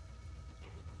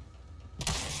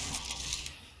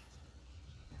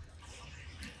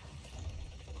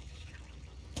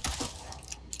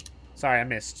 Sorry, I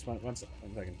missed. One second.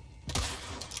 There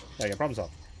you go, problem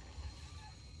solved.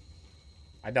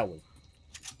 I dealt with it.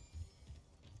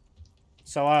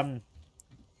 So,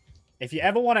 if you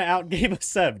ever want to outgame a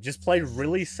Seb, just play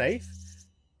really safe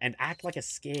and act like a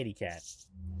scaredy cat.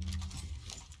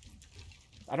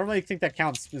 I don't really think that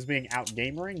counts as being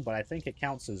outgamering, but I think it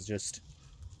counts as just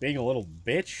being a little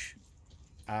bitch.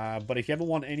 But if you ever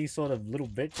want any sort of little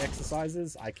bitch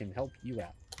exercises, I can help you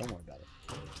out. Don't worry about it.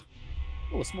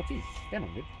 Oh, a small key. Damn,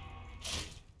 I'm good.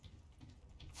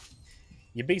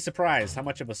 You'd be surprised how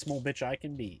much of a small bitch I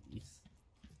can be.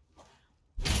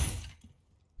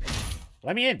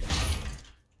 Let me in.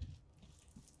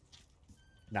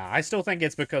 Nah, I still think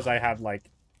it's because I have, like,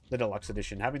 the deluxe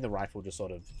edition. Having the rifle just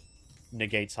sort of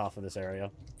negates half of this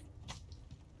area.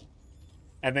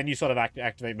 And then you sort of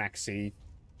activate Max C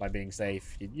by being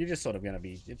safe. You're just sort of going to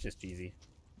be... It's just easy.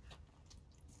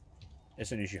 As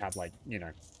soon as you have, like, you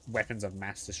know, weapons of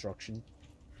mass destruction.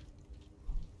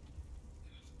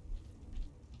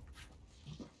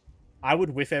 I would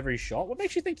whiff every shot? What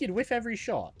makes you think you'd whiff every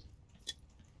shot?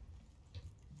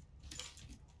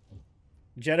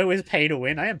 Jeto is pay to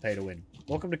win. I am pay to win.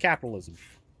 Welcome to capitalism.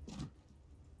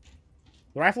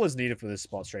 The rifle is needed for this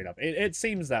spot, straight up. It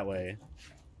seems that way.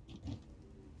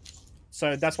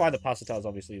 So that's why the Pasatels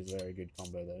obviously is a very good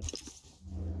combo there.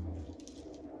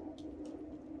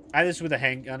 I had this with a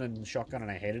handgun and shotgun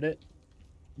and I hated it.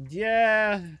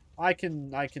 Yeah, I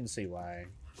can see why.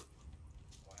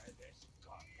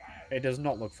 It does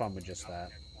not look fun with just that.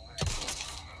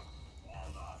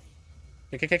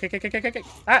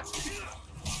 Ah!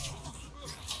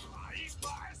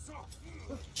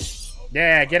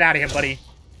 Yeah, get out of here, buddy.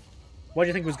 What do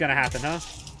you think was gonna happen, huh?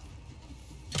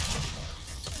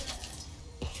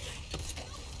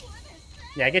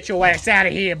 Yeah, get your ass out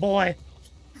of here, boy.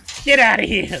 Get out of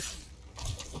here.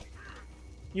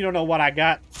 You don't know what I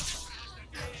got.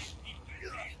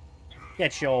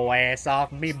 Get your ass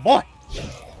off me, boy.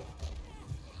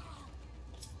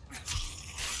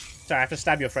 Sorry, I have to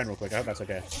stab your friend real quick. I hope that's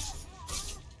okay.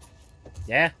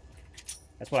 Yeah?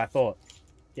 That's what I thought.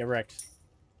 Get wrecked.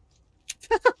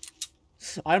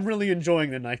 I'm really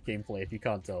enjoying the knife gameplay, if you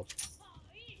can't tell.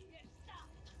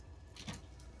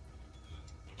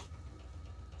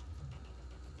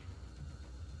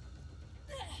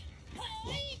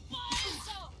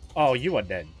 Oh, you are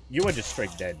dead. You are just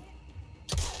straight dead.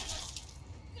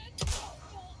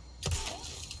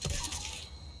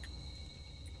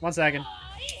 One second.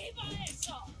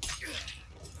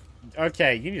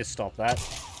 Okay, you need to stop that.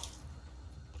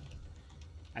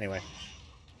 Anyway.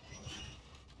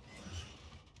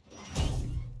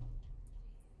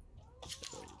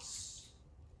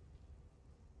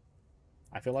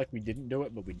 I feel like we didn't do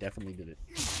it, but we definitely did it.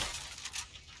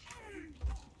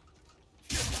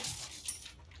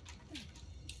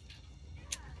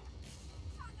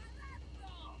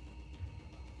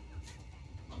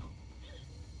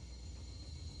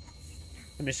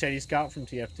 The machete scout from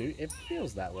TF2. It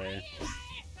feels that way.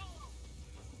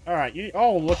 Alright, you...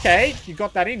 Oh, okay. You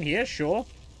got that in here, sure.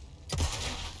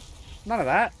 None of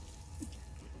that.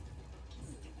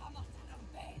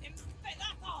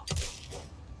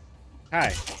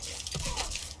 Hey.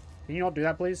 Can you not do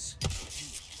that, please?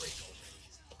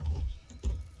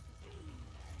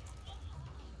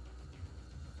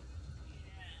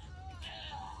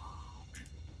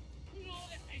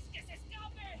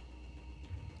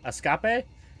 Escape?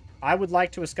 I would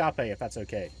like to escape if that's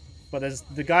okay. But there's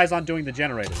the guys aren't doing the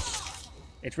generators.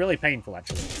 It's really painful,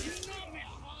 actually.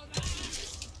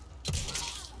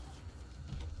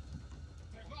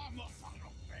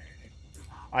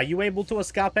 Are you able to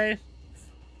escape? Hey,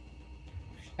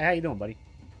 how you doing, buddy?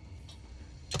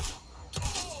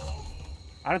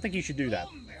 I don't think you should do that.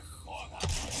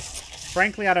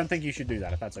 Frankly, I don't think you should do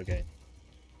that, if that's okay.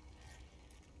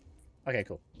 Okay,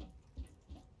 cool.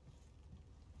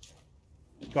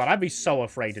 God, I'd be so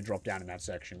afraid to drop down in that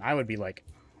section. I would be, like,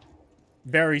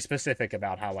 very specific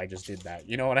about how I just did that.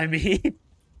 You know what I mean?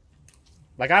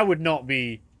 Like, I would not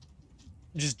be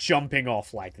just jumping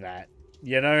off like that.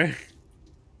 You know?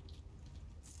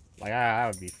 Like, that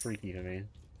would be freaky to me.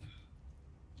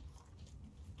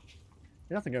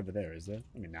 There's nothing over there, is there?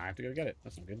 I mean, now I have to go get it.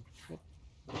 That's not good.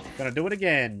 Gonna do it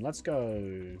again. Let's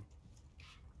go.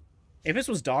 If this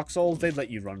was Dark Souls, they'd let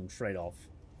you run straight off.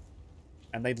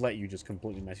 And they'd let you just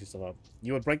completely mess yourself up.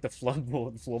 You would break the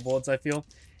floorboards, I feel.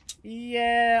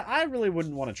 Yeah, I really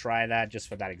wouldn't want to try that just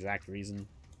for that exact reason.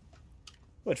 It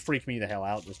would freak me the hell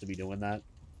out just to be doing that.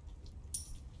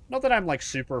 Not that I'm, like,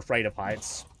 super afraid of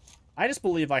heights. I just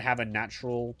believe I have a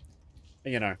natural,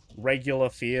 you know, regular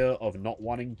fear of not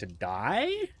wanting to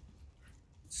die.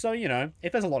 So, you know,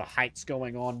 if there's a lot of heights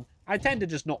going on, I tend to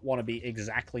just not want to be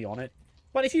exactly on it.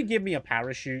 But if you give me a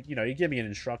parachute, you know, you give me an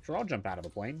instructor, I'll jump out of a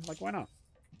plane. Like, why not?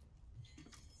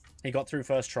 He got through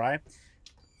first try.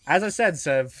 As I said,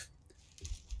 Sev,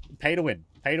 pay to win.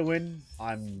 Pay to win.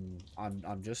 I'm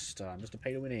just a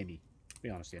pay to win Andy. To be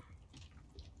honest here.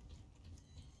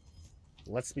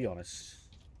 Let's be honest.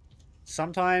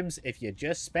 Sometimes, if you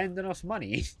just spend enough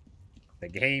money, the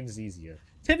game's easier.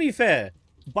 To be fair,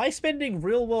 by spending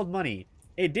real-world money,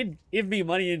 it did give me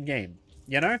money in-game.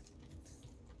 You know?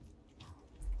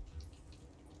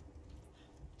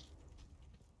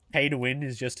 Pay to win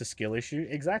is just a skill issue.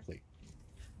 Exactly.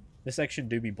 This section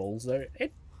do be balls, though.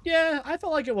 Yeah, I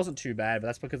felt like it wasn't too bad, but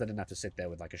that's because I didn't have to sit there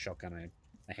with, like, a shotgun and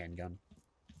a handgun.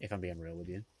 If I'm being real with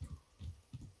you.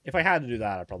 If I had to do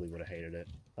that, I probably would have hated it.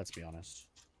 Let's be honest.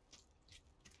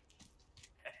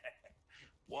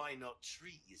 Why not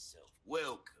treat yourself?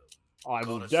 Welcome. I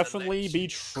will definitely be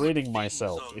treating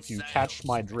myself if you catch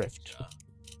my drift.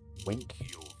 Wink.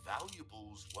 Your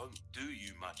valuables won't do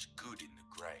you much good in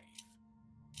the grave.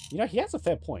 You know, he has a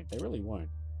fair point. They really won't.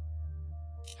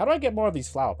 How do I get more of these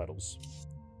flower petals?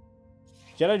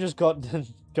 Jeto just got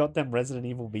them Resident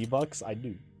Evil V-Bucks. I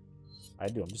do.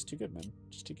 I'm just too good, man.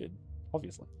 Just too good.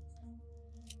 Obviously.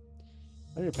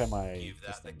 Let me repair my... Give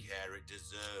that the care it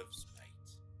deserves,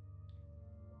 mate.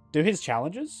 Do his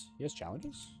challenges? He has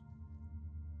challenges?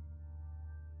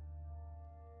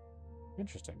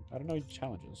 Interesting. I don't know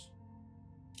challenges.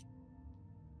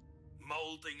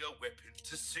 Molding a weapon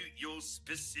to suit your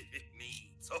specific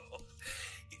needs. Oh,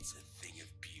 it's a thing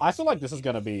of beauty. I feel like this is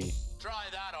going to be Try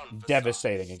that on for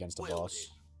devastating size. against a Well boss.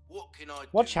 then, what can I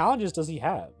What do? challenges does he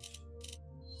have?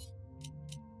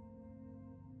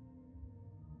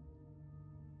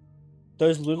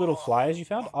 Those little flyers you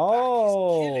found?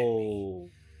 Oh!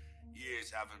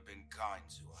 Years haven't been kind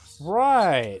to us.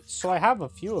 Right. So I have a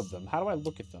few of them. How do I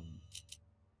look at them?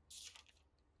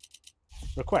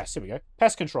 Requests. Here we go.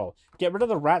 Pest control. Get rid of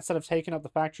the rats that have taken up the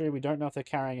factory. We don't know if they're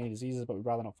carrying any diseases, but we'd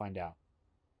rather not find out.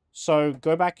 So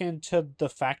go back into the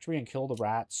factory and kill the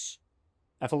rats.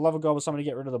 And for the love of God, will somebody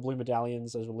get rid of the blue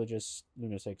medallions as religious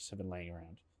lunatics have been laying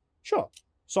around? Sure.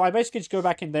 So I basically just go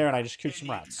back in there and I just shoot some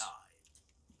rats.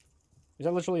 Is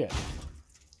that literally it?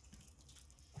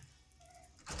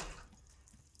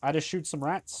 I just shoot some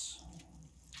rats?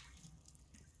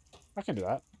 I can do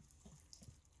that.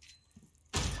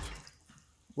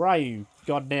 Where are you,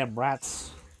 goddamn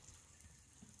rats?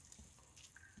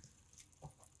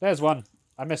 There's one.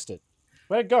 I missed it.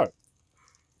 Where'd it go?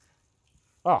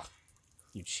 Oh,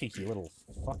 you cheeky little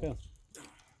fucker.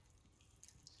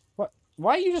 What?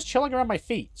 Why are you just chilling around my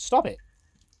feet? Stop it.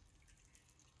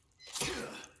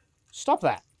 Stop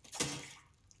that.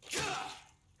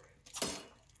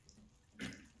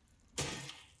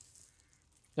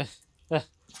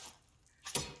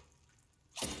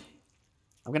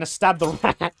 I'm gonna stab the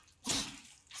rat.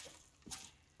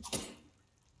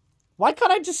 Why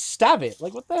can't I just stab it?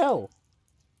 Like, what the hell?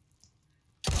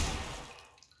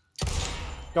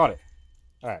 Got it.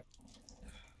 Alright.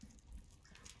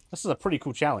 This is a pretty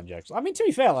cool challenge, actually. I mean, to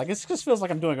be fair, like, it just feels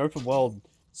like I'm doing open world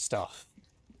stuff.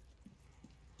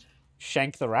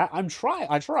 Shank the rat? I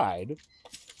tried.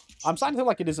 I'm starting to feel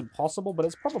like it isn't possible, but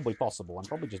it's probably possible. I'm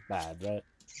probably just bad, right?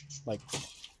 Like...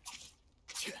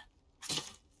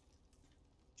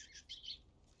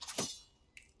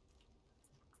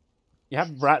 You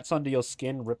have rats under your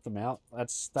skin, rip them out.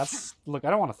 That's look, I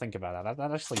don't want to think about that.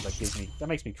 That actually like that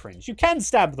makes me cringe. You can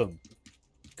stab them.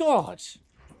 God.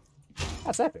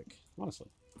 That's epic, honestly.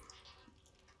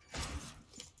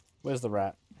 Where's the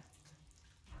rat?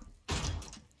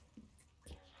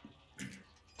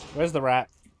 Where's the rat?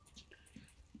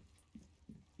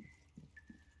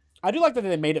 I do like that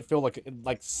they made it feel like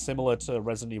similar to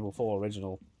Resident Evil 4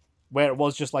 original, where it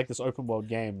was just like this open world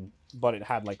game, but it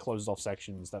had like closed off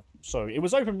sections that, so it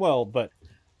was open world, but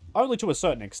only to a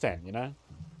certain extent, you know?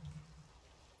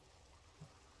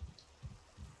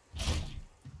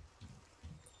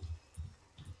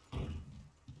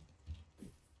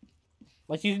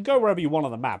 Like you can go wherever you want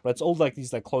on the map, but it's all like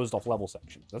these like closed off level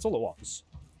sections. That's all it was.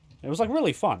 It was like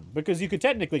really fun because you could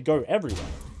technically go everywhere.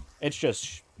 It's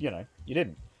just, you know, you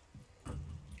didn't.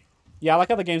 Yeah,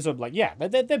 like other games are like, yeah,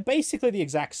 they're basically the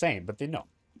exact same, but they're not.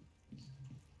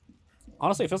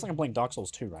 Honestly, it feels like I'm playing Dark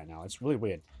Souls 2 right now. It's really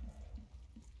weird.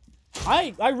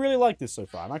 I really like this so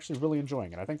far. I'm actually really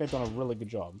enjoying it. I think they've done a really good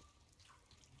job.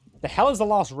 The hell is the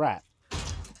last rat?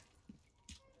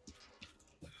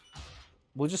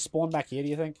 Will it just spawn back here, do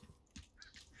you think?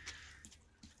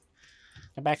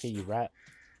 Come back here, you rat.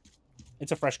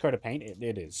 It's a fresh coat of paint?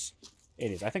 It is.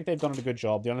 It is. I think they've done a good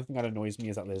job. The only thing that annoys me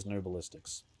is that there's no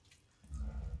ballistics.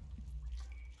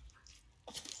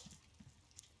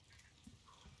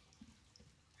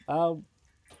 Well,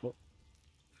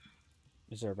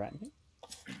 is there a rat in here?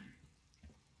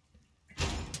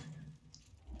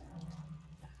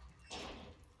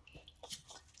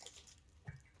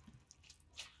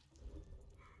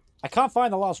 I can't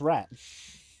find the last rat.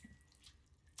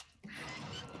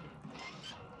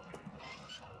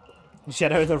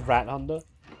 Shadow the rat hunter?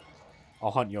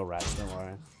 I'll hunt your rats, don't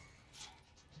worry.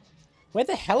 Where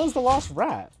the hell is the last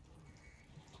rat?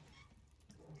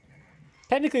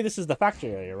 Technically, this is the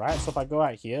factory area, right? So if I go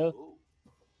out here... Ooh,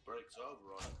 break's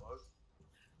over on it, both.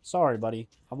 Sorry, buddy.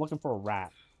 I'm looking for a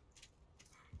rat.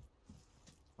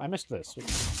 I missed this.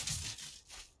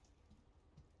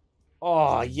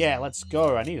 Oh, yeah, let's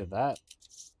go. I needed that.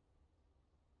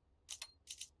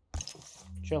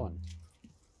 Chilling.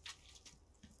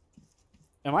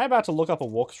 Am I about to look up a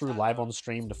walkthrough live on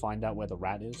stream to find out where the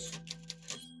rat is?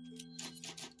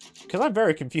 Because I'm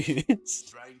very confused.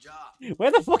 Stranger.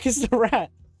 Where the fuck is the rat?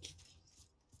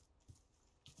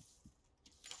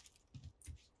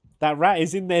 That rat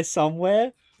is in there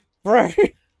somewhere? Bro.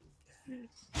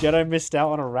 Jeto missed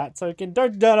out on a rat token?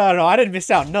 No, I didn't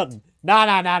miss out nothing.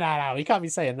 No. You can't be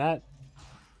saying that.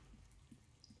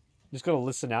 Just gotta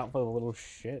listen out for the little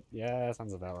shit. Yeah, that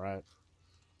sounds about right.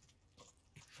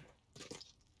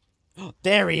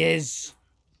 There he is!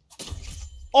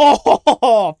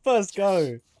 Oh! First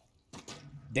go!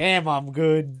 Damn, I'm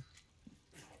good.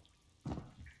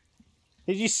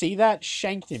 Did you see that?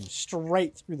 Shanked him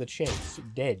straight through the chest.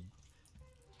 Dead.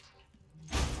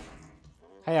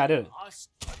 Hey, I did it. Nice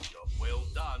job, well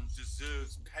done.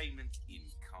 Deserves payment in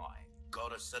kind.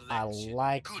 Got a selection. I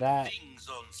like Good that. things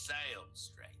on sale,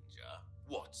 stranger.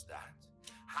 What's that?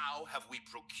 How have we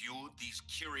procured these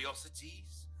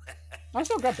curiosities? I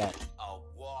still got that. A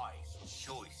wise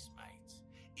choice, mate.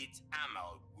 Its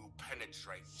ammo will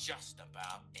penetrate just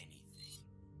about anything.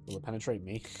 Will it penetrate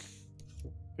me?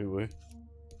 Ooh.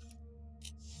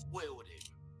 Well then,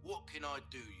 what can I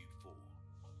do you for?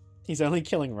 He's only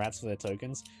killing rats for their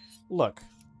tokens. Look,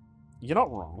 you're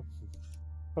not wrong.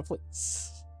 But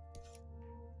please.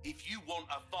 If you want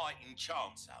a fighting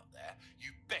chance out there,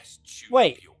 you best choose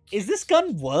Wait, your is this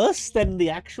gun worse than the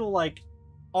actual, like...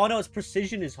 Oh no, its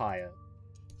precision is higher.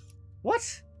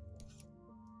 What?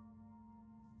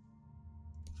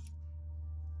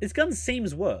 This gun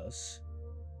seems worse.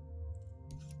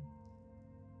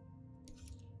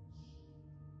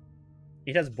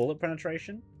 It has bullet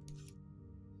penetration?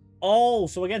 Oh,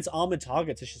 so against armored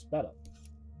targets it's just better.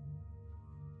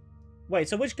 Wait,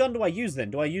 so which gun do I use then?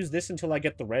 Do I use this until I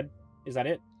get the red? Is that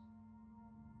it?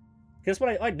 That's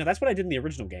what no, that's what I did in the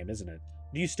original game, isn't it?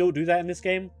 Do you still do that in this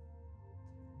game?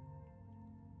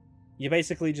 You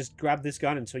basically just grab this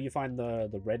gun until you find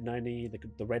the red 90,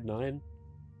 the red 9.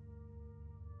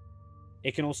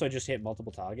 It can also just hit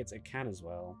multiple targets. It can as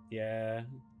well. Yeah.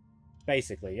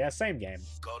 Basically, yeah, same game.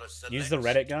 Use the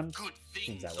Reddit gun. Good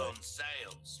things that way. on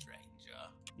sale, stranger.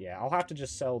 Yeah, I'll have to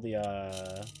just sell the,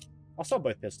 I'll sell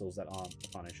both pistols that aren't the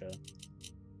Punisher.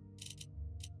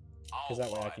 Because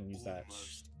that way I can use that.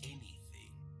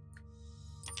 Anything.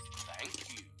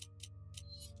 Thank you.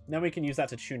 Then we can use that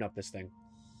to tune up this thing.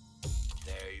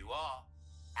 There you are,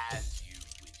 as you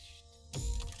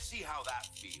wished. See how that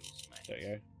feels, mate. There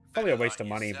you go. Probably a waste of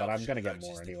money, but I'm gonna get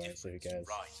more anyway, so who cares?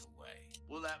 Right away.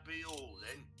 Will that be all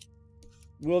then?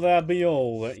 Will that be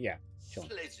all? Yeah, chilling.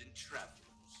 Pleasant travels.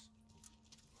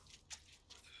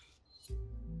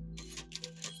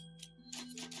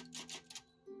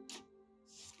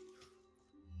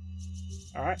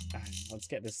 Alright, let's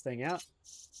get this thing out.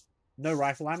 No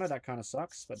rifle ammo, that kind of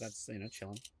sucks, but that's, you know,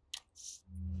 chilling.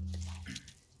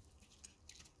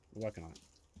 We're working on it.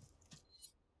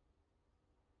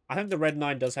 I think the red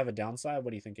 9 does have a downside.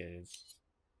 What do you think it is?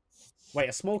 Wait,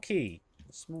 a small key.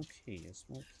 A small key.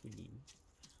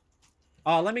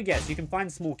 Oh, let me guess. You can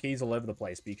find small keys all over the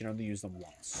place, but you can only use them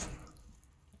once.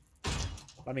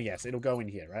 Let me guess. It'll go in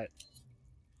here, right?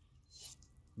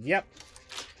 Yep.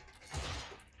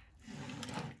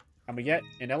 And we get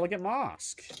an elegant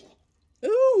mask.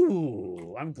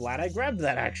 Ooh! I'm glad I grabbed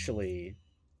that, actually.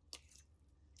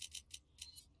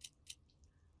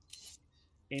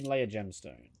 Inlay a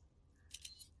gemstone.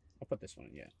 I'll put this one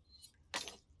in, yeah.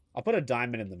 I'll put a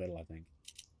diamond in the middle, I think.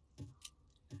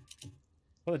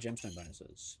 What are the gemstone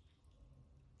bonuses?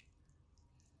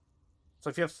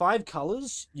 So if you have 5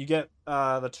 colors, you get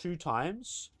the 2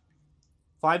 times.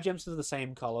 5 gems of the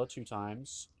same color 2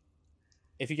 times.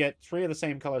 If you get 3 of the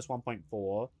same color, it's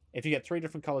 1.4. If you get 3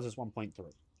 different colors, it's 1.3.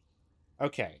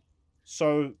 Okay.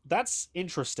 So that's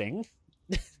interesting.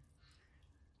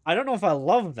 I don't know if I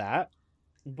love that,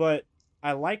 but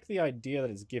I like the idea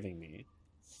that it's giving me.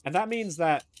 And that means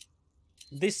that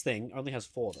this thing only has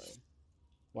 4, though.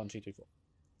 1, 2, 3, 4.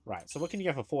 Right, so what can you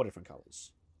get for 4 different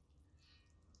colors?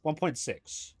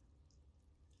 1.6.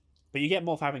 But you get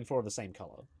more for having 4 of the same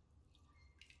color.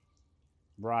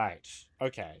 Right.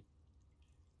 Okay.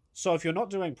 So if you're not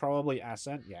doing probably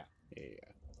accent, yeah.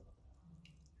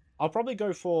 I'll probably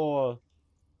go for...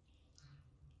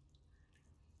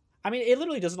 I mean, it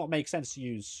literally does not make sense to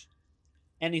use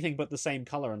anything but the same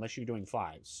color unless you're doing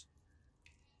 5s.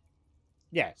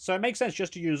 Yeah, so it makes sense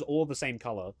just to use all the same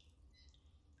color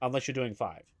unless you're doing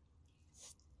 5.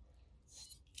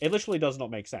 It literally does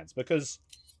not make sense because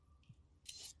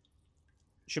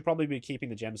should probably be keeping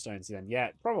the gemstones then. Yeah,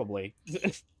 probably.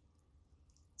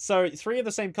 So 3 of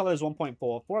the same color is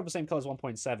 1.4, 4 of the same color is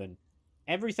 1.7.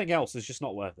 Everything else is just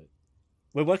not worth it.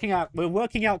 We're working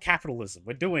out capitalism.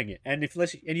 We're doing it. And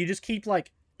you just keep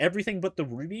like everything but the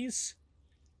rubies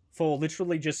for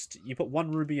literally just you put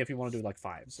 1 ruby if you want to do like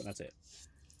 5s, and that's it.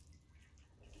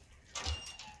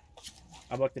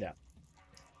 I worked it out.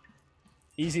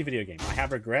 Easy video game. I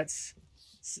have regrets.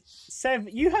 Sev,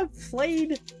 you have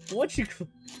played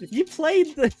you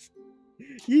played the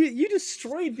you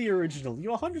destroyed the original. You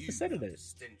 100%ed it.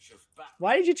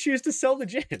 Why did you choose to sell the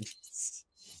gems?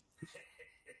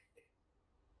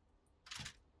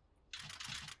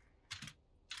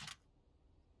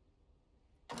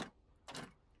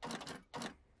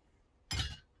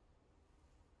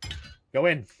 Go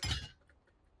in.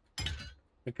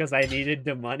 Because I needed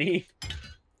the money.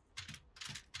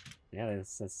 Yeah,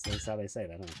 that's how they say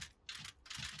that, huh?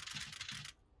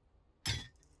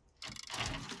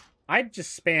 I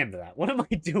just spammed that. What am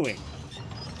I doing?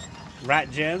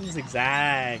 Rat gems?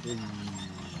 Exactly.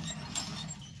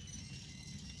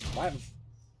 What?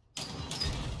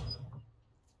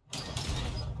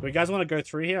 Do you guys want to go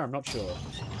through here? I'm not sure.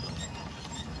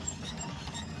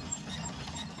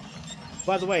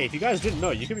 By the way, if you guys didn't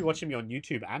know, you could be watching me on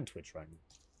YouTube and Twitch right now.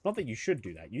 Not that you should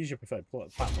do that. Use your preferred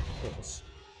platform, of course.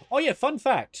 Oh yeah, fun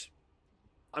fact.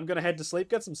 I'm going to head to sleep.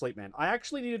 Get some sleep, man. I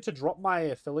actually needed to drop my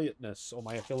affiliateness, or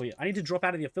my affiliate. I need to drop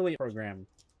out of the affiliate program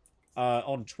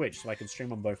on Twitch so I can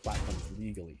stream on both platforms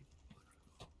legally.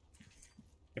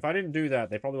 If I didn't do that,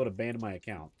 they probably would have banned my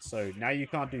account. So now you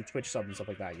can't do Twitch subs and stuff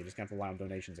like that. You just can't rely on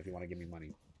donations if you want to give me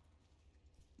money.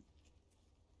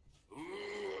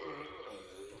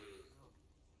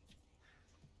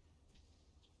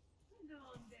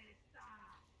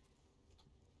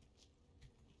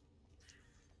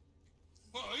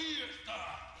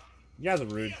 You guys are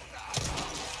rude.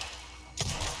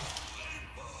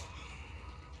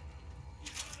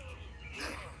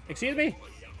 Excuse me?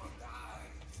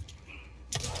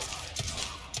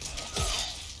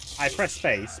 I press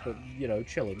space, but, you know,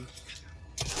 chilling.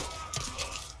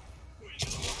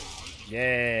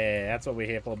 Yeah, that's what we're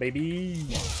here for, baby.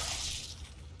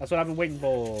 That's what I've been waiting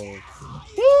for.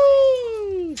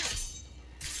 Woo!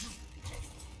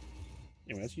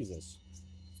 Anyway, let's use this.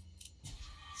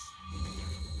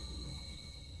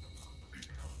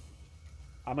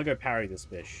 I'm gonna go parry this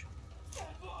fish.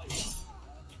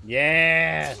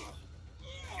 Yeah!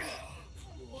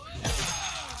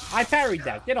 I parried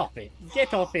that. Get off it.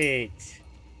 Get off it.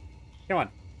 Come on.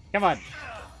 Come on.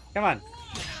 Come on.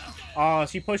 Oh,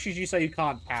 she pushes you so you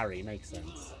can't parry. Makes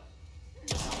sense.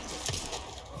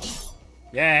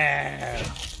 Yeah!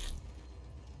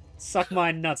 Suck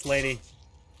my nuts, lady.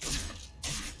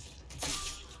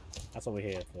 That's what we're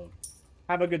here for.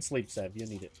 Have a good sleep, Sev. You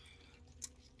need it.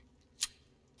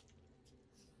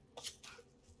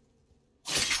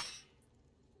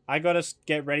 I gotta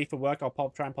get ready for work. I'll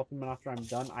try and pop him in after I'm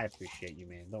done. I appreciate you,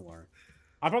 man. Don't worry.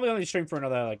 I'll probably only stream for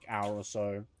another, like, hour or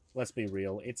so. Let's be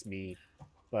real. It's me.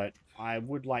 But I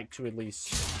would like to at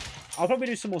least... I'll probably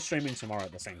do some more streaming tomorrow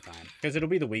at the same time. Because it'll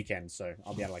be the weekend, so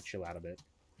I'll be able to, like, chill out a bit.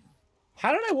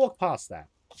 How did I walk past that?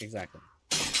 Exactly.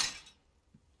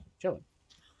 Chilling.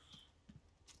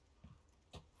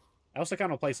 I also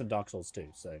kind of play some Dark Souls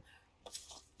 2, so...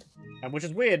 And which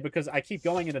is weird, because I keep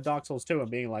going into Dark Souls 2 and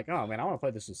being like, oh, man, I want to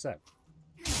play this as Seth.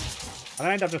 And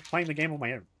I end up just playing the game on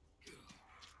my own.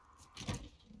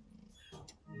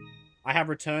 I have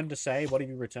returned to say. What have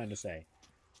you returned to say?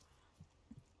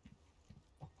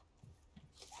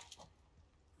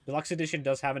 Deluxe Edition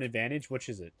does have an advantage. Which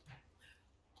is it?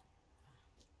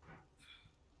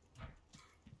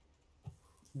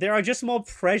 There are just more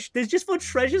There's just more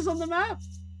treasures on the map.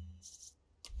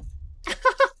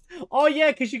 Oh,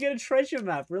 yeah, because you get a treasure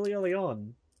map really early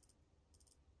on.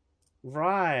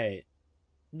 Right.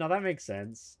 No, that makes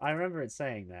sense. I remember it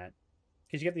saying that.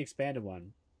 Because you get the expanded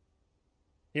one.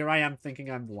 Here I am thinking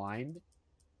I'm blind.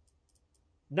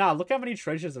 Nah, look how many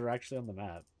treasures are actually on the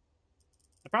map.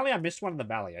 Apparently I missed one in the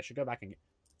valley. I should go back and get...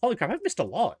 Holy crap, I've missed a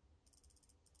lot.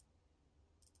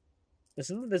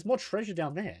 There's more treasure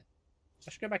down there.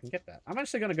 I should go back and get that. I'm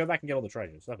actually going to go back and get all the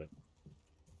treasures. Love it.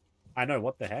 I know,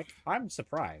 what the heck? I'm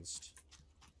surprised.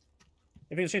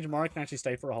 If you can stream tomorrow, I can actually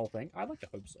stay for a whole thing. I'd like to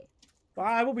hope so. But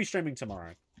I will be streaming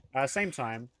tomorrow. Same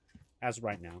time as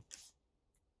right now.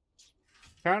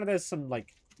 Apparently there's some,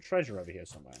 like, treasure over here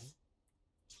somewhere.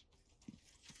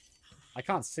 I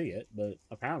can't see it, but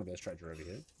apparently there's treasure over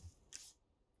here.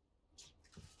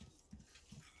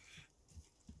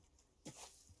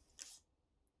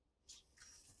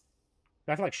 Do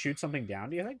I have to, like, shoot something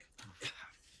down, do you think?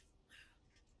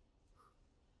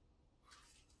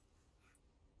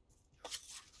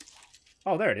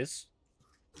 Oh, there it is.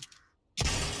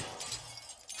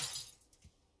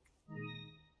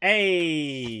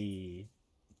 Hey!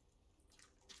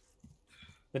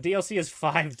 The DLC is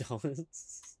 $5.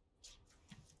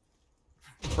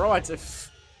 Bro,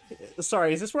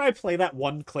 sorry, is this where I play that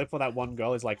one clip where that one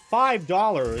girl is like,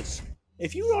 $5?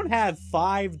 If you don't have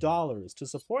 $5 to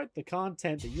support the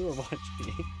content that you are watching...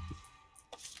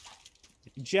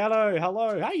 Jello,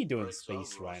 hello. How you doing,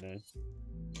 Space Rhino?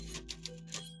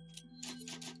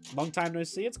 Long time no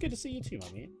see. It's good to see you too,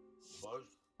 my man.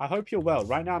 I hope you're well.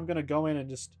 Right now I'm going to go in and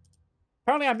just...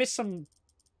 Apparently I missed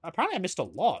a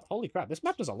lot. Holy crap, this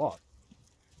map does a lot.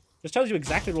 Just tells you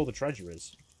exactly where all the treasure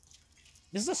is.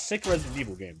 This is a sick Resident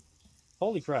Evil game.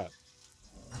 Holy crap.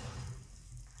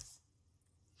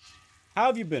 How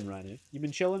have you been, Rhino? You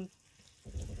been chilling?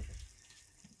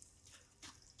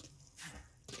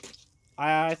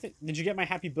 I think... Did you get my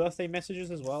happy birthday messages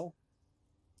as well?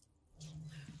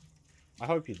 I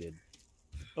hope you did.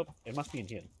 Oh, it must be in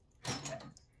here.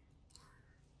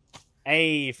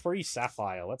 Hey, free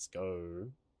sapphire. Let's go.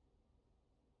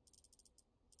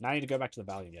 Now I need to go back to the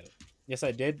valley and get it. Yes,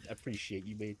 I did. Appreciate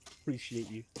you, mate.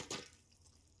 Appreciate you.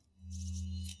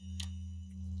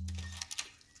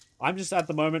 I'm just at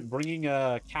the moment bringing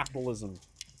capitalism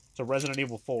to Resident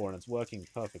Evil 4, and it's working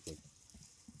perfectly.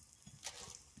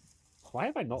 Why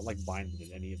have I not, like, binded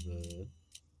in any of the...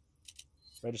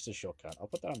 Register shortcut. I'll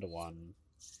put that under 1.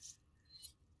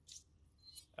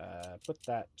 Put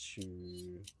that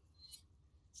to...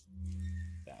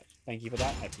 that. Thank you for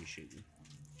that. I appreciate you.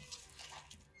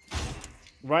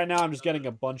 Right now, I'm just getting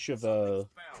a bunch of, Now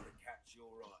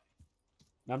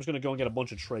I'm just gonna go and get a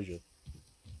bunch of treasure.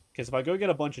 Because if I go get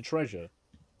a bunch of treasure,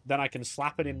 then I can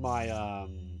slap it in my,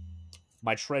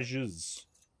 my treasures.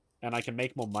 And I can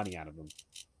make more money out of them.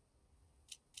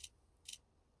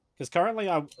 Because currently,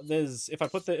 if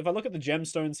I look at the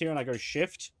gemstones here and I go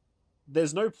shift,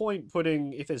 there's no point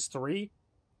putting, if there's three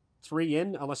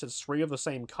in, unless it's 3 of the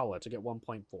same color to get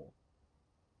 1.4.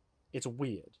 It's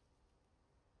weird.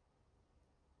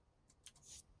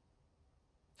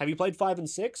 Have you played 5 and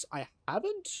 6? I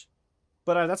haven't.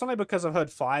 But that's only because I've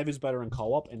heard 5 is better in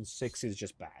co-op and 6 is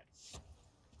just bad.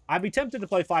 I'd be tempted to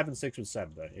play 5 and 6 with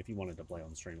Seb, though, if he wanted to play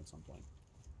on stream at some point.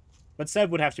 But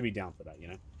Seb would have to be down for that, you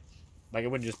know? Like, it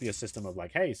wouldn't just be a system of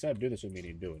like, hey, Seb, do this with me, and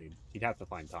he'd do it. He'd have to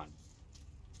find time.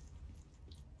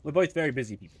 We're both very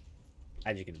busy people,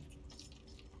 as you can imagine.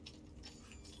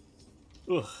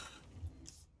 Ugh.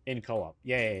 In co-op.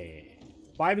 Yay.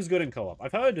 5 is good in co-op.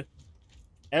 I've heard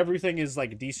everything is,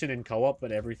 like, decent in co-op,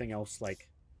 but everything else, like,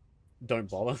 don't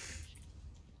bother.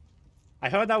 I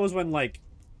heard that was when, like,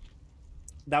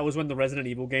 the Resident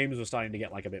Evil games were starting to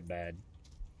get, like, a bit bad.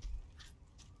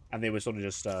 And they were sort of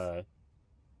just,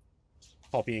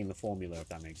 copying the formula, if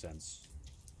that makes sense.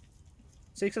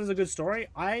 6 is a good story?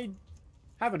 I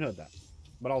haven't heard that.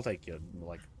 But I'll take your,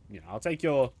 like, you know, I'll take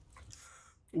your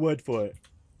word for it.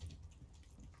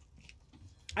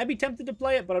 I'd be tempted to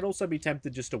play it, but I'd also be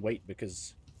tempted just to wait,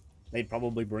 because they'd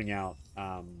probably bring out,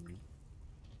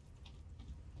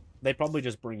 they'd probably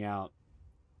just bring out,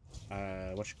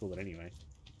 what you call it anyway?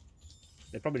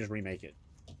 They'd probably just remake it.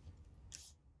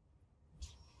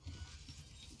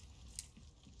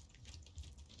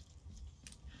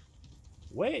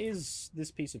 Where is this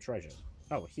piece of treasure?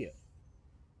 Oh, here.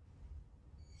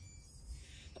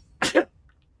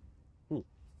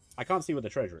 I can't see where the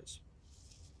treasure is.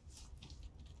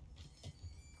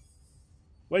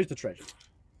 Where's the treasure?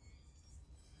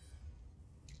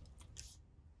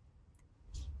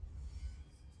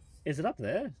 Is it up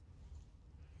there?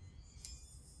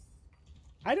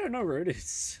 I don't know where it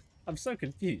is. I'm so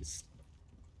confused.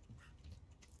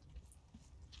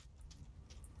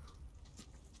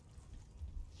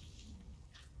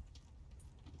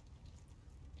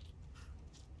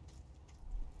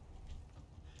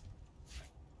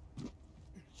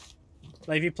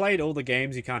 Like, if you played all the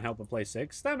games, you can't help but play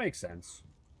 6. That makes sense.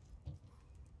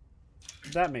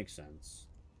 That makes sense.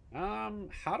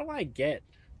 How do I get...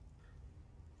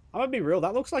 I'm gonna be real,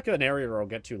 that looks like an area I'll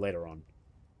get to later on.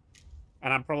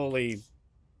 And I'm probably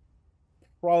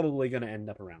going to end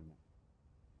up around there.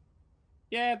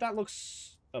 Yeah, that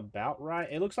looks about right.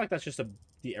 It looks like that's just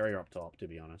the area up top, to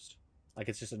be honest. Like,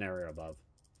 it's just an area above.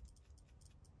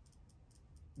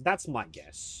 That's my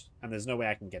guess. And there's no way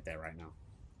I can get there right now.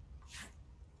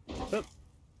 Oop.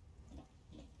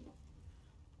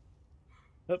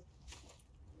 Oop.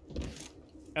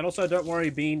 And also, don't worry,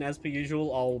 Bean, as per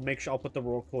usual, I'll make sure I'll put the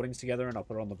raw recordings together and I'll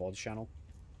put it on the VODs channel.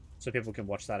 So people can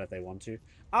watch that if they want to.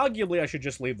 Arguably, I should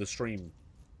just leave the stream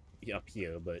up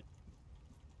here, but...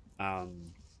 I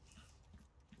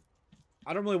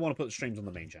don't really want to put the streams on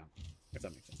the main channel, if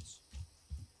that makes sense.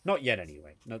 Not yet,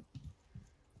 anyway. No.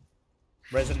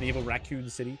 Resident Evil Raccoon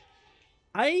City.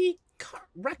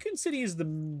 Raccoon City is the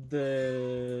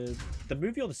movie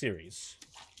or the series?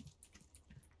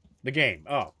 The game.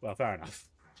 Oh, well, fair enough.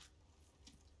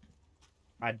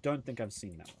 I don't think I've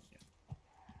seen that one yet.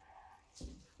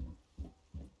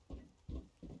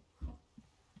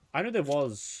 I know there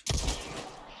was...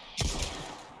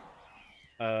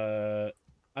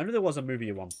 I know there was a movie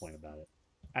at one point about it.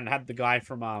 And it had the guy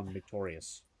from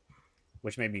Victorious.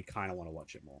 Which made me kind of want to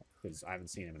watch it more. Because I haven't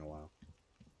seen him in a while.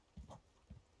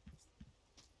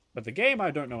 But the game,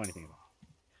 I don't know anything about.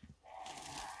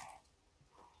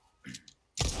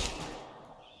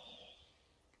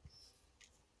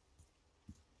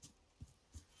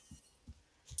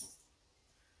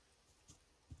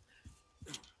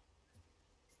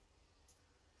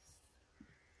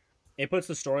 It puts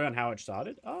the story on how it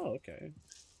started? Oh, okay.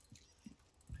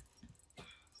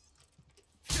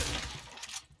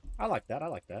 I like that, I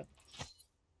like that.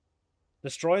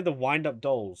 Destroy the wind-up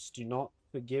dolls. Do not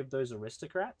forgive those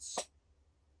aristocrats?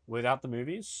 Without the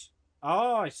movies?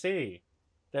 Oh, I see.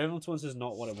 The influence is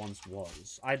not what it once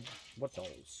was. What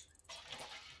dolls?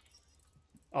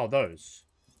 Oh, those.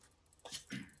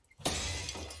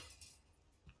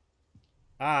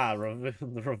 Ah,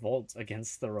 the revolt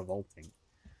against the revolting.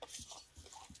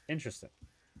 Interesting.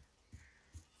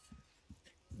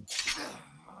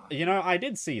 You know, I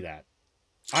did see that.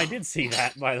 I did see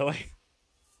that, by the way.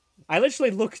 I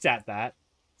literally looked at that.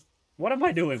 What am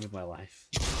I doing with my life?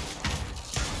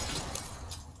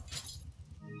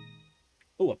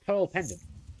 Oh, a pearl pendant.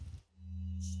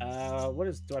 What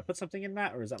is... Do I put something in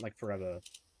that, or is that, like, forever?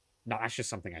 No, that's just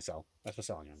something I sell. That's for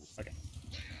selling. Okay.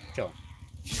 Chilling.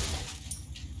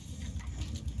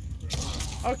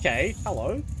 Okay,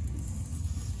 hello.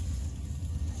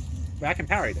 Wait, I can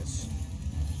parry this.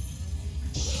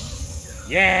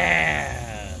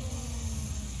 Yeah!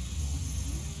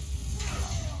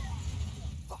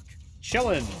 Fuck.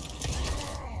 Chillin'.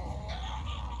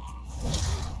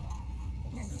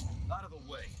 Out of the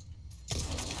way.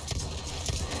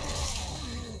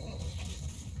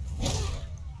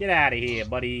 Get out of here,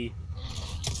 buddy.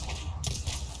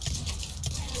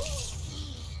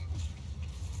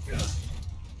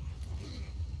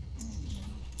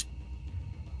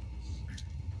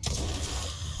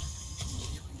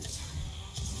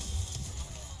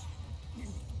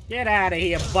 Get out of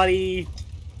here, buddy.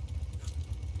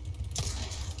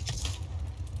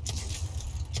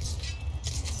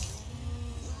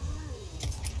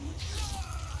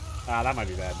 Ah, that might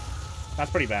be bad.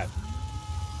 That's pretty bad.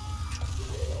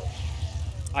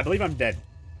 I believe I'm dead.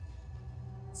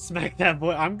 Smack that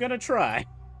boy. I'm gonna try.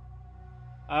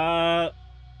 Yikes.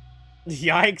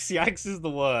 Yikes is the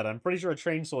word. I'm pretty sure a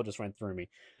chainsaw just went through me.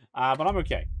 But I'm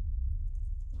okay.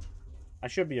 I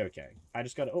should be okay. I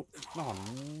just gotta... Oh,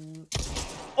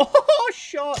 oh,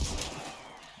 shot!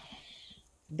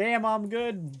 Damn, I'm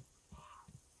good.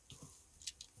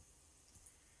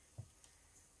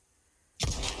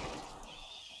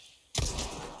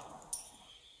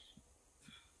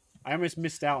 I almost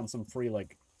missed out on some free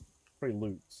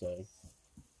loot, so...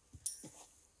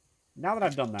 Now that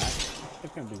I've done that,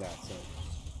 I'm gonna do that, so...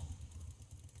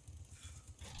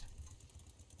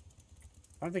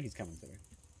 I don't think he's coming through.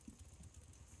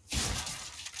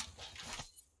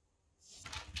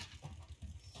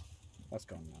 That's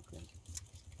gone now, cool.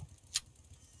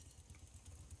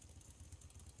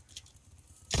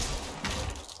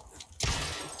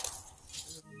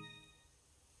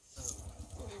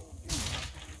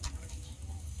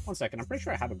 One second, I'm pretty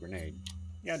sure I have a grenade.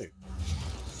 Yeah, I do.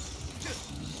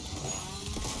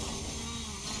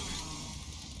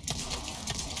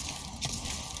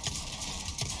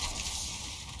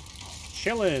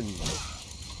 Chillin'.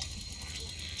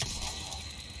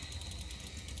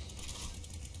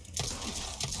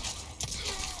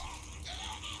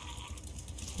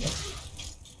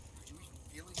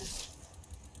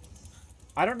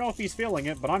 I don't know if he's feeling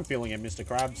it, but I'm feeling it, Mr.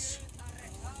 Krabs.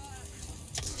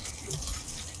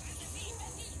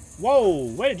 Whoa,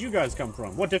 where did you guys come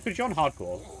from? What difficulty on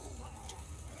hardcore?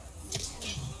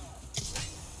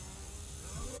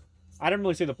 I don't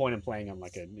really see the point in playing on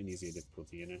like an easier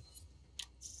difficulty, you know?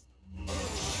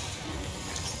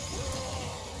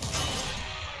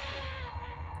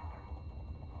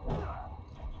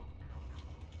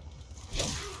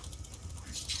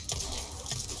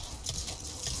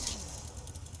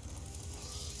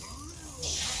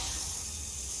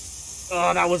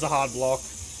 Oh, that was a hard block.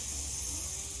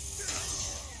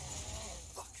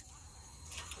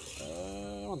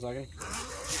 One second.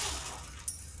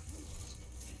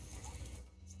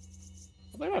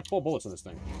 I think I have 4 bullets in this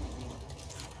thing.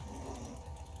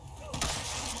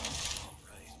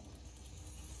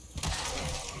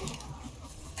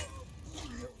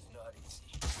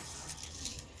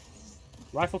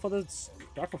 Rifle for the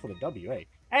W, eh?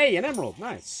 Hey, an emerald,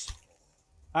 nice.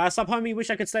 Sub homie, wish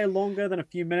I could stay longer than a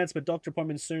few minutes, but doctor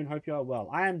appointment soon. Hope you are well.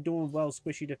 I am doing well,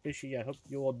 squishy to fishy. I hope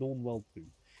you are doing well too.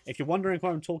 If you're wondering who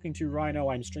I'm talking to right now,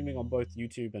 I'm streaming on both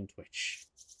YouTube and Twitch.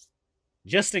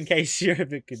 Just in case you're a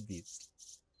bit confused.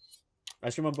 I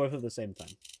stream on both at the same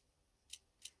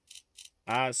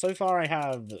time. So far I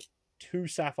have 2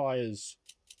 sapphires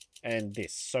and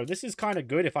this. So this is kind of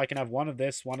good if I can have one of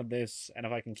this, and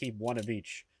if I can keep one of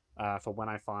each for when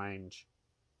I find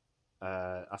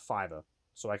a fiver.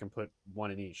 So I can put 1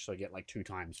 in each, so I get like 2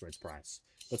 times for its price.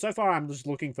 But so far I'm just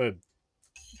looking for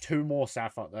 2 more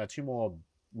sapphire, 2 more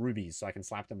rubies, so I can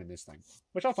slap them in this thing.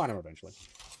 Which I'll find them eventually.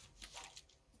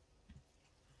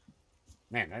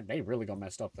 Man, they really got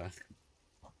messed up there.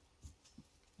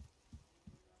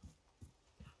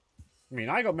 I mean,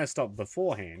 I got messed up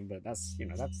beforehand, but that's, you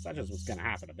know, that's just what's gonna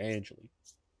happen eventually.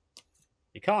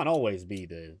 You can't always be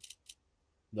the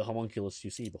homunculus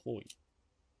you see before you.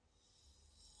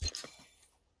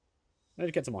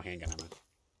 Let's get some more handgun ammo.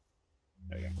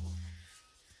 There we go.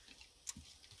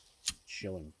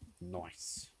 Chilling.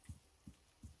 Nice.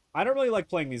 I don't really like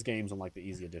playing these games on, like, the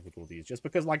easier difficulties, just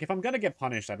because, like, if I'm gonna get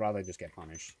punished, I'd rather just get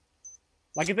punished.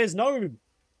 Like, if there's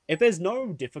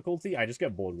no difficulty, I just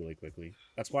get bored really quickly.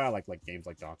 That's why I like games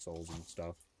like Dark Souls and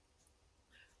stuff.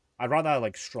 I'd rather,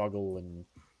 like, struggle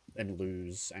and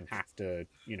lose and have to,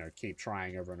 you know, keep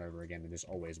trying over and over again than just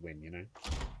always win, you know?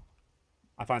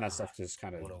 I find that stuff just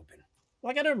kind of...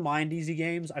 Like, I don't mind easy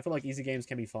games. I feel like easy games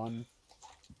can be fun,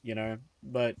 you know?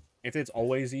 But if it's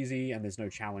always easy and there's no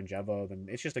challenge ever, then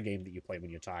it's just a game that you play when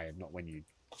you're tired, not when you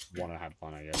want to have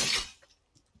fun, I guess.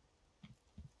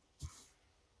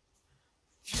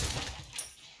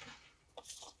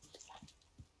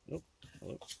 Oh,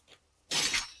 hello.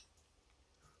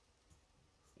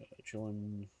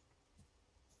 Chilling.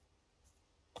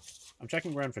 I'm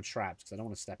checking around for traps, because I don't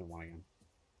want to step in one again.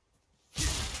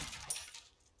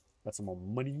 Got some more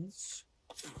monies.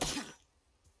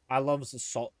 I love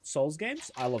Souls games.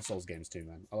 I love Souls games too,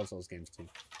 man. I love Souls games too.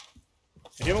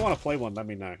 If you ever want to play one, let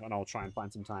me know, and I'll try and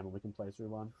find some time and we can play through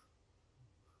one.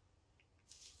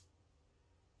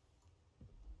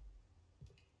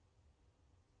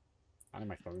 I think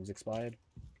my phone's expired.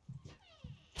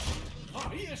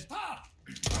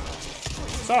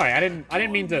 Sorry, I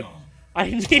didn't mean to. I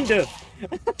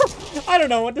don't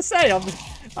know what to say.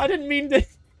 I didn't mean to.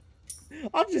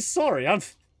 I'm just sorry. Man,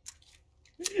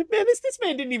 this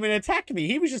man didn't even attack me.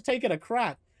 He was just taking a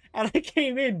crap. And I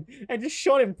came in and just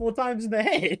shot him 4 times in the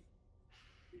head.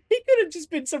 He could have just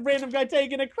been some random guy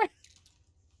taking a crap.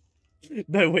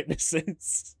 No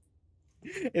witnesses.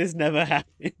 It's never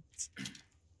happened.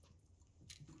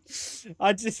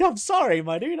 I'm sorry,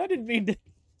 my dude. I didn't mean to.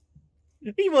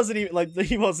 He wasn't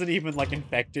even like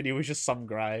infected. He was just some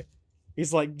guy.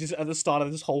 He's like, just at the start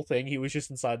of this whole thing, he was just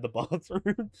inside the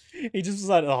bathroom. He just was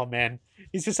like, oh man.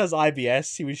 He just has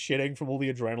IBS. He was shitting from all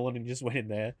the adrenaline and he just went in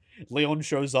there. Leon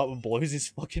shows up and blows his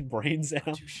fucking brains out.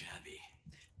 Not too shabby.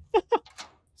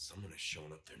 Someone has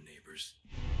shown up their neighbors.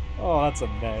 Oh, that's a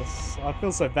mess. I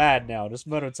feel so bad now. Just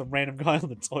murdered some random guy on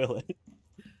the toilet.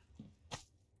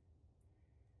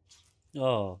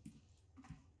 Oh.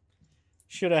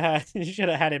 Should have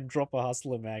had him drop a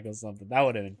hustler mag or something. That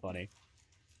would have been funny.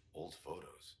 Old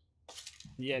photos.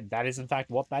 Yeah, that is in fact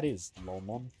what that is,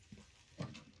 Lolmon.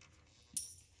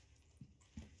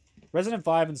 Resident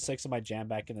 5 and 6 are my jam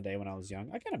back in the day when I was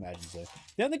young. I can imagine so.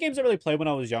 The only games I really played when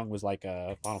I was young was like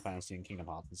Final Fantasy and Kingdom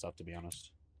Hearts and stuff, to be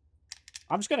honest.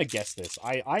 I'm just gonna guess this.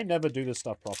 I never do this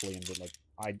stuff properly, and like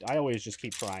I always just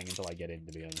keep trying until I get in,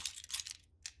 to be honest.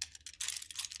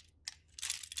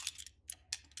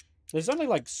 There's only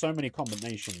like so many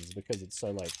combinations because it's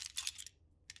so like.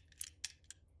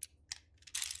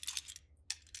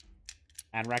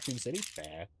 And Raccoon City?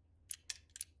 Fair.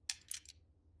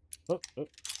 Oh, oh.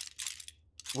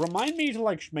 Remind me to,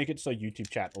 like, make it so YouTube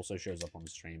chat also shows up on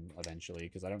stream eventually,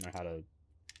 because I don't know how to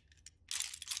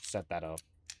set that up.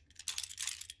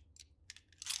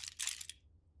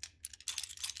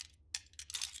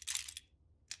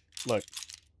 Look,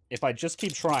 if I just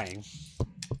keep trying,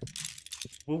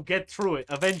 we'll get through it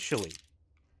eventually.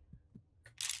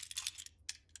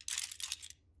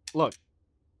 Look.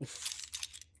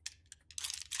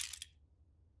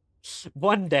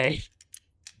 One day.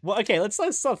 Well, okay, let's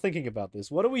start thinking about this.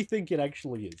 What do we think it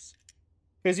actually is?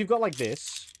 Because you've got, like,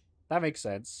 this. That makes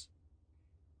sense.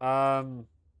 We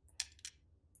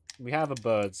have a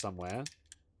bird somewhere.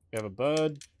 We have a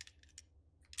bird.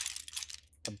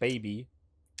 A baby.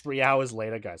 3 hours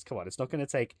later, guys. Come on, it's not going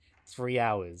to take 3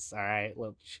 hours. All right,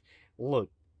 look.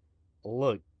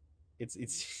 It's.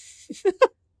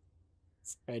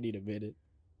 I need a minute.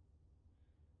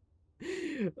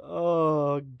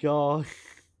 Oh god.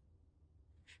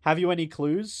 Have you any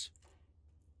clues?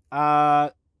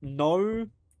 No,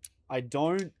 I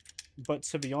don't. But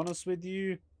to be honest with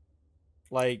you,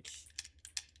 like,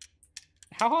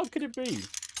 how hard could it be?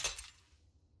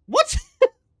 What?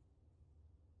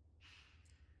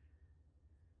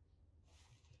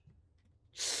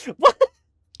 What?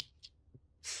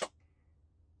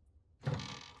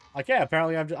 Okay,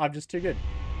 apparently I'm just too good.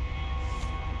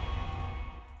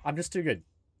 I'm just too good.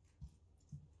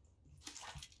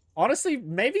 Honestly,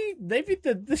 maybe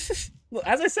the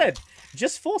as I said,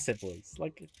 just force it, boys.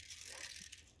 Like,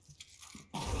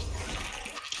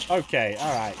 okay,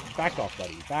 all right, back off,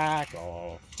 buddy, back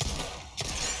off.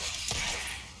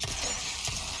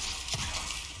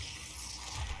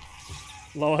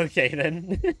 Well, okay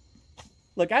then.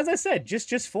 Look, as I said,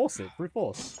 just force it, brute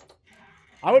force.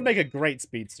 I would make a great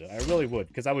speedster. I really would,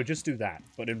 because I would just do that,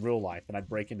 but in real life, and I'd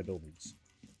break into buildings.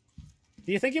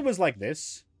 Do you think it was like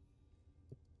this?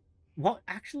 What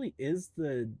actually is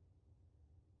the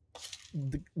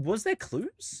was there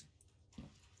clues?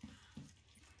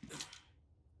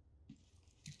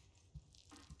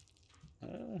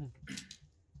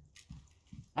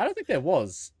 I don't think there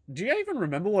was. Do you even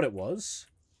remember what it was?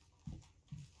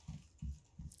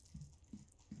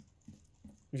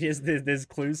 Yes, there's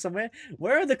clues somewhere.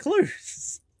 Where are the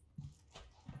clues?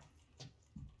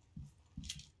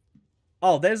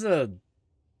 Oh, there's a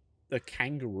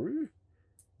kangaroo?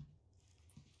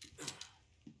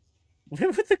 Where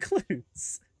were the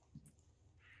clues?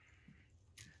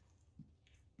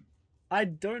 I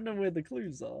don't know where the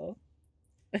clues are.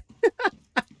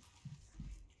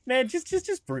 Man,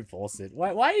 just brute force it.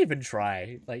 Why even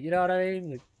try? Like, you know what I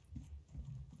mean? Like,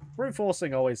 brute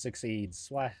forcing always succeeds.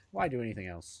 Why do anything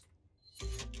else?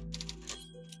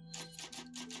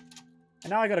 And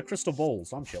now I got a crystal ball,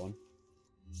 so I'm chilling.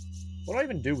 What do I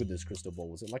even do with this crystal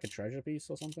ball? Is it like a treasure piece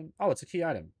or something? Oh, it's a key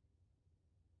item.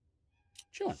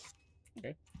 Chilling.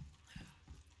 Okay.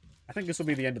 I think this will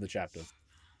be the end of the chapter.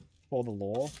 For the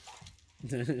lore.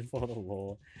 For the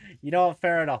lore. You know what?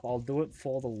 Fair enough. I'll do it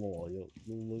for the lore.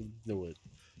 You'll do it.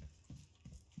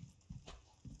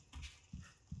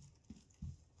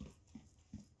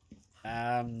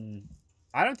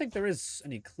 I don't think there is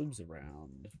any clues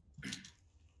around.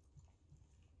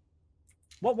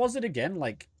 What was it again?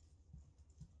 Like,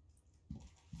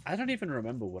 I don't even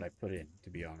remember what I put in, to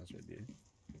be honest with you.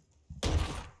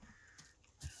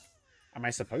 Am I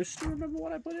supposed to remember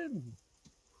what I put in?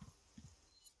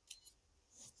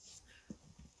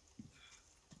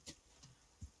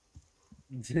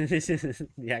 This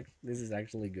is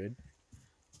actually good.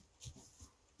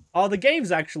 Oh, the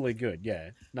game's actually good, yeah.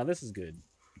 No, this is good.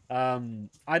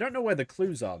 I don't know where the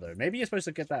clues are, though. Maybe you're supposed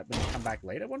to get that when you come back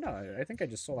later? Well, no, I think I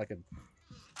just saw, like,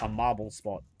 a marble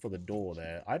spot for the door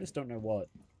there. I just don't know what...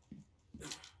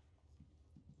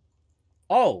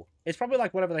 Oh! It's probably,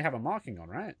 like, whatever they have a marking on,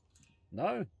 right?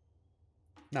 No?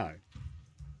 No.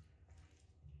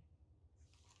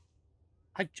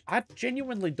 I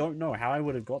genuinely don't know how I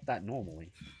would have got that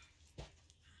normally.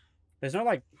 There's no,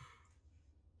 like...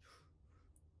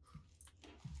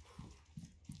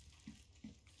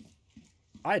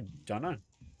 I don't know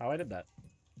how I did that.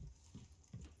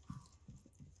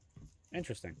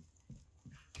 Interesting.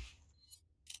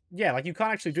 Yeah, like, you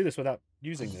can't actually do this without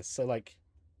using this, so, like...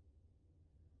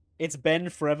 It's been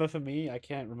forever for me, I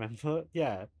can't remember.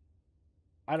 Yeah.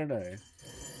 I don't know.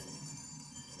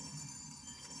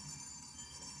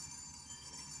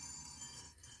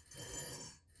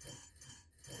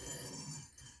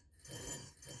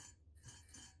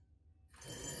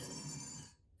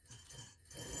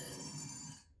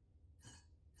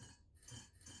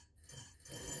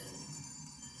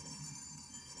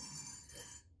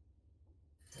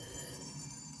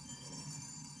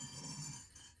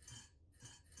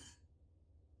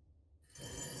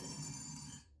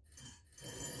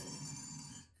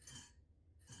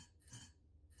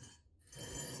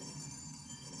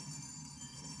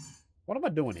 What am I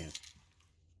doing here?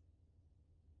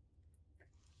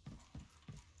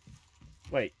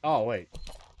 Wait. Oh, wait.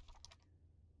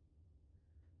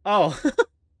 Oh.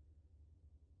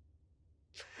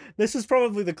 This is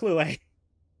probably the clue, eh?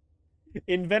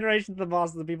 In veneration to the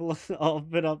master, the people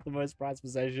offered up the most prized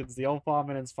possessions, the old farm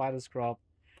and its finest crop,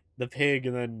 the pig,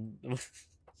 and then...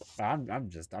 I'm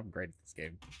great at this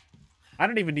game. I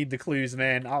don't even need the clues,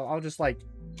 man. I'll just, like...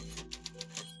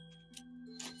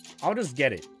 I'll just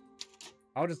get it.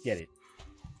 I'll just get it.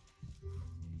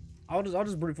 I'll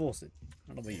just brute force it.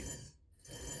 I don't know about you.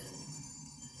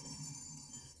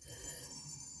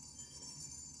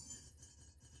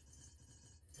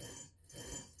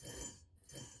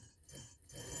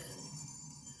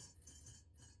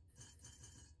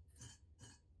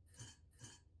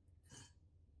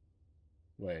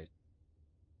 Wait.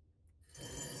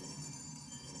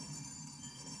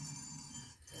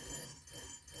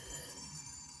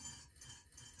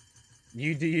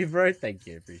 You do you, bro? Thank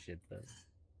you. Appreciate that.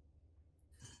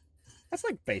 That's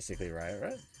like basically right?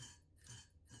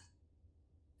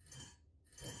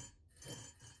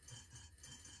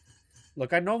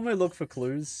 Look, I normally look for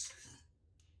clues.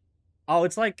 Oh,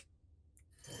 it's like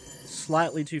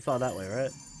slightly too far that way,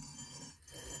 right?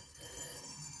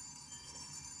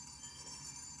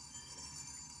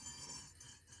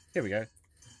 Here we go.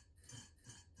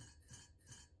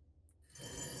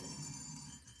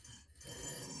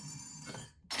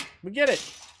 We get it!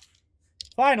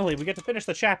 Finally, we get to finish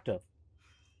the chapter.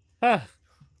 Huh.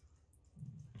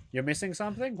 You're missing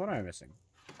something? What am I missing?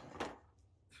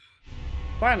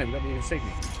 Finally, we got the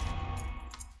insignia.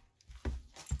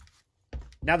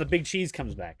 Now the big cheese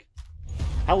comes back.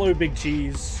 Hello, big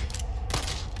cheese.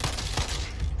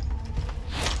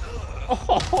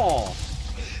 Oh!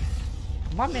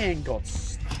 My man got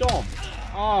stomped.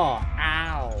 Oh,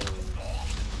 ow.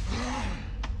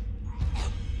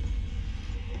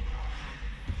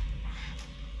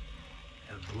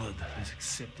 Her blood has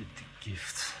accepted the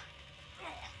gift.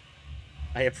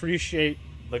 I appreciate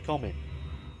the comment.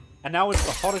 And now it's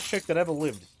the hottest chick that ever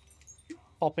lived.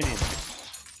 Popping in.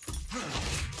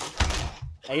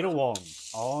 Ada Wong.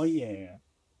 Oh, yeah.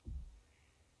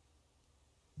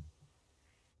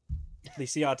 The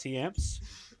CRT amps.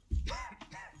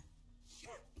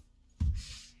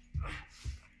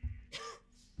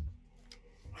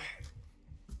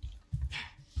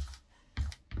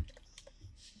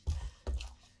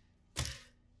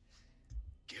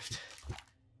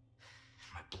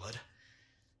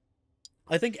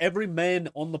 I think every man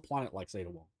on the planet likes Ada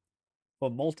Wong. For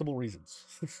multiple reasons.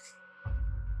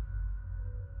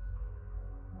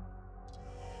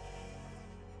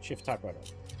 Shift typewriter.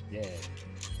 Yeah.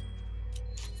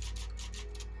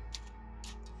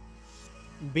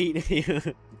 Beat.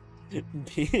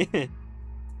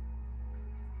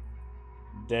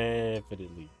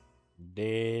 Definitely.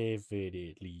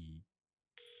 Definitely.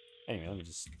 Anyway, let me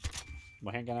just...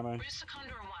 My handgun ammo. Bruce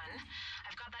Condor 1,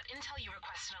 I've got that intel you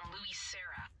requested on Louis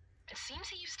Serra. It seems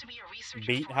he used to be a researcher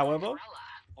Beat, for however.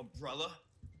 Umbrella?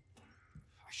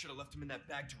 I should have left him in that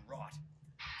bag to rot.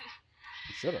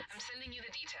 You should have. I'm sending you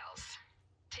the details.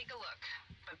 Take a look,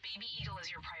 but Baby Eagle is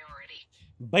your priority.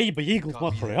 Baby Eagle's my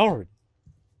priority.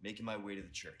 Making my way to the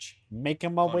church.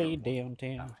 Making my way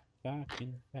downtown.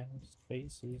 Walking fast,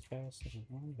 faces fast,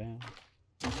 and down.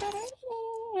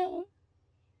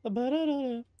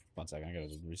 1 second, I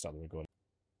gotta restart the recording.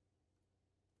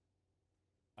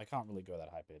 I can't really go that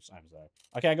high pitch. I'm sorry.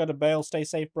 Okay, I got to bail. Stay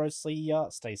safe, bro. See ya.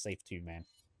 Stay safe too, man.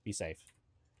 Be safe.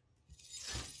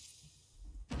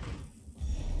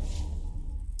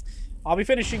 I'll be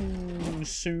finishing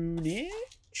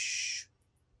soon-ish.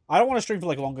 I don't want to stream for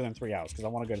like longer than 3 hours because I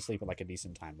want to go to sleep at like a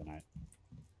decent time tonight.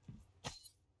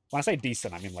 When I say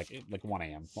decent, I mean like 1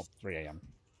 a.m., not 3 a.m.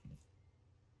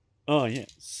 Oh,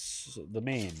 yes. The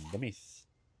man, the myth,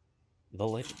 the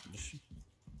legend.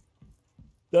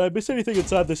 Did I miss anything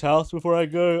inside this house before I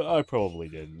go? I probably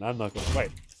didn't. I'm not going to...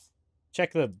 Wait.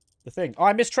 Check the thing. Oh,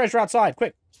 I missed treasure outside.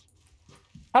 Quick.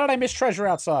 How did I miss treasure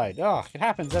outside? Oh, it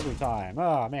happens every time.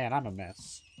 Oh, man, I'm a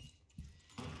mess.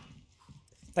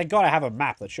 Thank God I have a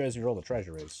map that shows me where all the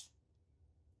treasure is.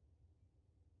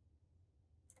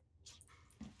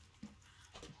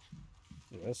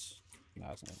 Look at this. No,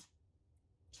 that's not it.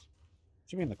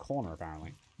 Should be in the corner,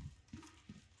 apparently.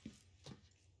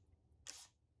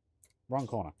 Wrong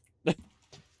corner. Does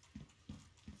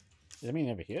it mean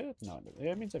over here? No,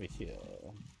 it means over here.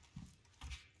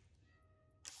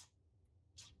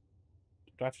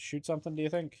 Do I have to shoot something, do you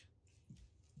think?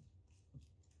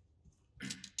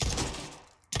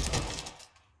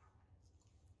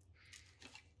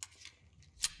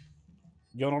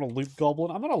 You're not a loot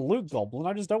goblin? I'm not a loot goblin,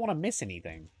 I just don't want to miss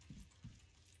anything.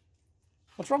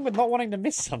 What's wrong with not wanting to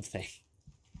miss something?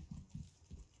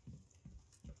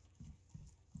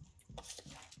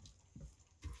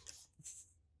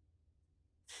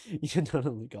 You're not a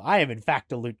loot goblin. I am in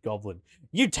fact a loot goblin.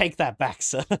 You take that back,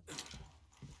 sir.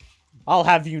 I'll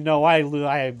have you know I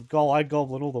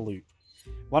goblin all the loot.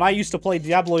 When I used to play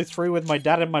Diablo 3 with my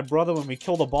dad and my brother, when we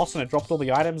killed a boss and it dropped all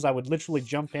the items, I would literally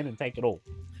jump in and take it all.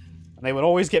 And they would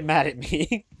always get mad at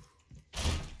me.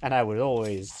 And I would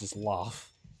always just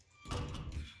laugh.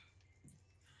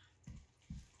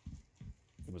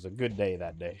 It was a good day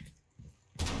that day.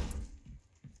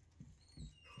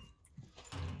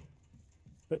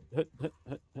 You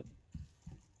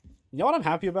know what I'm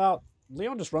happy about?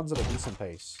 Leon just runs at a decent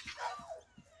pace.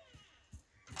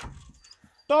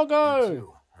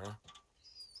 Doggo! Huh?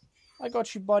 I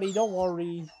got you, buddy. Don't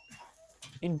worry.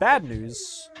 In bad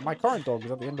news, my current dog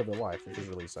is at the end of her life, which is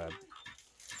really sad.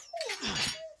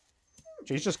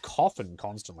 She's just coughing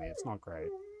constantly. It's not great.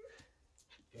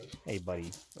 Hey,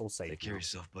 buddy. All safe. Take care of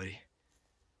yourself, buddy.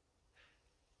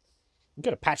 You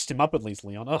could have patched him up at least,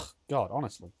 Leon. Ugh, God,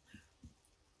 honestly.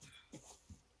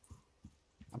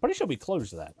 I'm pretty sure we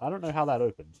closed that. I don't know how that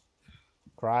opened.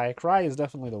 Cry. Cry is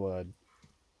definitely the word.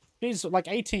 She's like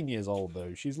 18 years old,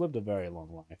 though. She's lived a very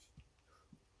long life.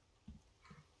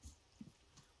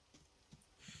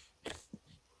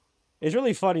 It's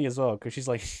really funny as well, because she's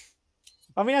like...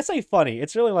 I mean, I say funny.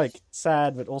 It's really, like,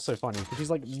 sad, but also funny. Because she's,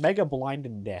 like, mega blind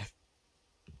and deaf.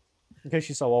 Because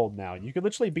she's so old now. You could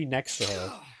literally be next to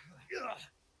her.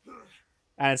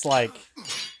 And it's like...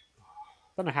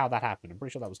 I don't know how that happened. I'm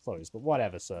pretty sure that was closed. But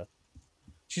whatever, sir.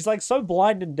 She's, like, so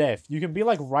blind and deaf. You can be,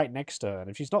 like, right next to her. And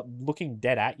if she's not looking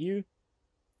dead at you...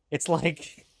 It's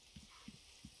like...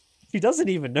 She doesn't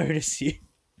even notice you.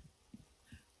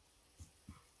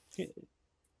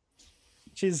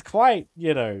 She's quite,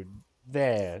 you know...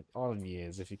 there on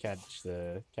years if you catch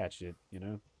it, you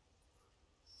know.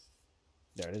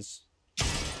 There it is.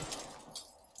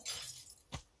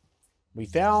 We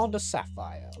found a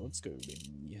sapphire. Let's go,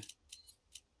 baby.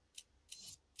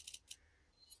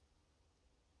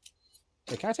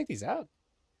 Wait, can I take these out?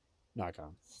 No, I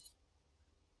can't.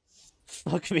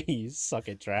 Fuck me, you suck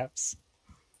at traps.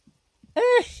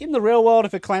 In the real world,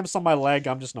 if it clamps on my leg,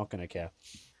 I'm just not gonna care.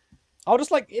 I'll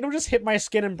just like, it'll just hit my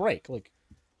skin and break. Like,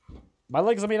 my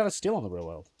legs are made out of steel in the real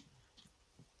world.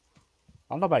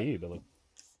 I don't know about you, but like,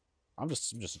 I'm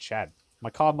just a Chad. My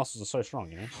calf muscles are so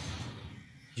strong, you know?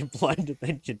 You're blinder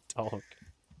than your dog.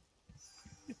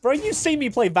 Bro, you see me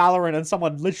play Valorant and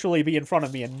someone literally be in front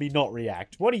of me and me not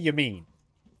react. What do you mean?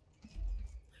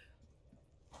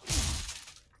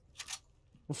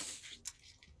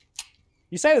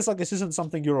 You say this like this isn't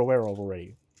something you're aware of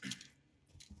already.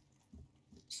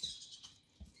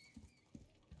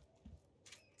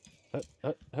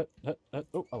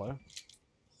 Oh, hello.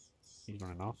 He's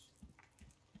running off.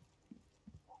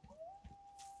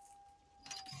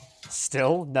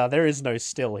 Still? No, there is no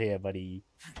still here, buddy.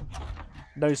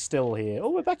 No still here. Oh,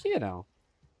 we're back here now.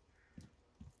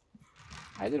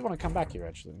 I did want to come back here,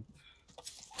 actually.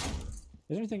 Is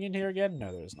there anything in here again?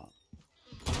 No, there is not.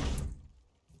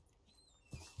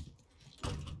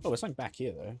 Oh, there's something back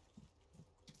here, though.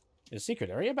 There's a secret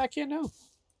area back here now?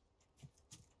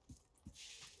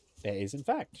 There is, in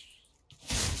fact.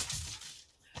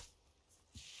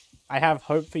 I have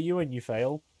hope for you and you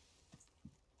fail.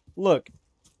 Look,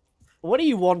 what do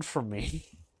you want from me?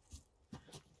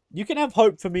 You can have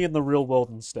hope for me in the real world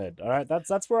instead. All right,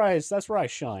 that's where I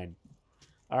shine.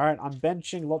 All right, I'm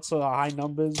benching lots of high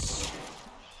numbers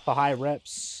for high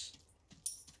reps.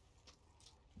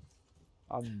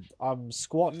 I'm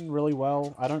squatting really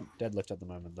well. I don't deadlift at the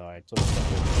moment though. I sort of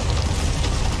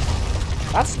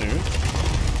that's new.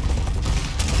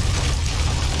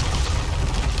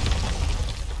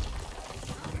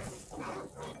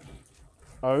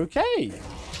 Okay.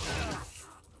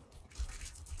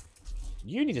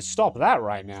 You need to stop that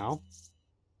right now.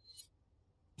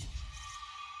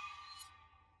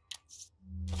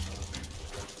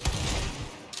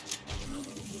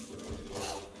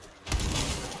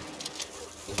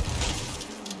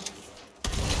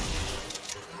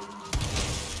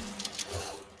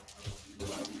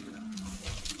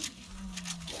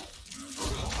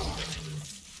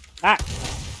 Ah!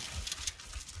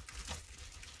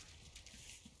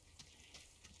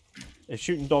 If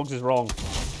shooting dogs is wrong.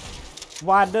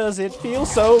 Why does it feel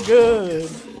so good?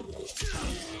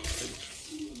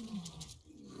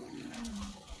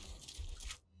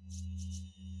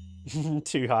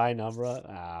 Too high number.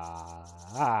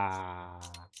 Ah.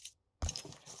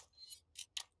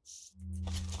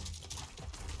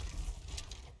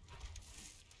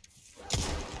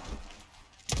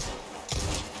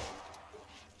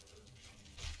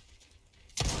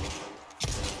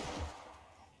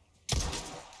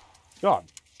 God.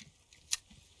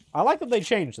 I like that they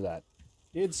changed that.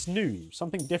 It's new.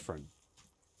 Something different.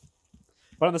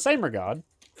 But in the same regard...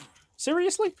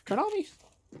 Seriously? Konami?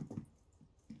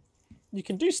 You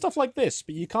can do stuff like this,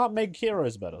 but you can't make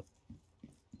heroes better.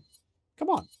 Come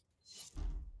on.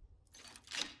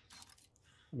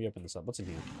 Let me open this up. What's in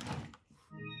here?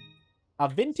 A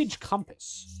vintage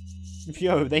compass.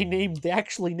 Yo, they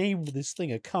actually named this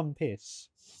thing a compass.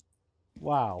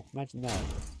 Wow, imagine that.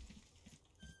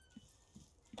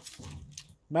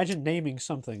 Imagine naming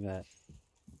something that.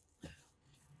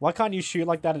 Why can't you shoot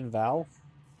like that in Val?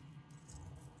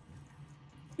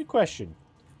 Good question.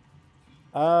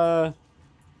 I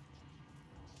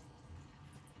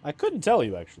couldn't tell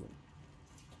you, actually.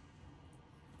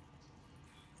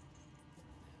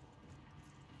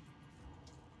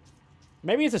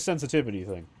 Maybe it's a sensitivity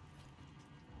thing.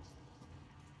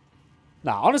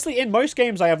 Nah, honestly, in most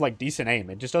games I have, like, decent aim.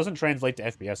 It just doesn't translate to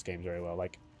FPS games very well.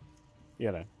 Like,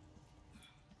 you know.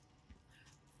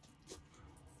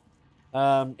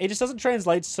 It just doesn't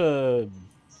translate to...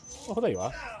 Oh, there you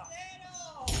are.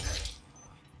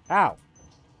 Ow.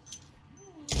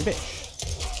 You bitch.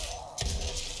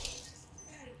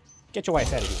 Get your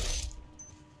ass out of here.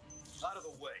 Out of the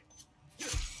way.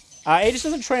 It just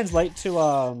doesn't translate to,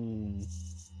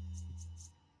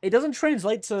 It doesn't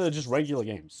translate to just regular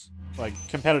games. Like,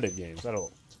 competitive games at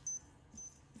all.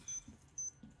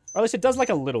 Or at least it does, like,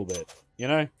 a little bit. You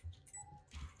know?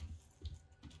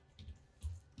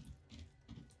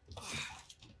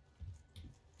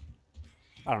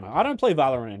 I don't know. I don't play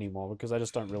Valorant anymore because I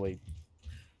just don't really...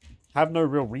 have no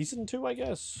real reason to, I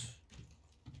guess.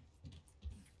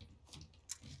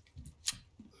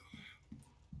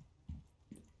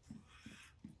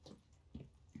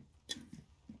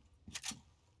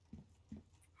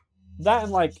 That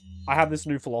and, like, I have this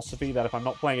new philosophy that if I'm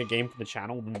not playing a game for the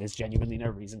channel, then there's genuinely no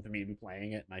reason for me to be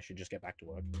playing it, and I should just get back to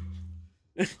work.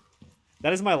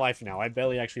 That is my life now. I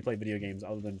barely actually play video games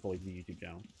other than for, like, the YouTube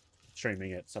channel.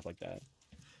 Streaming it, stuff like that.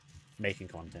 Making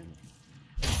content.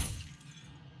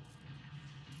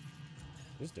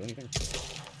 Does this do anything?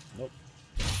 Nope.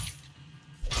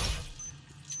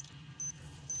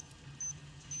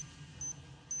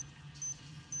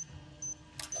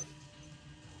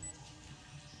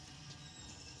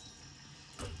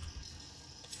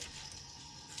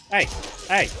 Hey!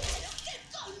 Hey!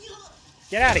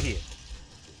 Get out of here!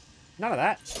 None of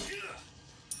that.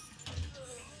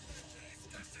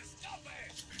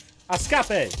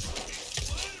 Escape!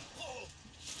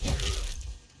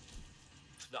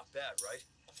 Not bad, right?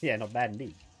 Yeah, not bad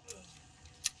indeed.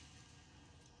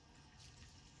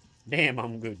 Damn,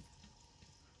 I'm good.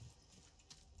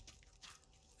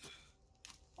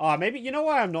 Maybe you know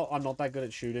why I'm not that good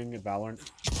at shooting at Valorant?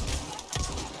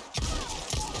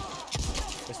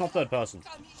 It's not third person.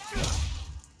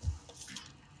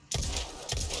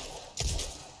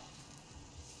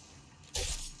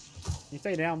 You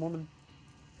stay down, woman.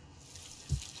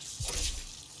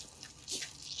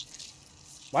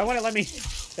 Why won't it let me?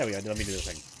 There we go. Let me do the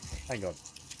thing. Thank God.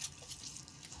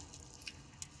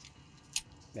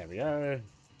 There we go.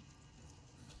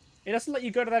 It doesn't let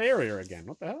you go to that area again.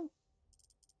 What the hell?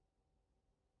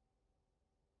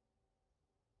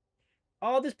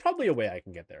 Oh, there's probably a way I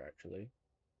can get there, actually.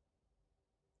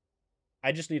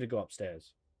 I just need to go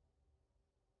upstairs.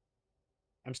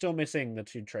 I'm still missing the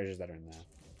 2 treasures that are in there.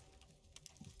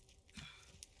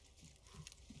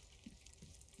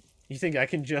 You think I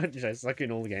can judge? I suck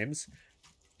in all the games?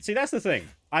 See, that's the thing.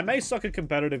 I may suck at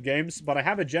competitive games, but I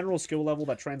have a general skill level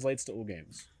that translates to all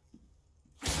games.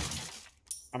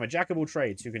 I'm a jack of all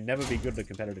trades who can never be good at a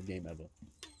competitive game ever.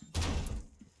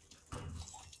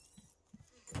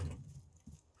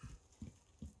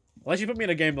 Unless you put me in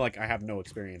a game like I have no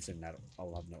experience in that,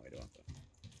 I'll have no idea.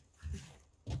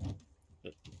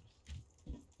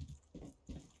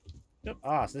 Yep.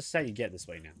 Ah, so this is how you get this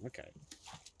way now. Okay.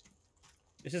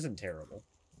 This isn't terrible.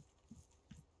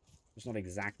 It's not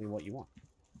exactly what you want.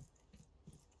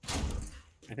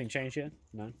 Anything change here?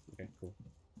 No? Okay, cool.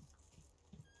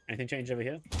 Anything change over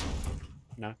here?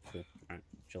 No? Cool. Alright,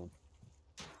 chilling.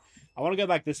 I want to go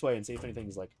back this way and see if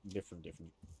anything's, like, different.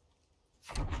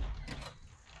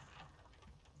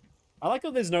 I like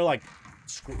that there's no, like,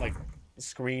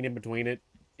 screen in between it.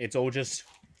 It's all just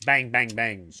bang, bang,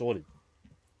 bang, sorted.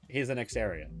 Here's the next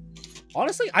area.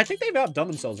 Honestly, I think they've outdone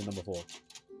themselves in number 4.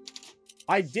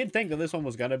 I did think that this one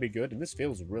was going to be good, and this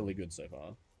feels really good so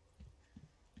far.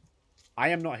 I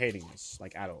am not hating this,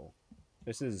 like, at all.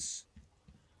 This is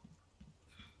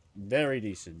very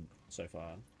decent so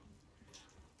far.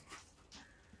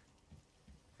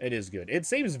 It is good. It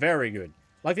seems very good.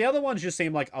 Like, the other ones just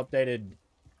seem like updated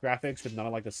graphics with none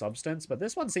of like the substance, but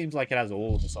this one seems like it has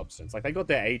all of the substance. Like they got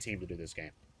their A team to do this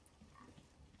game.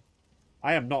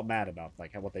 I am not mad about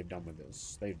like what they've done with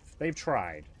this. They've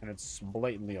tried, and it's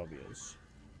blatantly obvious.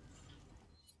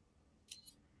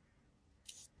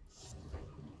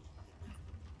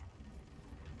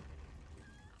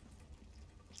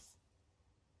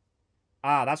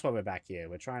 Ah, that's why we're back here.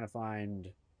 We're trying to find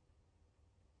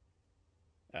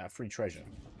free treasure.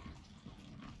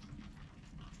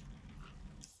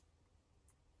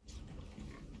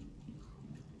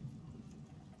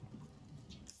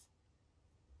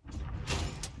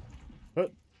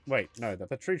 But wait, no,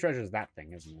 the tree treasure is that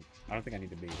thing, isn't it? I don't think I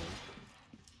need to be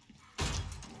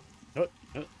there.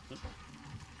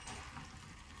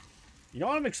 You know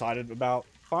what I'm excited about?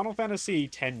 Final Fantasy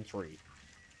X-3.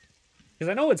 Because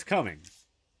I know it's coming.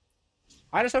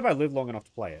 I just hope I live long enough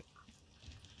to play it.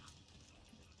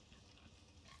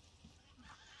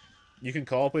 You can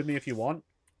co-op with me if you want.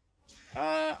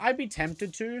 I'd be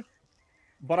tempted to.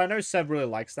 But I know Seb really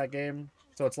likes that game.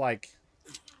 So it's like...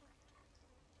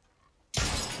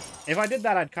 if I did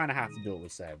that, I'd kind of have to do it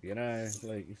with Seb, you know?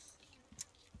 Like...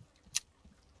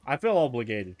 I feel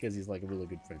obligated because he's like a really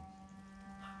good friend.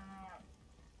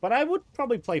 But I would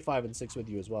probably play 5 and 6 with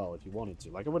you as well if you wanted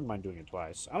to. Like, I wouldn't mind doing it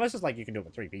twice. Unless it's like you can do it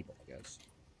with 3 people, I guess.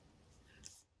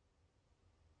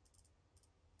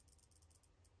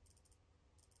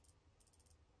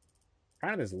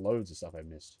 Apparently there's loads of stuff I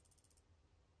missed.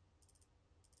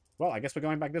 Well, I guess we're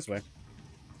going back this way.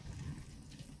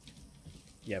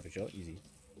 Yeah, for sure. Easy.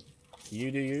 You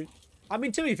do you. I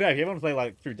mean, to be fair, if you want to play,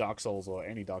 like, through Dark Souls or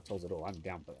any Dark Souls at all, I'm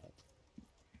down for that.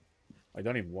 Like,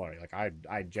 don't even worry. Like,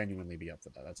 I'd genuinely be up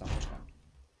for that. That sounds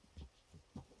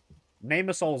fun. Name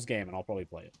a Souls game, and I'll probably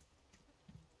play it.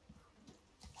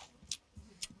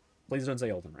 Please don't say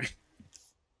Elden Ring.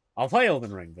 I'll play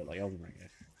Elden Ring, but, like, Elden Ring. Yeah.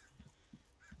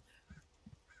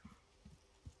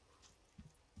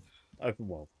 Open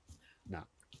world. Nah.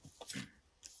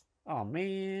 Oh,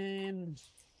 man.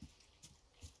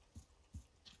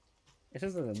 It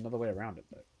says there's another way around it,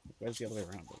 though. Where's the other way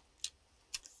around it?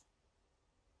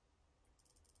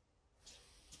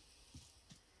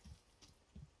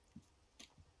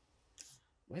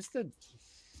 Where's the...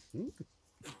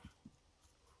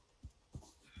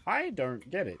 I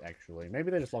don't get it, actually. Maybe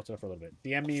they just locked it up for a little bit.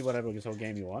 DM me whatever this whole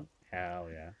game you want. Hell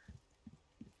yeah.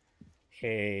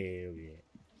 Hell yeah.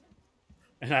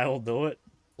 And I will do it.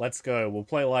 Let's go. We'll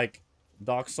play, like,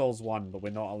 Dark Souls 1, but we're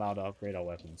not allowed to upgrade our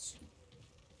weapons.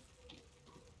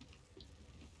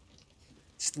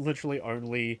 It's literally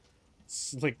only,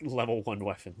 like, level 1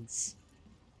 weapons.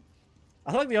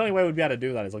 I think the only way we'd be able to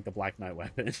do that is, like, the Black Knight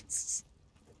weapons.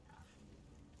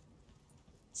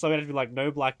 So it'd be like,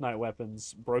 no Black Knight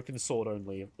weapons, broken sword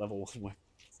only, level 1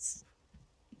 weapons.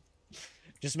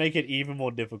 Just make it even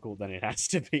more difficult than it has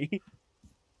to be.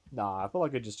 Nah, I feel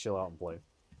like I'd just chill out and play.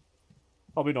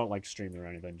 Probably not, like, stream or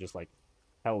anything, just like,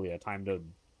 hell yeah, time to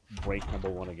break number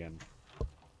 1 again.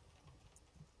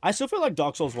 I still feel like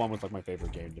Dark Souls 1 was, like, my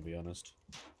favorite game, to be honest.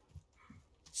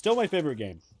 Still my favorite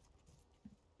game.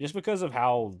 Just because of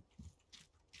how...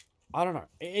 I don't know.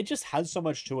 It just has so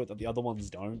much to it that the other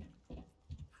ones don't.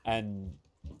 And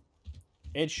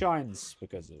it shines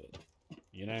because of it,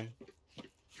 you know?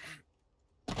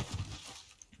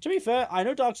 To be fair, I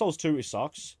know Dark Souls 2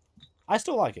 sucks. I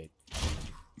still like it.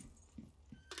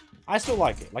 I still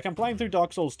like it. Like, I'm playing through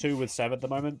Dark Souls 2 with Sev at the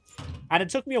moment, and it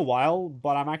took me a while,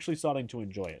 but I'm actually starting to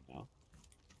enjoy it now.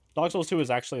 Dark Souls 2 is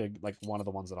actually, like, one of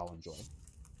the ones that I'll enjoy.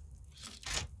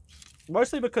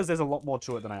 Mostly because there's a lot more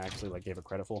to it than I actually, like, gave it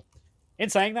credit for.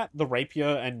 In saying that, the rapier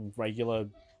and regular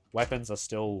weapons are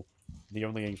still the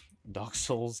only Dark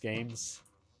Souls games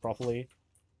properly.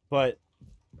 But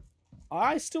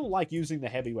I still like using the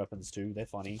heavy weapons too. They're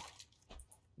funny.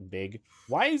 Big.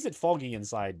 Why is it foggy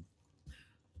inside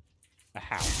a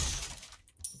house?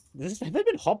 Have they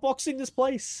been hotboxing this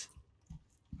place?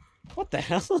 What the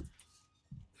hell?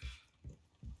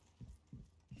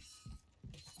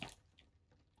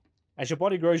 As your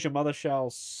body grows, your mother shall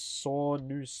sew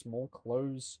new small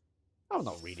clothes. I'm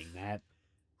not reading that.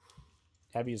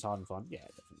 Heavy is hard and fun. Yeah,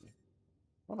 definitely.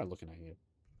 What am I looking at here?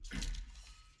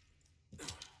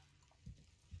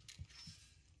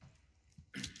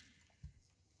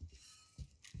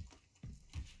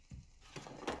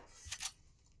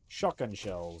 Shotgun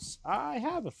shells. I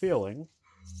have a feeling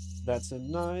that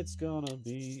tonight's gonna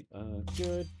be a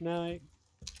good night.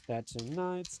 That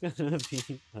tonight's gonna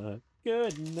be a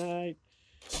good night.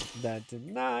 That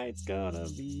tonight's gonna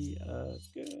be a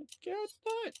good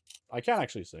night. I can't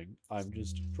actually sing. I'm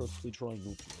just perfectly trying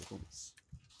not to.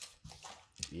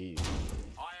 Yeah.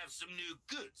 I have some new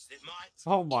goods that might...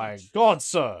 Oh my god,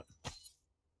 sir!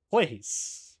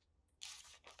 Please.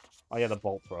 Oh yeah, the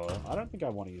bolt thrower. I don't think I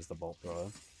want to use the bolt thrower.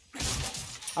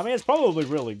 I mean, it's probably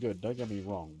really good, don't get me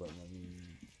wrong, but...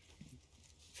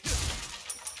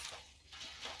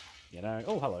 You know...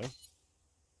 Oh, hello.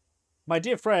 My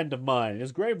dear friend of mine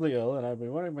is gravely ill, and I've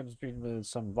been wondering when to speak with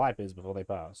some vipers before they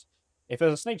pass. If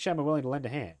there's a snake shaman willing to lend a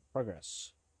hand.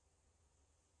 Progress.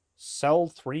 Sell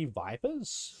 3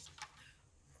 vipers?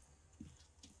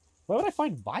 Where would I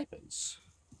find vipers?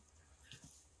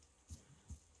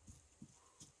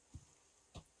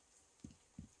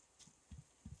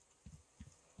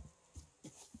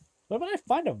 Where would I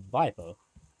find a viper?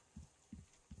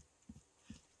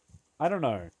 I don't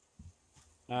know.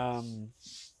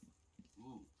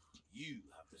 Ooh, you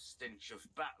have the stench of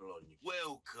battle on you.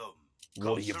 Welcome.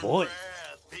 What are you, Some boy?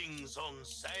 rare things on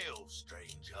sale,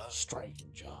 stranger.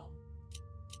 Stranger.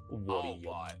 What I'll are you,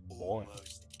 buy boy?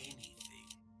 almost anything.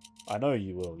 I know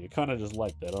you will. You're kind of just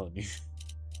like that, aren't you?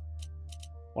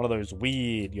 One of those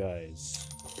weird guys.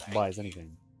 Buys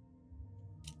anything.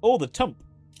 Oh, the Tump.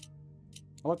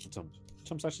 I like the Tump.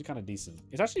 Tump's actually kind of decent.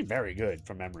 It's actually very good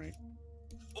from memory.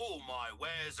 All my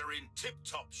wares are in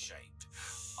tip-top shape.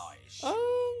 I assure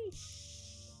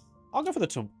I'll go for the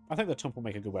Tump. I think the Tump will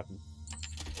make a good weapon.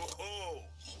 Oh,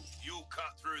 you'll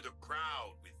cut through the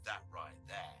crowd with that right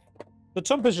there. The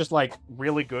Tump is just, like,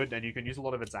 really good, and you can use a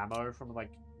lot of its ammo from,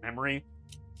 like, memory.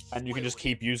 And you can just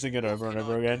keep using it over and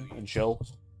over again and chill.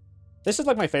 This is,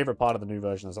 like, my favorite part of the new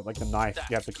version, is that, like, the knife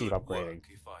you have to keep upgrading.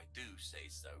 If I do say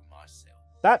so myself.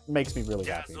 That makes me really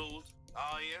happy. Dazzled,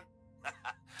 are you?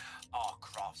 Our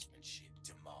craftsmanship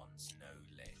demands no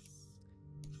less.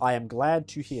 I am glad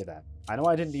to hear that. I know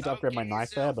I didn't need to upgrade my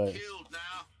knife there, but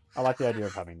I like the idea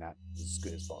of having that as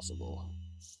good as possible.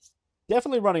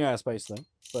 Definitely running out of space, though,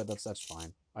 but that's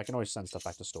fine. I can always send stuff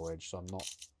back to storage, so I'm not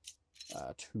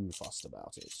too fussed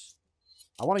about it.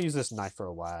 I want to use this knife for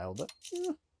a while, but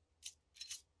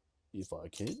if I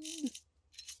can.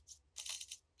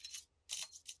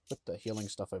 Put the healing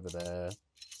stuff over there.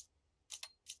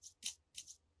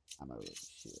 Ammo over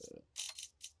here.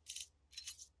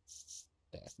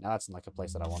 There. Now that's in like a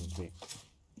place that I want it to be.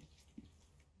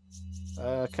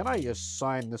 Can I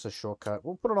assign this a shortcut?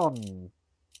 We'll put it on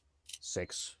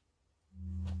 6.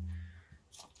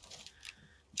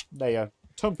 There you go.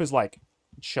 Tump is like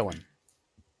chilling.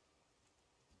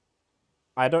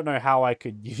 I don't know how I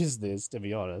could use this, to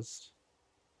be honest.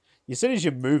 As soon as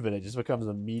you move it, it just becomes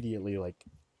immediately like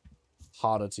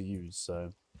harder to use,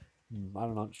 so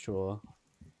I'm not sure.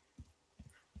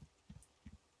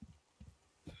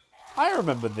 I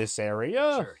remember this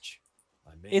area. Church.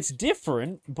 It's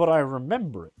different, but I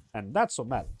remember it, and that's what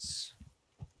matters.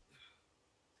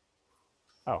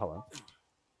 Oh, hello.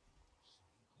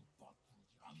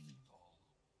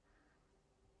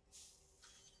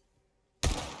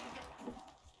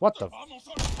 What the?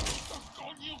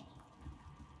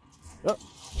 Oh.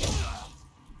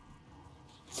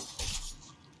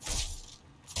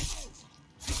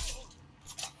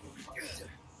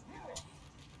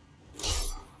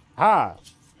 Ha!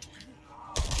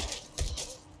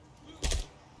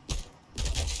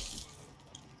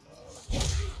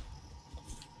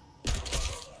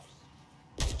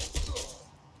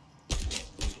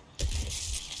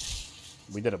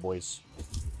 We did it, boys.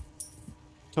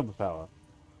 Tump of Power.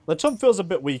 The Tump feels a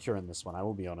bit weaker in this one, I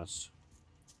will be honest.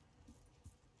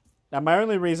 Now, my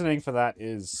only reasoning for that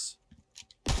is...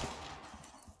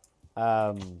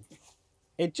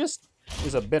 it just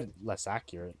is a bit less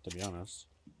accurate, to be honest.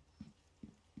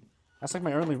 That's like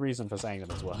my only reason for saying that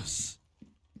it's worse.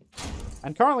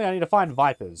 And currently I need to find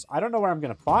Vipers. I don't know where I'm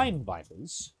going to find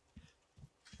Vipers.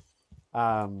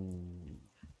 I don't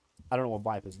know what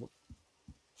Vipers look...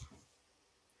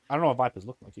 I don't know what Vipers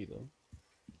look like either.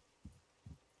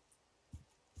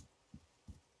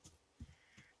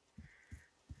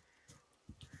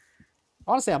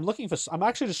 Honestly, I'm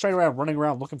actually just straight around running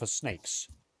around looking for snakes.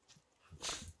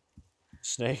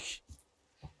 Snake.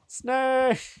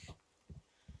 Snake!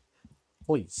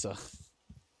 Please,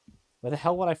 where the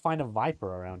hell would I find a viper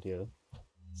around here?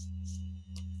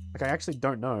 Like, I actually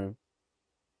don't know.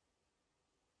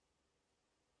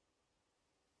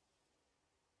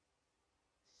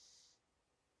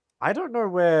 I don't know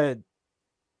where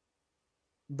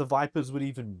the vipers would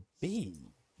even be.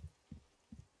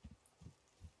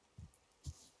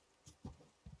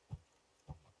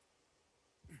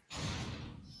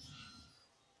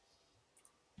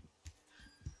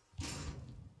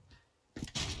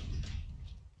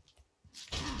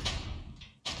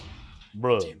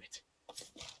 Bro. Damn it.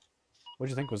 What do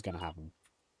you think was going to happen?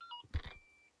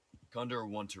 Condor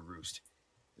 1 to roost.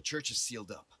 The church is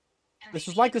sealed up. This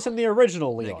was like this in the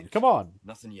original, Leon. Negative. Come on.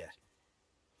 Nothing yet.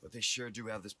 But they sure do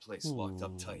have this place locked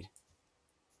up tight.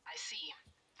 I see.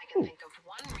 I can think of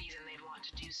one reason they'd want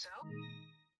to do so.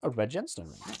 A red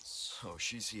gemstone. Oh,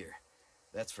 she's here.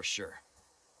 That's for sure.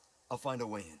 I'll find a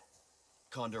way in.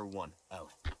 Condor 1,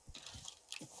 out.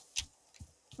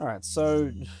 Alright,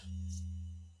 so...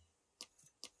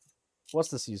 What's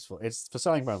this useful? It's for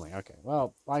selling bowling. Okay,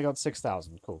 well, I got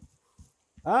 6,000. Cool.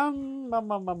 Did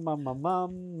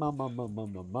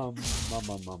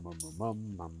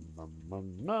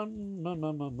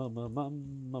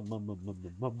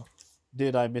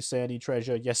I miss any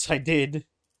treasure? Yes, I did.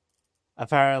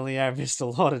 Apparently, I missed a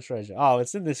lot of treasure. Oh,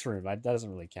 it's in this room. That doesn't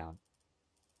really count.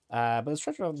 But there's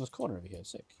treasure in this corner over here.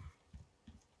 Sick.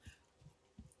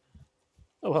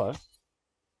 Oh,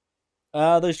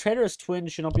 hello. Those traitorous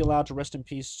twins should not be allowed to rest in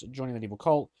peace joining the evil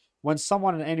cult. When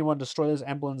someone and anyone destroy those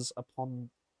emblems upon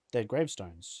their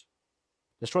gravestones.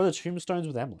 Destroy the tombstones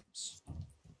with emblems.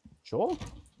 Sure.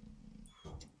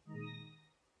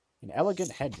 An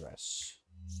elegant headdress.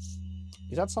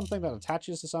 Is that something that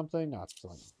attaches to something? No, it's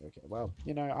something. Okay, well,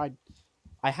 you know,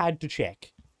 I had to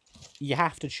check. You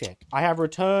have to check. I have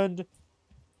returned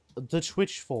the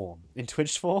Twitch form. In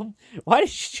Twitch form? Why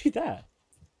did you do that?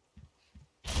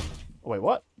 Oh, wait,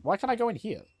 what? Why can't I go in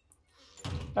here?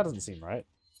 That doesn't seem right.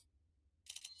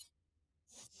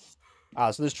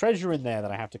 Ah, so there's treasure in there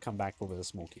that I have to come back for with a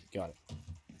small key. Got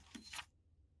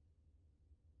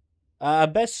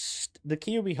it. Best... The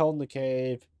key will be held in the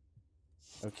cave.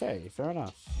 Okay, fair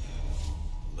enough.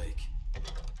 Lake.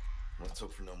 Let's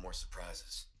hope for no more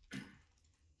surprises.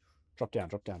 Drop down,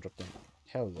 drop down, drop down.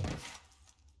 Hell yeah.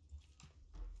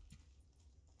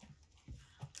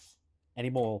 Any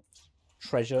more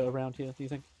treasure around here, do you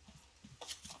think?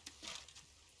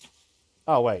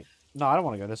 Oh, wait. No, I don't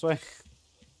want to go this way.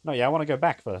 No, yeah, I want to go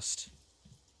back first.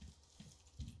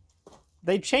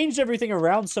 They changed everything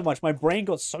around so much, my brain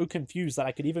got so confused that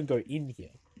I could even go in here.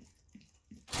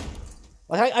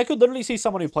 Like, I could literally see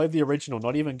someone who played the original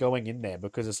not even going in there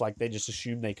because it's like they just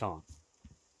assume they can't.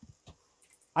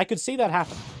 I could see that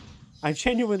happen. I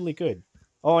genuinely could.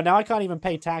 Oh, now I can't even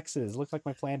pay taxes. Looks like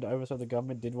my plan to overthrow the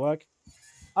government did work.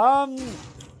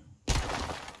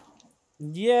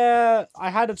 Yeah,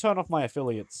 I had to turn off my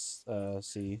affiliates,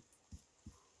 see.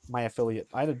 My affiliate.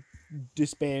 I had to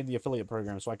disband the affiliate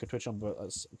program so I could Twitch on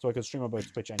so I could stream on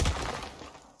both Twitch and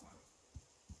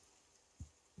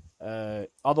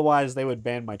otherwise they would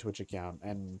ban my Twitch account,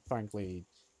 and frankly,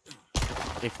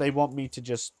 if they want me to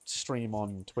just stream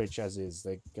on Twitch as is,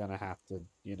 they're gonna have to,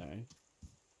 you know,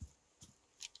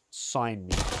 sign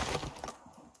me.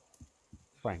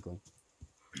 Frankly.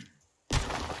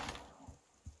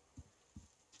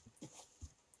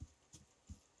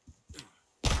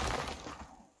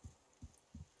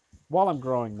 While I'm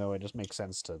growing, though, it just makes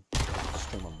sense to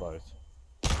stream on both.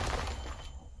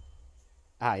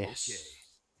 Ah, yes.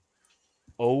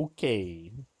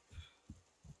 Okay.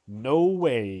 No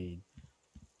way.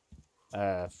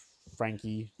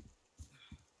 Frankie.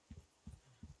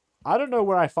 I don't know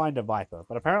where I find a Viper,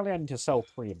 but apparently I need to sell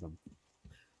 3 of them.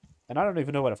 And I don't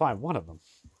even know where to find one of them.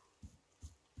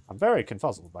 I'm very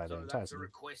confuzzled by the entire thing.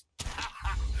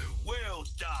 Well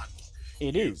done.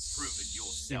 It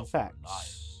is, in fact.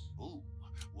 Ooh,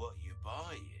 what you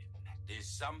buying? There's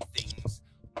some things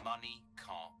money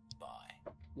can't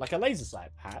buy. Like a laser sight,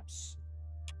 perhaps?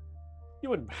 You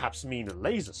wouldn't perhaps mean a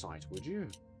laser sight, would you?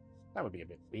 That would be a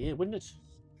bit weird, wouldn't it?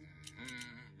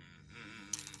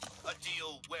 A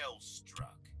deal well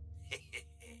struck.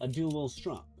 A deal well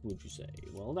struck, would you say?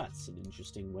 Well, that's an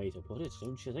interesting way to put it,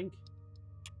 don't you think?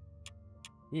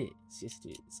 Yes, yes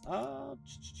it is.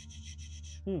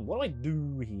 What do I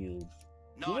do here?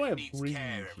 Knight needs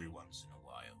care every once in a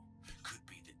while. Could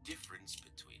be the difference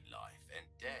between life and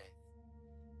death.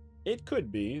 It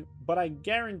could be, but I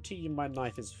guarantee you my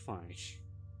knife is fine.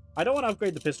 I don't want to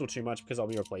upgrade the pistol too much because I'll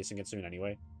be replacing it soon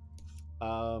anyway.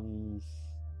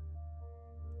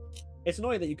 It's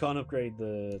annoying that you can't upgrade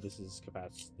this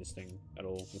thing at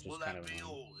all, which is kind of annoying.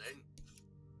 All, then?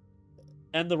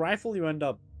 And the rifle you end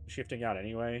up shifting out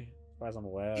anyway, as far as I'm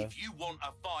aware. If you want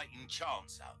a fighting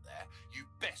chance out there, you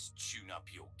best tune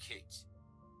up your kit.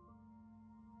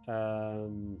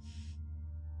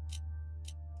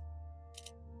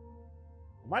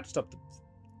 I might just up the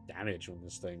damage on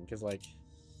this thing, because, like,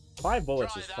 5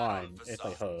 bullets is fine if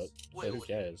they hurt, so who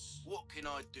cares? What can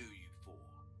I do you for?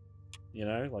 You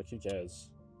know, like, who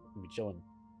cares? I'd be chilling.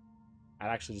 I'd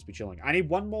actually just be chilling. I need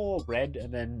 1 more red,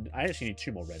 and then I actually need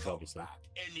 2 more reds, obviously.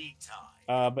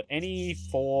 Anytime. But any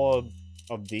 4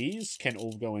 of these can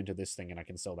all go into this thing, and I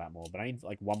can sell that more. But I need,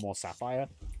 like, 1 more sapphire,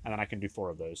 and then I can do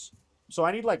 4 of those. So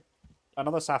I need, like,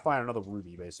 another sapphire and another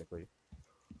ruby, basically.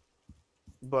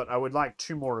 but I would like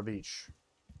 2 more of each,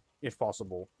 if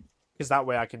possible, because that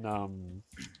way I can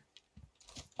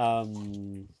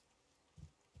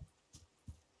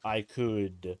I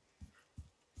could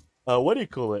what do you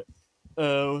call it?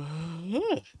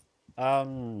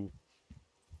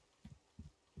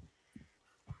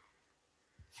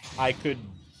 I could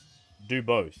do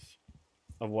both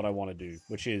of what I want to do,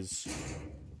 which is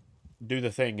do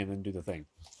the thing and then do the thing.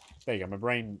 There you go. My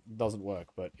brain doesn't work,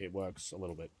 but it works a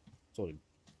little bit. Sort of.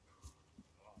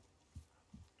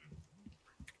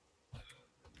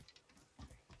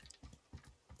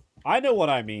 I know what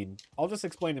I mean. I'll just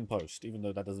explain in post, even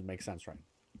though that doesn't make sense right now.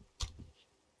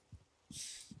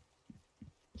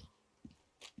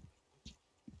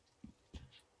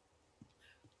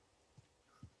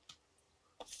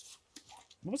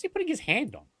 What was he putting his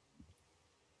hand on?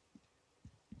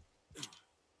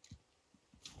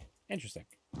 Interesting.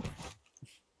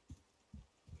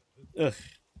 Ugh.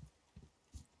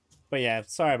 But yeah,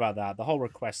 sorry about that. The whole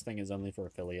request thing is only for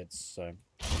affiliates, so...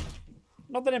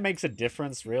 Not that it makes a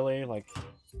difference, really. Like,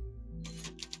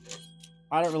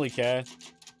 I don't really care.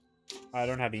 I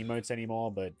don't have emotes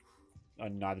anymore, but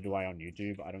neither do I on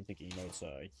YouTube. I don't think emotes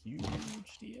are a huge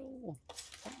deal.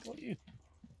 Frankly.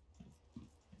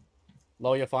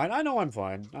 Lol, you're fine? I know I'm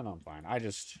fine. I know I'm fine. I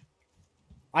just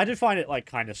find it, like,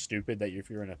 kind of stupid that if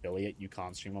you're an affiliate, you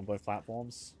can't stream on both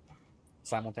platforms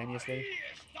simultaneously.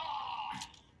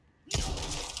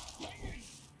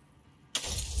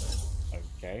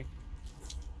 Okay.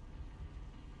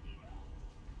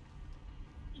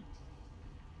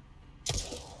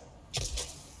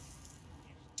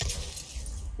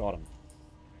 Got him.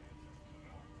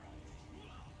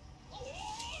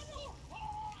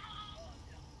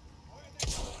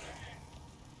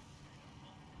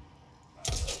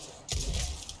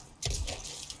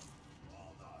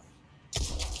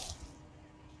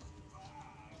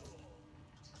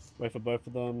 Wait for both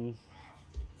of them.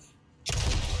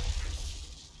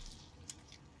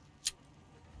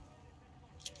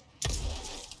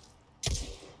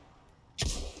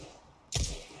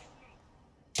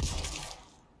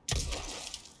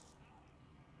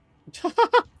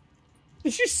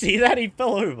 Did you see that? He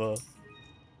fell over.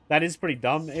 That is pretty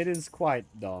dumb. It is quite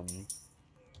dumb.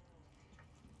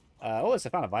 Oh, yes, I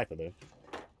found a Viper, though.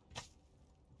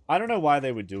 I don't know why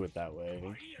they would do it that way.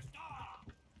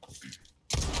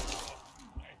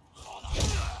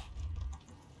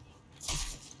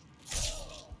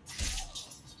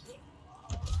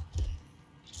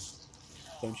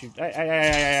 Don't you...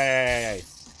 Hey.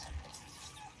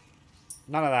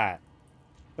 None of that.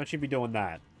 Don't you be doing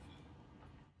that.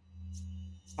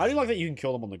 I do like that you can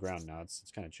kill them on the ground now.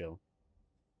 It's kind of chill.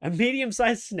 A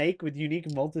medium-sized snake with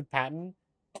unique molted pattern.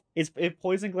 If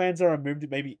poison glands are removed, it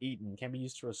may be eaten. Can be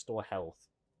used to restore health.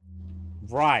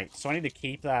 Right. So I need to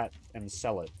keep that and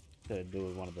sell it to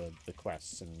do one of the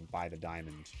quests and buy the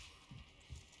diamond.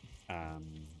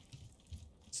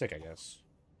 Sick, I guess.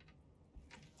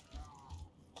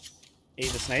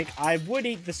 Eat the snake. I would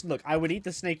eat this. Look, I would eat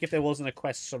the snake if there wasn't a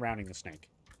quest surrounding the snake.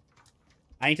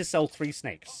 I need to sell 3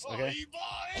 snakes, okay?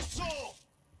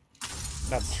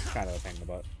 That's kind of a pain in the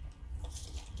butt.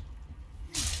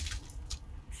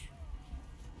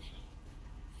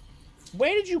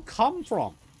 Where did you come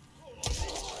from?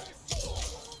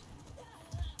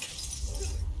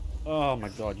 Oh my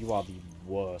god, you are the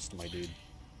worst, my dude.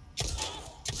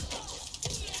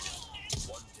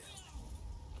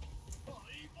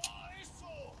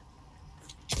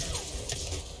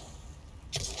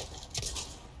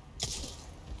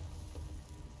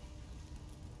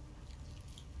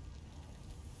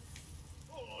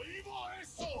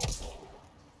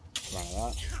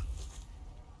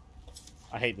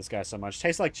 I hate this guy so much.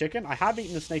 Tastes like chicken? I have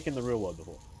eaten a snake in the real world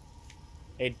before.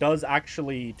 It does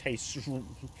actually taste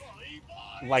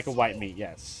like a white meat,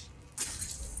 yes.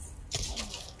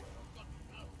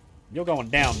 You're going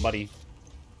down, buddy.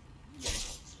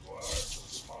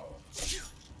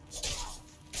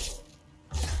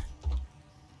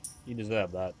 You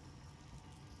deserve that.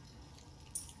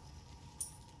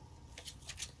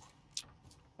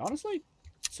 Honestly,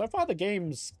 so far the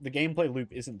gameplay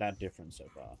loop isn't that different so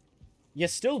far. You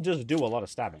still just do a lot of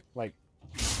stabbing, like...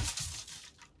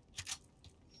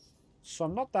 So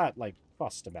I'm not that, like,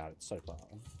 fussed about it so far.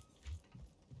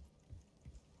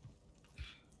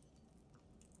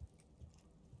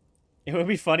 It would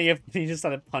be funny if he just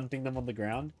started punting them on the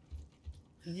ground.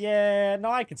 Yeah,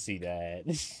 no, I could see that.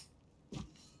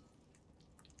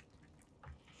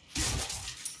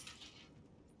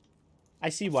 I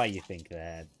see why you think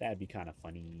that. That'd be kind of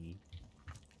funny.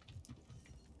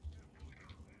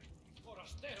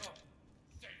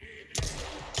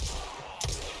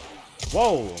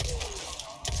 Whoa!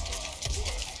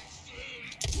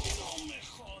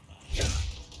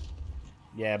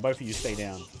 Yeah, both of you stay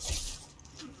down.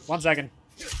 1 second.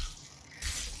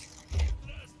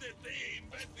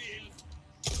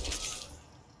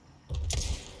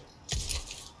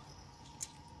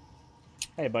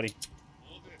 Hey, buddy.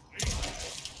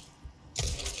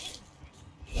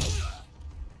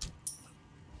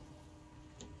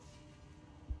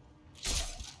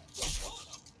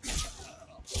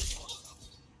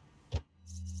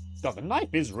 God, the knife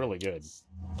is really good.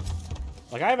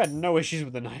 Like, I've had no issues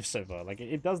with the knife so far. Like,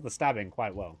 it does the stabbing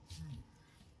quite well.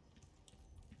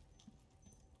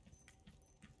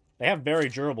 They have very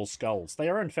durable skulls. They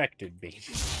are infected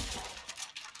beings.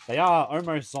 They are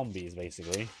almost zombies,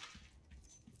 basically.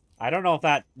 I don't know if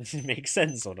that makes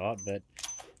sense or not, but,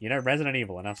 you know, Resident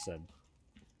Evil, enough said.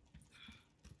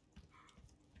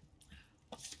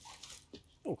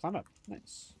 Oh, climb up.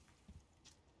 Nice.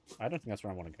 I don't think that's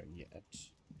where I want to go yet.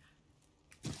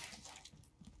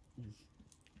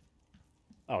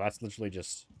 Oh, that's literally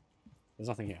just... There's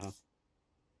nothing here, huh?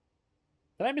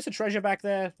 Did I miss a treasure back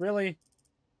there? Really?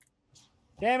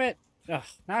 Damn it! Ugh,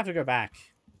 now I have to go back.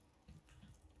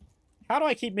 How do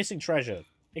I keep missing treasure?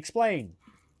 Explain.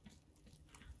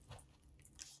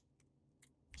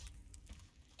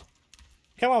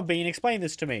 Come on, Bean, explain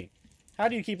this to me. How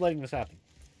do you keep letting this happen?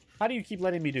 How do you keep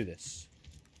letting me do this?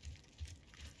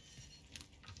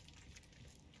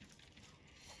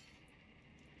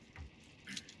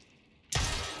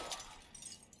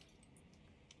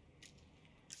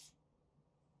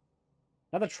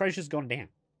 Now the treasure's gone down.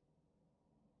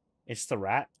 It's the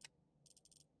rat?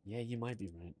 Yeah, you might be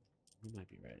right. You might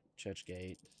be right. Church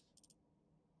gate.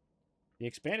 The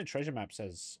expanded treasure map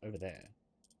says over there.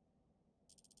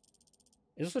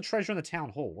 Is this a treasure in the town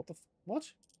hall? What the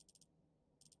what?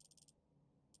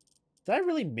 Did I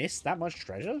really miss that much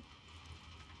treasure?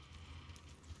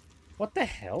 What the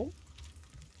hell?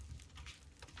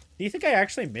 Do you think I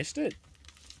actually missed it?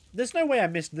 There's no way I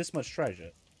missed this much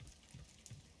treasure.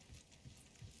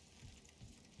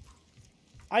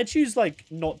 I choose, like,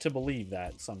 not to believe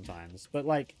that sometimes, but,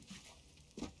 like,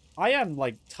 I am,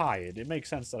 like, tired. It makes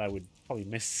sense that I would probably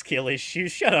miss skill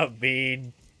issues. Shut up,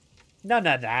 Bean. None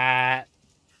of that.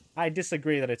 I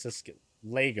disagree that it's a skill.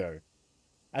 Lego.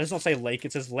 I just not say lake,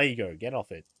 it says Lego. Get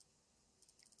off it.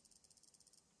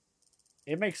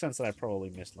 It makes sense that I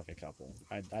probably missed, like, a couple.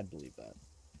 I'd believe that.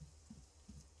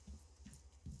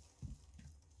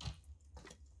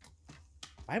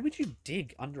 Why would you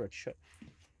dig under a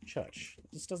church?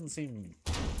 This doesn't seem...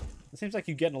 It seems like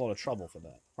you get in a lot of trouble for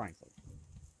that, frankly.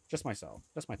 Just myself.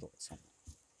 Just my thoughts.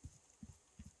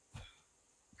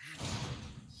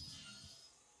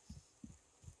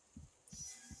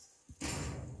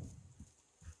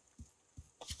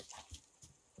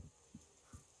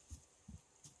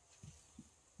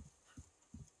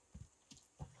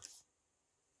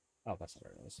 Oh, that's not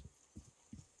where it is.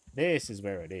 This is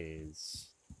where it is.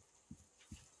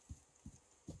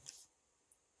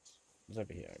 It's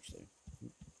over here, actually.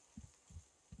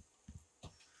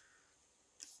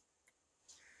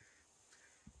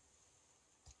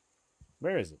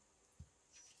 Where is it?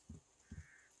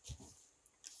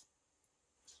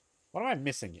 What am I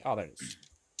missing? Oh, there it is.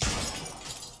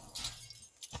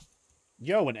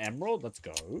 Yo, an emerald? Let's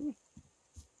go.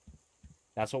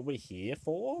 That's what we're here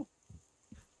for?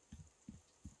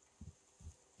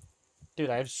 Dude,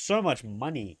 I have so much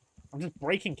money. I'm just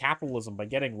breaking capitalism by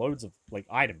getting loads of, like,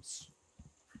 items.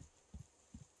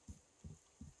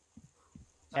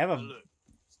 I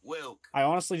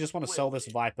honestly just want to sell this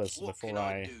Viper before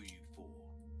I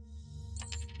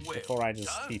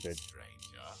just keep it.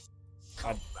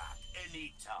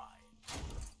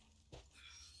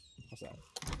 What's that?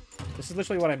 This is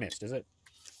literally what I missed, is it?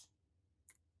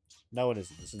 No, it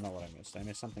isn't. This is not what I missed. I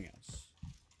missed something else.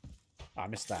 Oh, I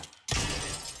missed that.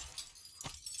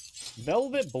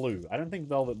 Velvet Blue. I don't think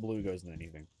Velvet Blue goes in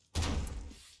anything.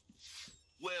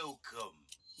 Welcome.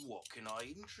 What can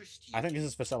I interest you? I think this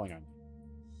is for selling on.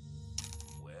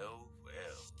 Well.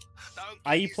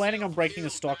 Are you planning on breaking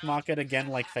the stock market again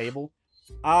like Fable?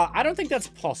 I don't think that's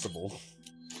possible.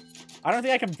 I don't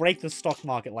think I can break the stock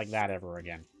market like that ever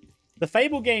again. The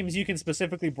Fable games, you can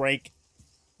specifically break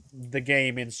the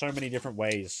game in so many different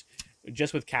ways,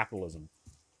 just with capitalism.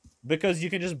 Because you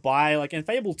can just buy, like in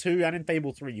Fable 2 and in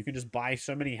Fable 3, you can just buy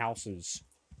so many houses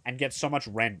and get so much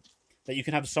rent that you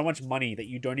can have so much money that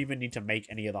you don't even need to make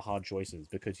any of the hard choices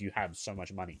because you have so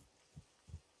much money.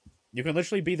 You can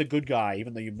literally be the good guy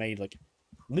even though you made, like,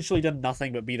 literally done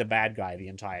nothing but be the bad guy the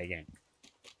entire game.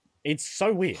 It's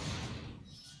so weird.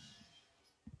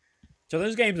 So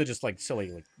those games are just, like,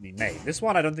 silly like, made. This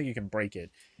one, I don't think you can break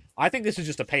it. I think this is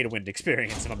just a pay-to-win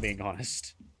experience, if I'm being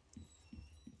honest.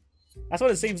 That's what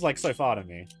it seems like so far to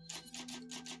me.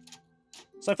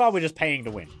 So far, we're just paying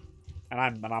to win. And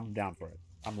I'm down for it.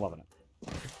 I'm loving it.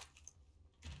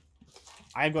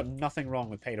 I've got nothing wrong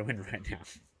with pay to win right now.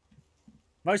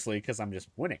 Mostly because I'm just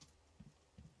winning.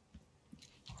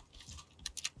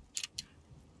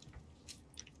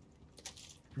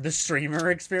 The streamer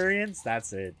experience?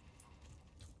 That's it.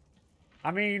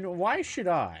 I mean, why should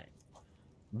I,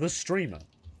 the streamer,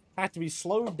 have to be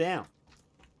slowed down?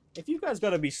 If you guys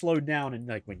gotta be slowed down in,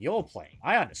 like, when you're playing,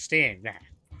 I understand that.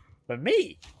 But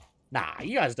me? Nah,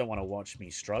 you guys don't want to watch me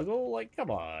struggle. Like,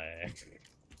 come on.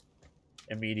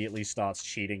 Immediately starts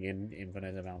cheating in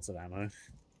infinite amounts of ammo.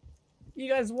 You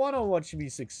guys want to watch me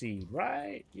succeed,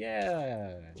 right?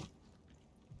 Yeah.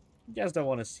 You guys don't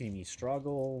want to see me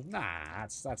struggle. Nah,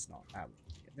 that's not that.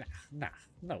 Nah,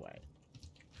 no way.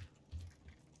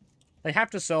 They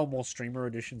have to sell more streamer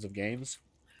editions of games.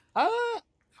 I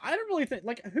don't really think,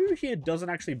 like, who here doesn't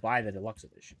actually buy the deluxe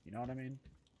edition? You know what I mean?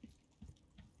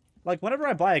 Like, whenever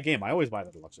I buy a game, I always buy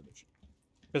the deluxe edition.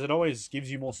 Because it always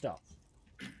gives you more stuff.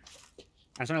 And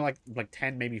it's only like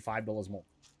 10, maybe $5 more.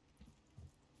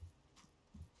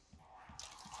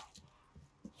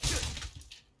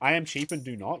 I am cheap and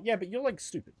do not? Yeah, but you're, like,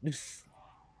 stupid.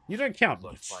 You don't count.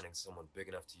 Love finding someone big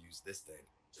enough to use this thing.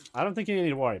 I don't think you need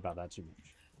to worry about that too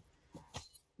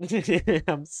much.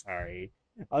 I'm sorry.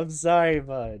 I'm sorry,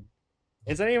 bud.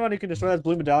 It's anyone who can destroy those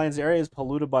blue medallions. The area is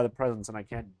polluted by the presence, and I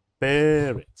can't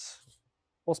bear it.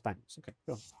 Or Spaniards. Okay,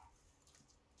 go.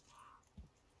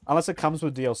 Unless it comes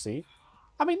with DLC.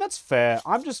 I mean, that's fair.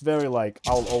 I'm just very, like,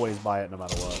 I'll always buy it no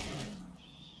matter what.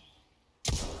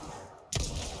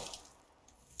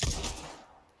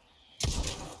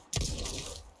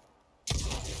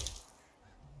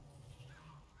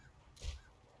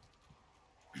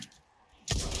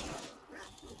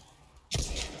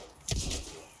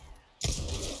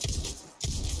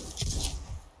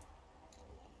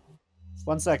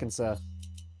 One second, sir.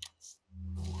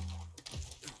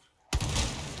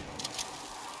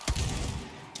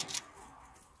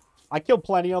 I killed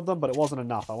plenty of them, but it wasn't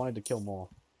enough. I wanted to kill more.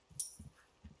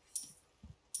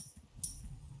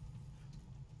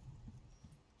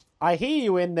 I hear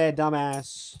you in there,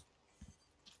 dumbass.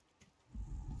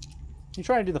 You're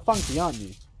trying to do the funky, aren't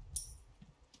you?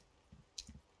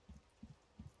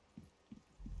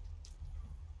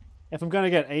 If I'm going to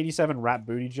get 87 rat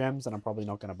booty gems, then I'm probably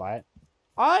not going to buy it.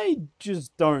 I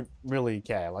just don't really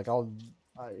care. Like,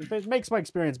 if it makes my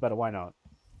experience better, why not?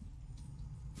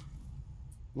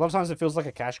 A lot of times it feels like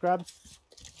a cash grab.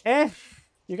 You're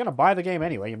going to buy the game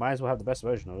anyway. You might as well have the best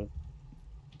version of it.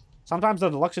 Sometimes the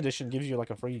deluxe edition gives you,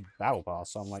 like, a free battle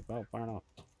pass. So I'm like, well, fair enough.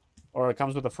 Or it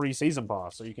comes with a free season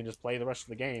pass, so you can just play the rest of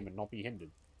the game and not be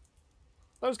hindered.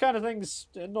 Those kind of things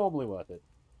are normally worth it.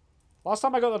 Last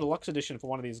time I got the deluxe edition for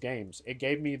one of these games, it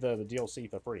gave me the DLC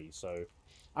for free, so...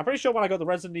 I'm pretty sure when I got the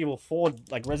Resident Evil 4,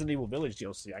 like, Resident Evil Village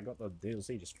DLC, I got the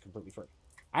DLC just completely free.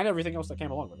 And everything else that came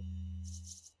along with it.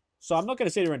 So I'm not going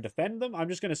to sit here and defend them, I'm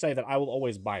just going to say that I will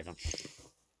always buy them.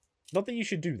 Not that you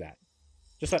should do that.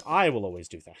 Just that I will always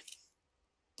do that.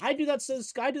 I do that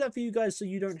for you guys so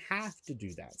you don't have to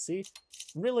do that, see?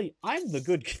 Really, I'm the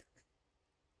good guy.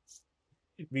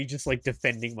 Me just, like,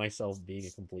 defending myself being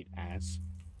a complete ass.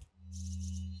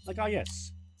 Like, oh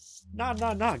yes. Nah,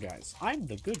 guys. I'm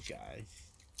the good guy.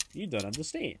 You don't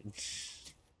understand.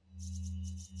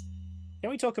 Can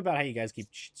we talk about how you guys keep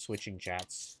switching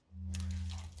chats?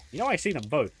 You know I see them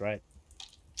both, right?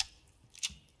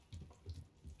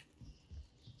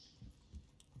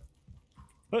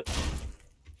 But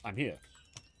I'm here.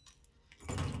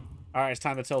 Alright, it's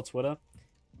time to tell Twitter.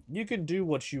 You can do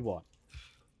what you want.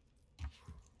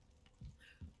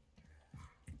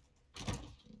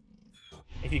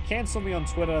 If you cancel me on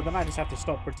Twitter, then I just have to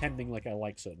stop pretending like I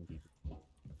like certain people.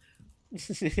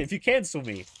 If you cancel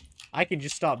me, I can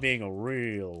just start being a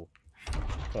real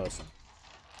person.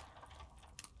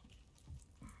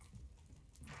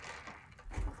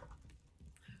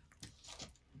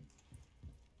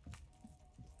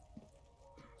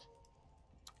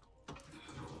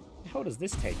 How does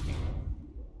this take me?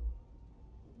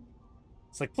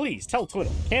 It's like, please, tell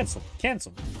Twitter. Cancel.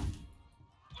 Cancel.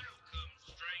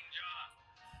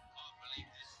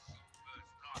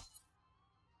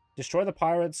 Destroy the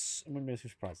pirates and win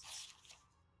mystery prizes.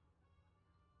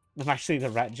 I'm actually the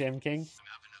Rat Gem King?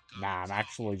 Nah, I'm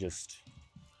actually just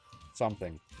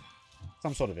something.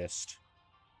 Some sort of ist.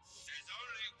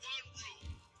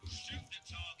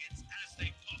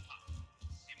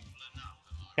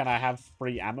 Can I have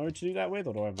free ammo to do that with,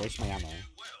 or do I waste my ammo?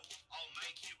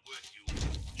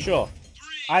 Sure.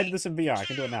 I did this in VR, I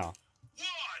can do it now.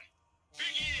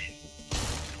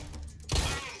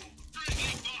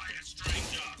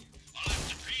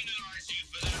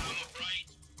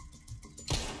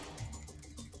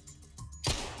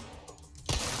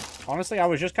 Honestly, I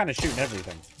was just kind of shooting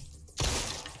everything.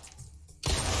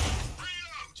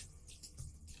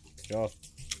 Sure.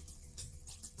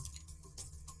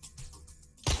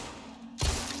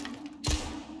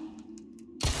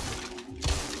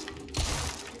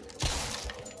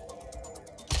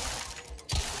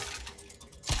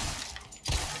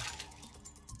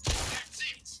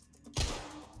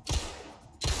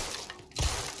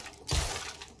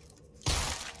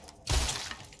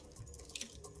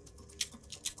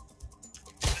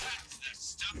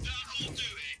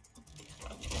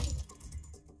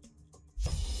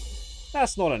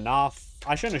 That's not enough.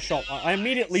 I shouldn't have shot. I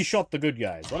immediately shot the good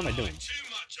guys. What am I doing? Too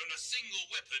much on a single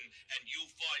weapon, and you'll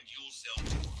find yourself.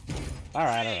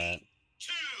 Alright, alright.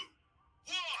 2,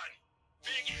 1,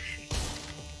 begin.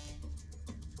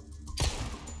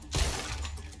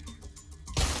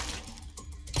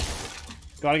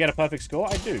 Gotta get a perfect score?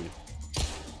 I do.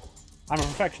 I'm a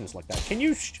perfectionist like that. Can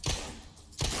you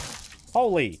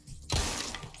Holy.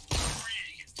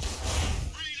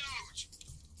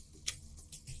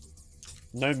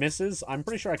 No misses? I'm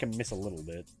pretty sure I can miss a little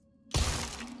bit.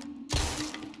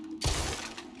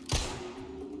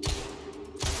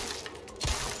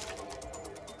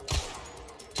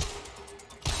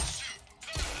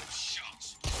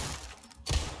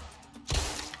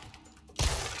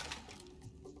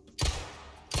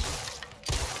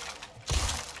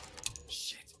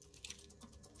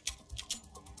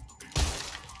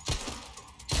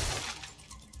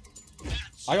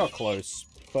 I got close,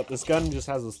 but this gun just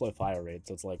has a slow fire rate,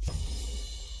 so it's like...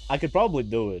 I could probably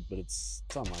do it, but it's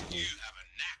unlikely. You have a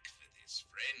knack for this,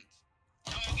 friend.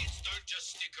 Targets don't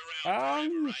just stick around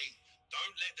forever, eh?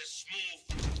 Don't let the small...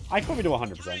 I could probably do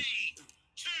 100%. 3,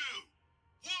 2,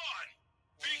 1,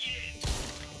 begin.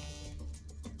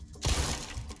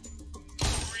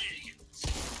 Brilliant.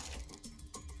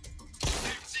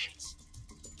 That's it.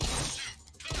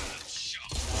 Superb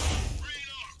shot.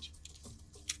 Reload.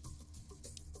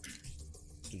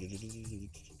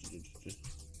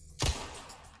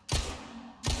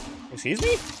 Excuse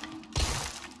me?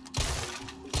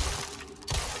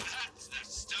 That's the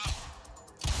stuff.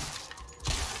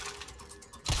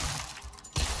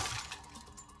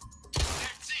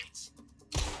 That's it.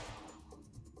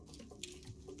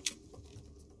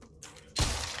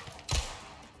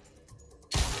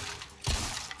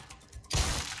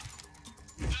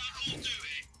 That'll do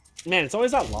it. Man, it's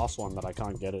always that last one that I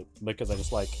can't get it, because I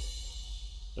just, like,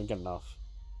 don't get enough.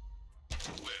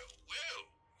 Well,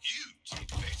 you did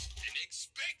better than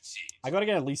expected. I gotta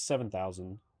get at least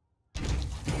 7,000. 3,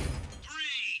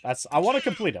 That's... I want to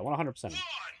complete it. I want 100%. 1,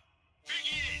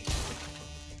 begin.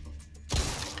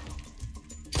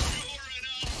 You're an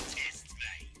artist,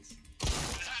 mate.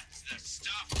 That's the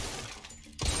stuff.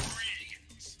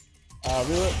 Brilliant.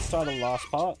 Really, let's start the last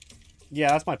part.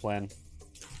 Yeah, that's my plan.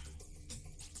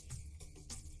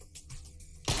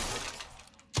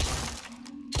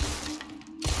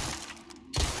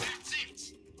 That's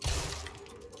it.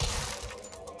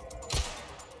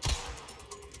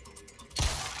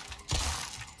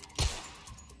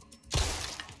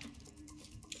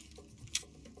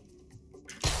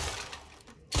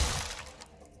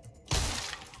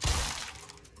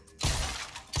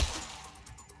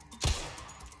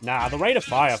 Nah, the rate of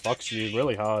fire fucks you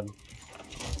really hard.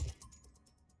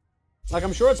 Like,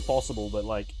 I'm sure it's possible, but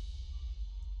like...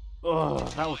 Ugh,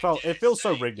 it feels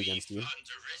so rigged against you.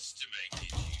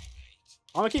 Underestimated you, mate.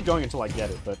 I'm gonna keep going until I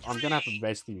get it, but I'm gonna have to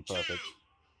basically be perfect.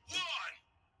 2, 1,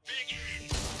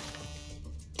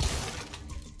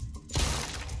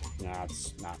 begin. Nah,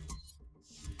 it's not.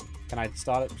 Can I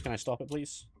start it? Can I stop it,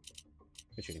 please?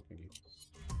 Good shooting, thank you.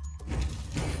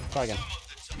 Try again.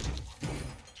 Some of the time.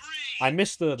 3, I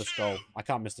missed the skull. I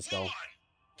can't miss the skull. 1,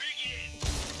 begin.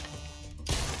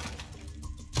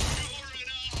 You're an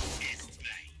artist,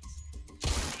 mate.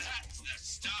 That's the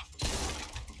stuff.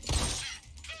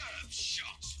 Superb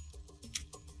shot.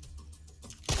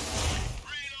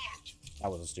 Reload. That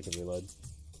was a stupid reload.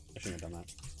 I shouldn't have done that.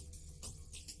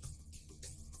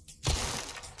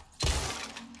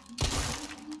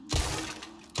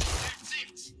 That's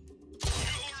it.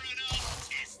 You're an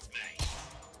artist, mate.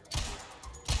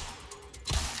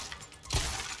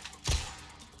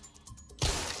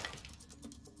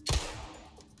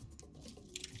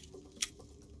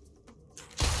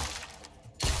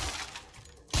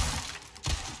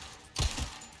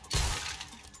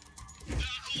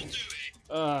 That'll do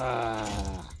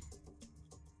it.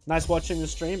 Nice watching the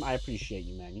stream. I appreciate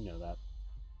you, man. You know that.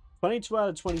 22 out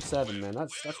of 27, man.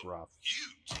 That's rough. You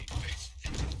did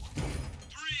better.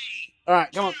 3, All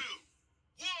right, come on. 2,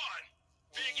 1,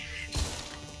 begin.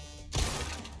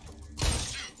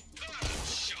 Superb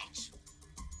shot.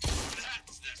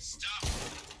 That's the stuff.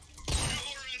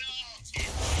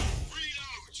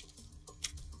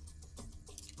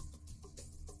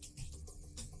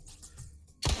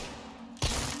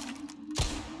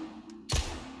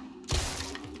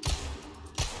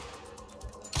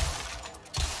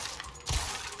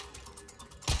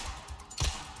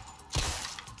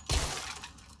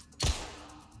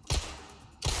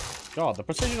 God, the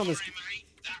precision on this...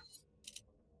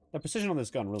 The precision on this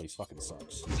gun really fucking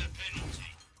sucks.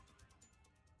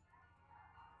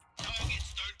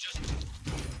 Targets don't just... 3,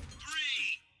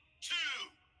 2,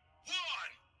 1,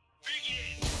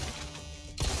 begin!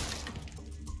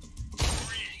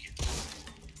 Brilliant.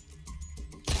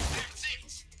 That's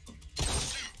it.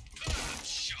 Superb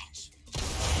shot.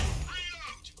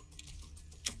 Reload.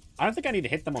 I don't think I need to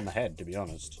hit them on the head, to be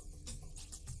honest.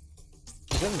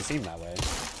 It doesn't seem that way.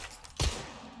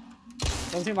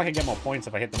 Doesn't seem like I get more points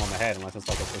if I hit them on the head, unless it's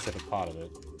like a specific part of it.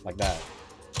 Like that.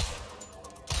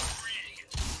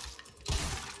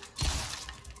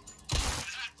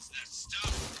 That's the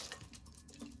stuff.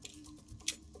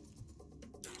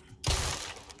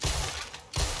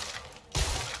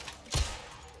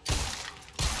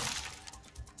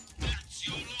 That's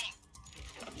your lot.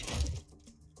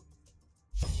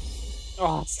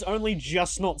 Oh, it's only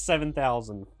just not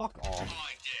 7,000. Fuck off. I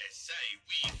dare say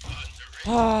we've underrated.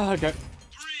 Ah, okay. 3,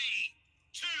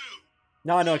 2,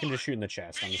 Now I know I can just shoot in the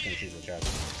chest. I'm just gonna shoot in the chest.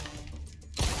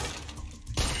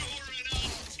 you're an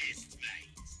artist,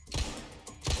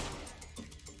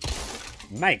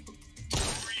 mate. Mate,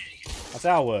 Brilliant. that's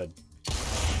our word.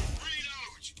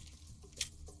 Reload.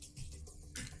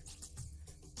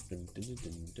 You're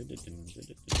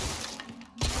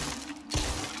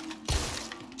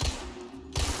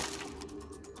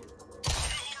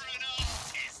an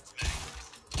artist, mate.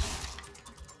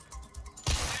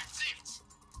 That's it.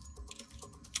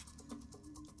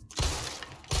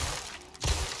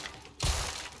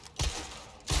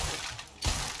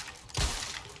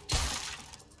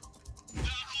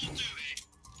 That'll do it.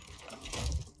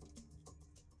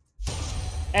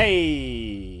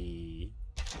 Hey!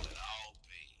 I'll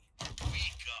be. We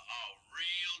got a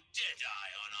real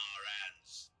deadeye on our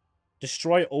hands.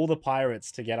 Destroy all the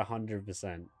pirates to get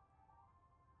 100%.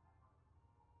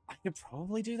 I could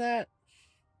probably do that.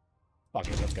 Fuck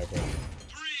it, let's go for it.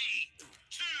 3,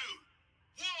 2,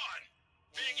 1,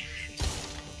 begin.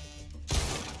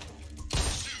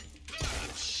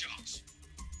 Superb shot.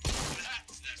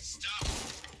 That's the stuff.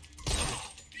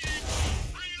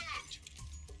 Reload.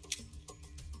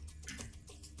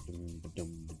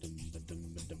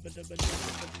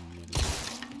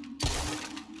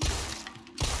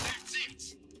 That's it.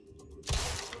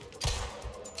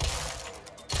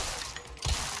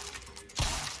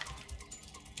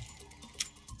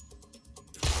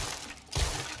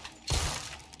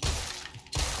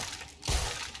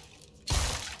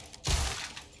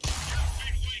 You've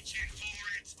been waiting for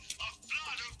it. A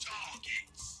flood of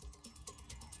targets.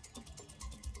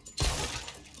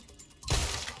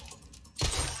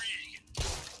 Brilliant.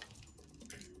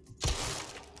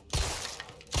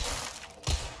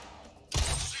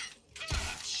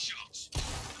 Superb shot.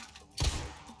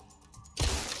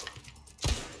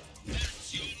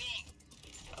 That's your lot.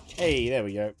 Hey, there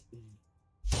we go.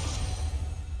 I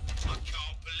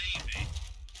can't believe it.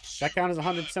 That count as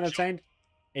 100% obtained?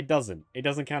 It doesn't. It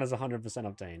doesn't count as 100%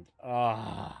 obtained.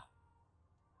 Ah.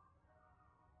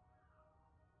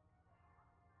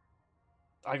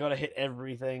 I gotta hit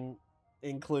everything,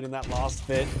 including that last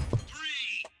bit. 3,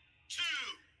 2,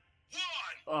 1.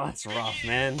 Oh, it's rough,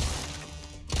 man.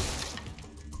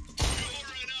 You're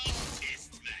an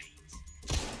artist, mate.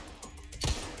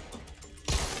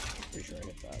 Pretty sure I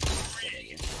hit that.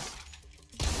 Whatever.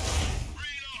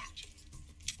 Reload.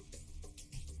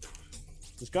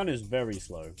 This gun is very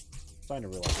slow. I'm starting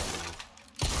to realize that now.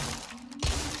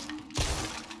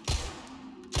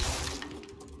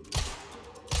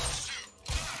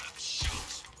 Superb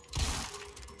shot.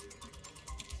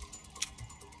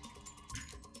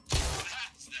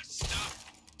 That's the stuff.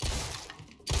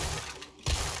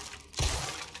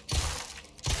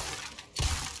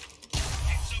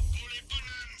 It's a bullet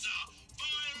bonanza.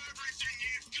 Fire everything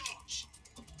you've got.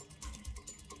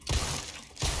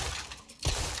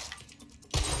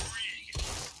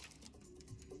 Brilliant.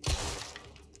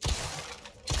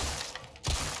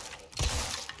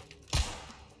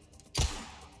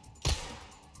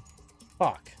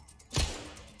 Fuck.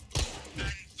 And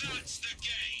that's the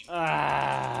game.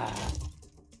 Ah.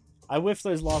 I whiffed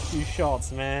those last few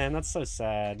shots, man. That's so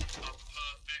sad. A perfect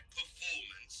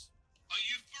performance. Are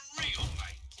you for real,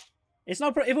 mate? It's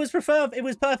not. If it was preferred, it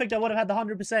was perfect. I would have had the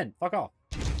 100%. Fuck off.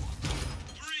 3,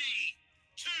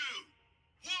 2,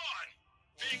 1,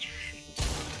 begin.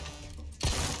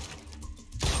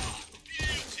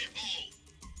 Beautiful.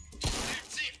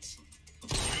 That's it.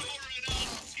 You're an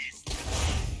artist.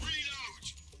 Reload.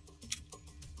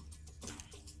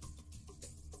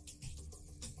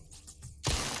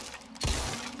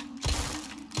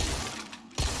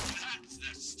 That's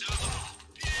the stuff.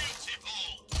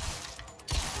 Beautiful.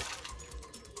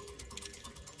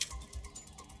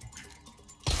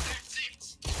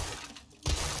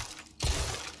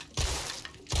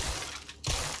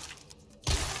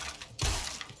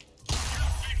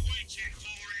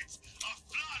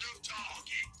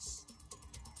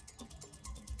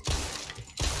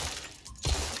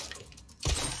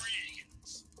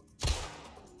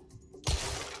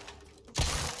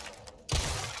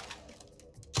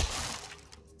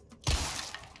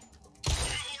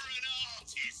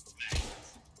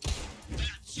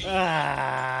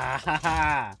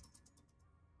 Ah!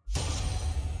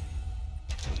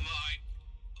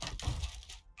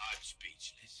 I'm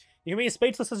speechless. You can be as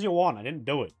speechless as you want. I didn't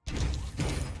do it. 3,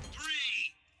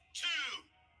 2,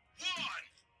 1,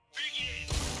 begin.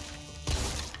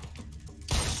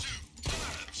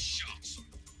 Superb shot.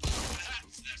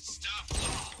 That's the stuff.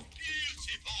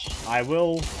 Beautiful. I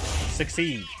will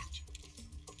succeed.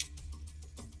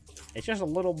 It's just a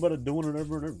little bit of doing it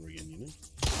over and over again, you know?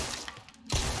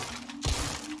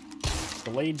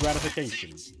 Delayed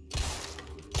gratification.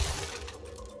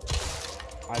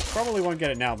 I probably won't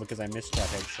get it now because I missed that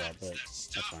headshot, but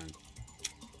that's fine.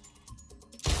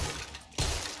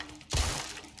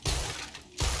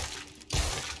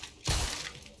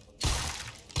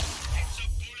 It's a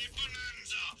bullet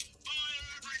bonanza. Fire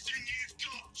everything you've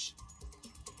got.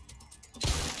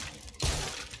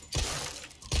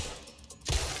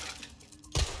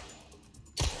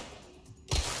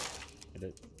 Hit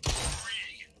it.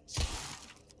 Brilliant.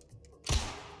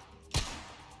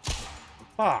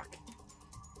 Fuck.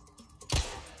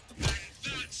 And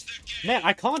that's the game. Man,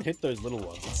 I can't hit those little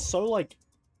ones. It's so, like,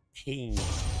 keen.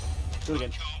 Do it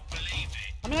again. Can't believe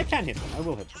it. I mean, I can hit them. I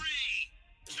will hit them.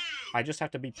 3, 2, I just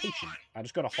have to be patient. I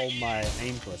just gotta hold my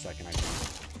aim for a second, I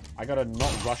think. I gotta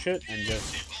not rush it and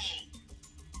just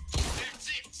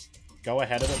That's it. go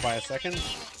ahead of it by a second,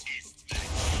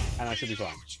 Artist, and I should be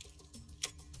fine.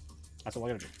 That's all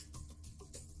I gotta do.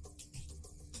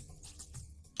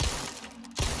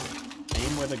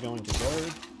 Aim where they're going to go.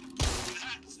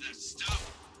 That's the stuff.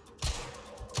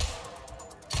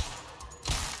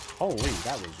 Holy,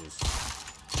 that was just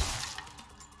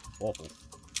awful.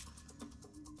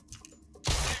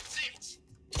 That's it.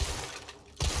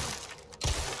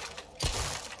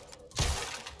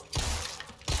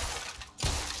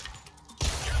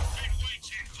 You've been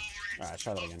waiting for it. Alright,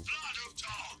 try that again. Flood of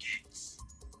targets.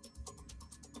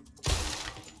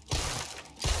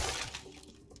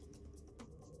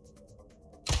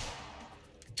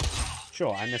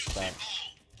 Sure, I missed that.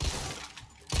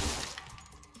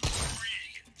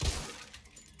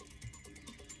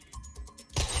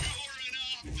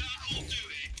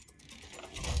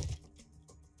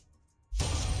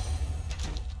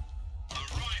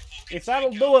 If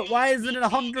that'll do it, why isn't it 100%?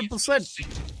 3,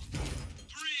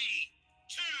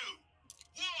 2,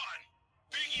 1,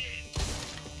 begin.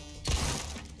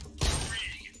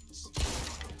 Brilliant.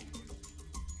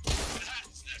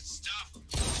 That's the stuff.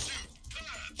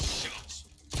 Superb shot.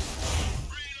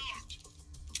 Reload.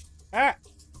 Ah!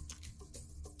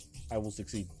 I will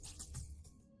succeed.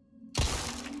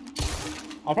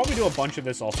 I'll probably do a bunch of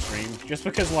this off stream, just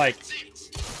because, like, That's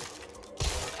it.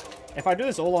 if I do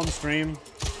this all on stream,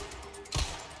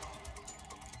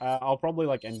 I'll probably,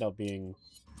 like, end up being...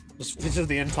 This is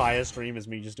the entire stream is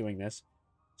me just doing this.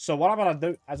 So what I'm gonna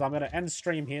do is I'm gonna end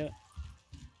stream here.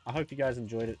 I hope you guys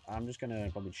enjoyed it. I'm just gonna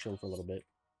probably chill for a little bit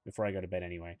before I go to bed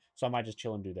anyway. So I might just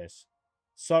chill and do this.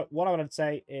 So what I'm gonna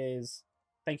say is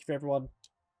thank you for everyone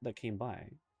that came by.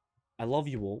 I love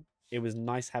you all. It was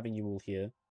nice having you all here.